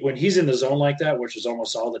when he's in the zone like that, which is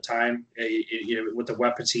almost all the time, with the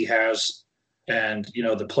weapons he has, and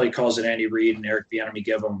the play calls that Andy Reid and Eric Bieniemy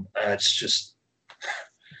give him,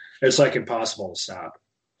 it's like impossible to stop.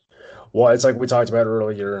 Well, it's like we talked about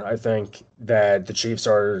earlier. I think that the Chiefs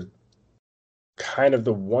are kind of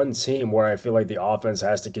the one team where I feel like the offense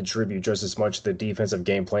has to contribute just as much to the defensive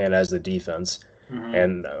game plan as the defense. Mm-hmm.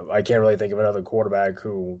 And I can't really think of another quarterback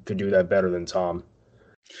who could do that better than Tom.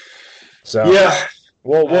 So yeah,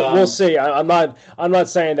 we'll see. I'm not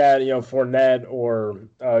saying that Fournette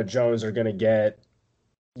or Jones are going to get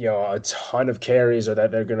a ton of carries or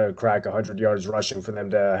that they're going to crack 100 yards rushing for them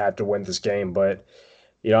to have to win this game, but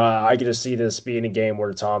I can just see this being a game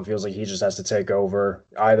where Tom feels like he just has to take over,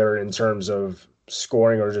 either in terms of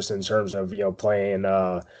scoring or just in terms of playing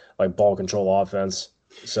like ball control offense.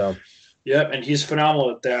 So. Yep, and he's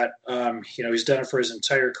phenomenal at that. He's done it for his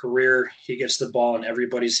entire career. He gets the ball in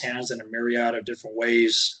everybody's hands in a myriad of different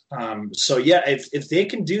ways. So yeah, if they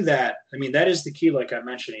can do that, I mean, that is the key. Like I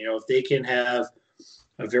mentioned, if they can have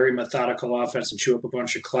a very methodical offense and chew up a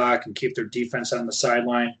bunch of clock and keep their defense on the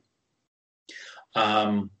sideline.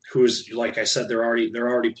 Who's, like I said, they're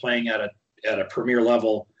already playing at a premier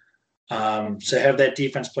level. So have that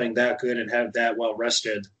defense playing that good and have that well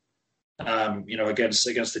rested, against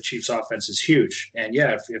the Chiefs offense is huge. And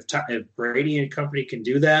yeah, if Brady and company can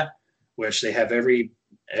do that, which they have every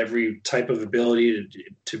type of ability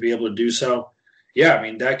to be able to do so. Yeah. I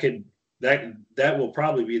mean, that will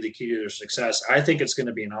probably be the key to their success. I think it's going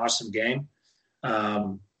to be an awesome game.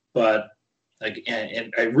 But like,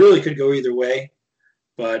 and I really could go either way.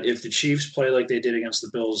 But if the Chiefs play like they did against the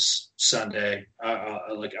Bills Sunday, I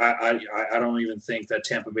don't even think that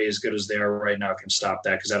Tampa Bay, as good as they are right now, can stop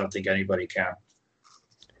that, because I don't think anybody can.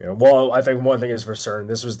 Yeah, well, I think one thing is for certain: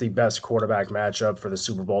 this was the best quarterback matchup for the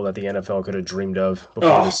Super Bowl that the NFL could have dreamed of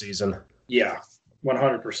before the season. Yeah,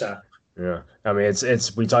 100%. Yeah, I mean,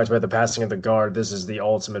 it's we talked about the passing of the guard. This is the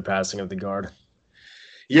ultimate passing of the guard.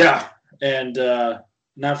 Yeah, and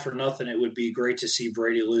not for nothing, it would be great to see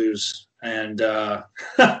Brady lose. And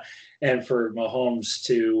and for Mahomes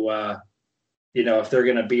to, if they're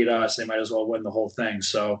going to beat us, they might as well win the whole thing.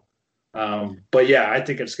 So, but yeah, I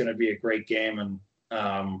think it's going to be a great game. And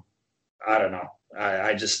I don't know.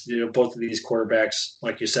 I just, both of these quarterbacks,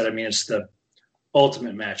 like you said, I mean, it's the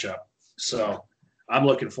ultimate matchup. So I'm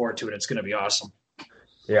looking forward to it. It's going to be awesome.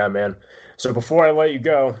 Yeah, man. So before I let you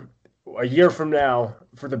go, a year from now,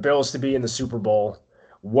 for the Bills to be in the Super Bowl,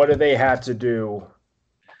 what do they have to do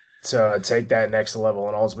to take that next level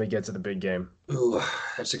and ultimately get to the big game? Ooh,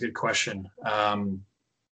 that's a good question.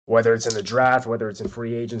 Whether it's in the draft, whether it's in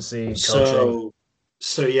free agency, coaching.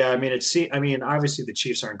 So yeah, I mean, obviously the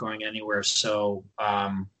Chiefs aren't going anywhere. So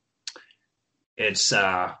it's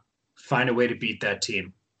find a way to beat that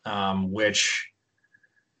team, which,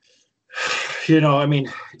 I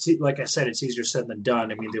mean, it's, like I said, it's easier said than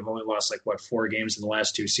done. I mean, they've only lost 4 games in the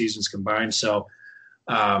last 2 seasons combined. So,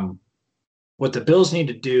 what the Bills need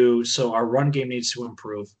to do, so our run game needs to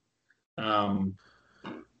improve. Our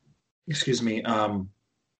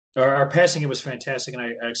passing game was fantastic, and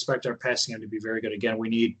I expect our passing game to be very good again. We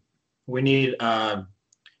need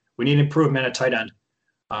improvement at tight end.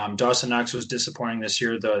 Dawson Knox was disappointing this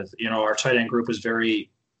year. Our tight end group was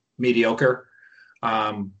very mediocre.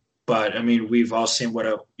 But I mean, we've all seen what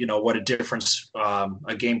a difference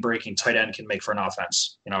a game-breaking tight end can make for an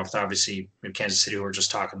offense. Obviously in Kansas City, we were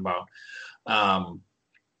just talking about.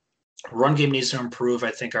 Run game needs to improve. I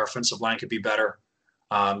think our offensive line could be better.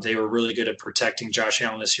 They were really good at protecting Josh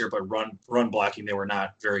Allen this year, but run blocking, they were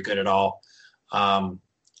not very good at all.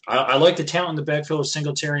 I like the talent in the backfield of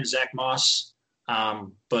Singletary and Zach Moss.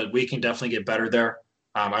 but we can definitely get better there.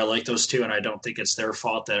 I like those two, and I don't think it's their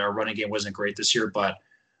fault that our running game wasn't great this year. But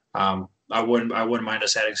I wouldn't mind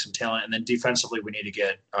us adding some talent. And then defensively, we need to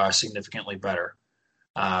get significantly better,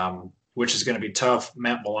 which is going to be tough.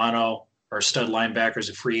 Matt Milano, our stud linebacker, is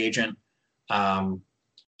a free agent.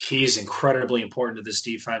 He's incredibly important to this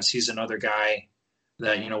defense. He's another guy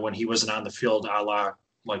that, when he wasn't on the field, a la,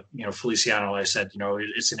 like, Feliciano, I said,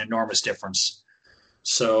 it's an enormous difference.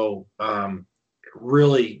 So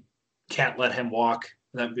really can't let him walk.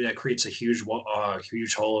 That creates a huge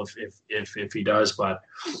hole if he does. But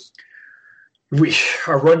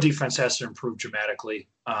our run defense has to improve dramatically.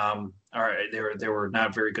 They were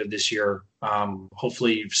not very good this year.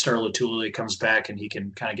 Hopefully, Star Lotulelei comes back and he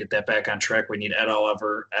can kind of get that back on track. We need Ed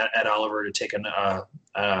Oliver to take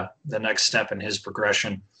the next step in his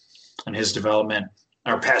progression and his development.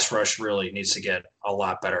 Our pass rush really needs to get a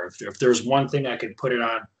lot better. If there's one thing I could put it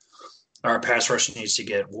on, our pass rush needs to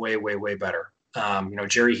get way, way, way better.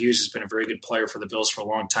 Jerry Hughes has been a very good player for the Bills for a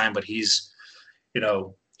long time, but he's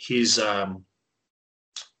nearing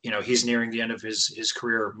the end of his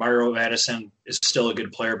career. Mario Addison is still a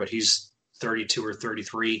good player, but he's 32 or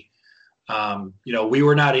 33. We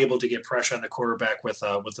were not able to get pressure on the quarterback with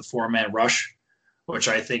the 4-man rush, which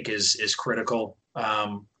I think is critical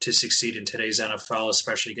to succeed in today's NFL,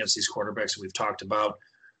 especially against these quarterbacks that we've talked about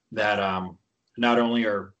that not only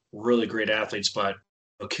are really great athletes, but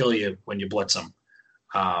they'll kill you when you blitz them.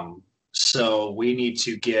 So we need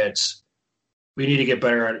to get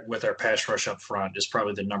better with our pass rush up front is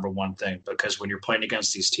probably the number one thing, because when you're playing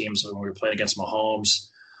against these teams, when we're playing against Mahomes,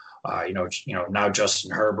 now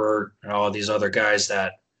Justin Herbert and all these other guys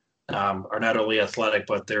that are not only athletic,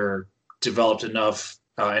 but they're developed enough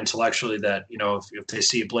intellectually that, if they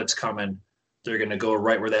see a blitz coming, they're going to go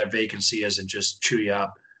right where that vacancy is and just chew you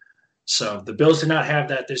up. So the Bills did not have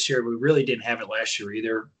that this year. We really didn't have it last year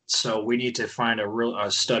either. So we need to find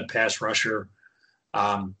a stud pass rusher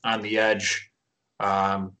on the edge,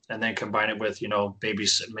 and then combine it with,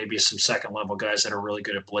 maybe some second level guys that are really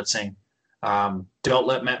good at blitzing. Don't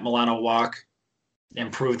let Matt Milano walk.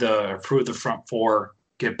 Improve the front four.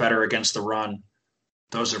 Get better against the run.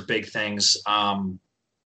 Those are big things. And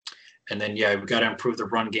then we've got to improve the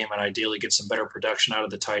run game and ideally get some better production out of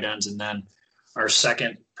the tight ends. And then our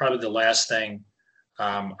second, probably the last thing,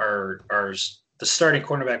 the starting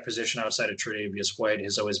cornerback position outside of Tre'Davious White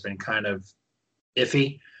has always been kind of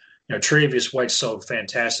iffy. Tre'Davious White's so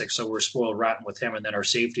fantastic, so we're spoiled rotten with him. And then our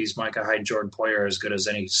safeties, Micah Hyde and Jordan Poyer, are as good as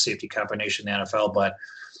any safety combination in the NFL. But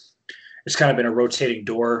it's kind of been a rotating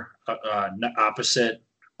door opposite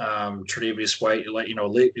Tre'Davious White.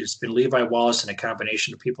 It's been Levi Wallace and a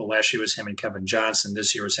combination of people. Last year was him and Kevin Johnson.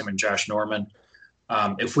 This year was him and Josh Norman.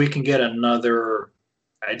 If we can get another,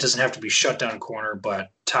 it doesn't have to be shutdown corner,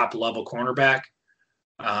 but top-level cornerback,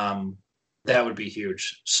 that would be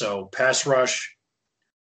huge. So pass rush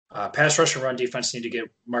and run defense need to get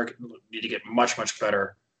much, much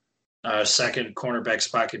better. Second cornerback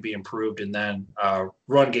spot could be improved, and then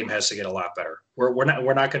run game has to get a lot better. We're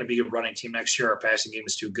not going to be a running team next year. Our passing game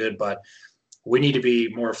is too good, but we need to be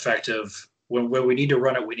more effective. When we need to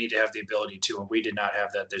run it, we need to have the ability to, and we did not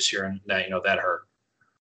have that this year, and that hurt.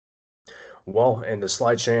 Well, and the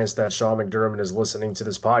slight chance that Sean McDermott is listening to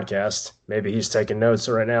this podcast, maybe he's taking notes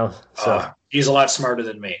right now. So he's a lot smarter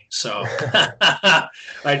than me. So I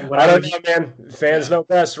don't know, man. Fans know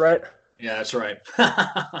best, right? Yeah, that's right.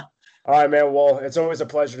 All right, man. Well, it's always a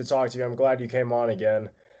pleasure to talk to you. I'm glad you came on again.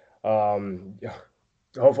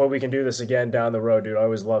 Hopefully we can do this again down the road, dude. I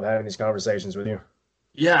always love having these conversations with you.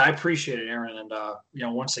 Yeah, I appreciate it, Aaron. And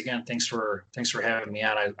once again, thanks for having me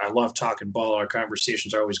on. I love talking ball. Our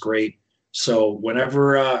conversations are always great. So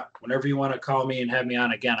whenever you want to call me and have me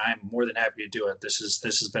on again, I'm more than happy to do it. This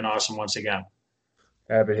has been awesome once again.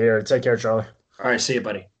 Happy to hear it. Take care, Charlie. All right, see you,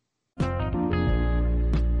 buddy.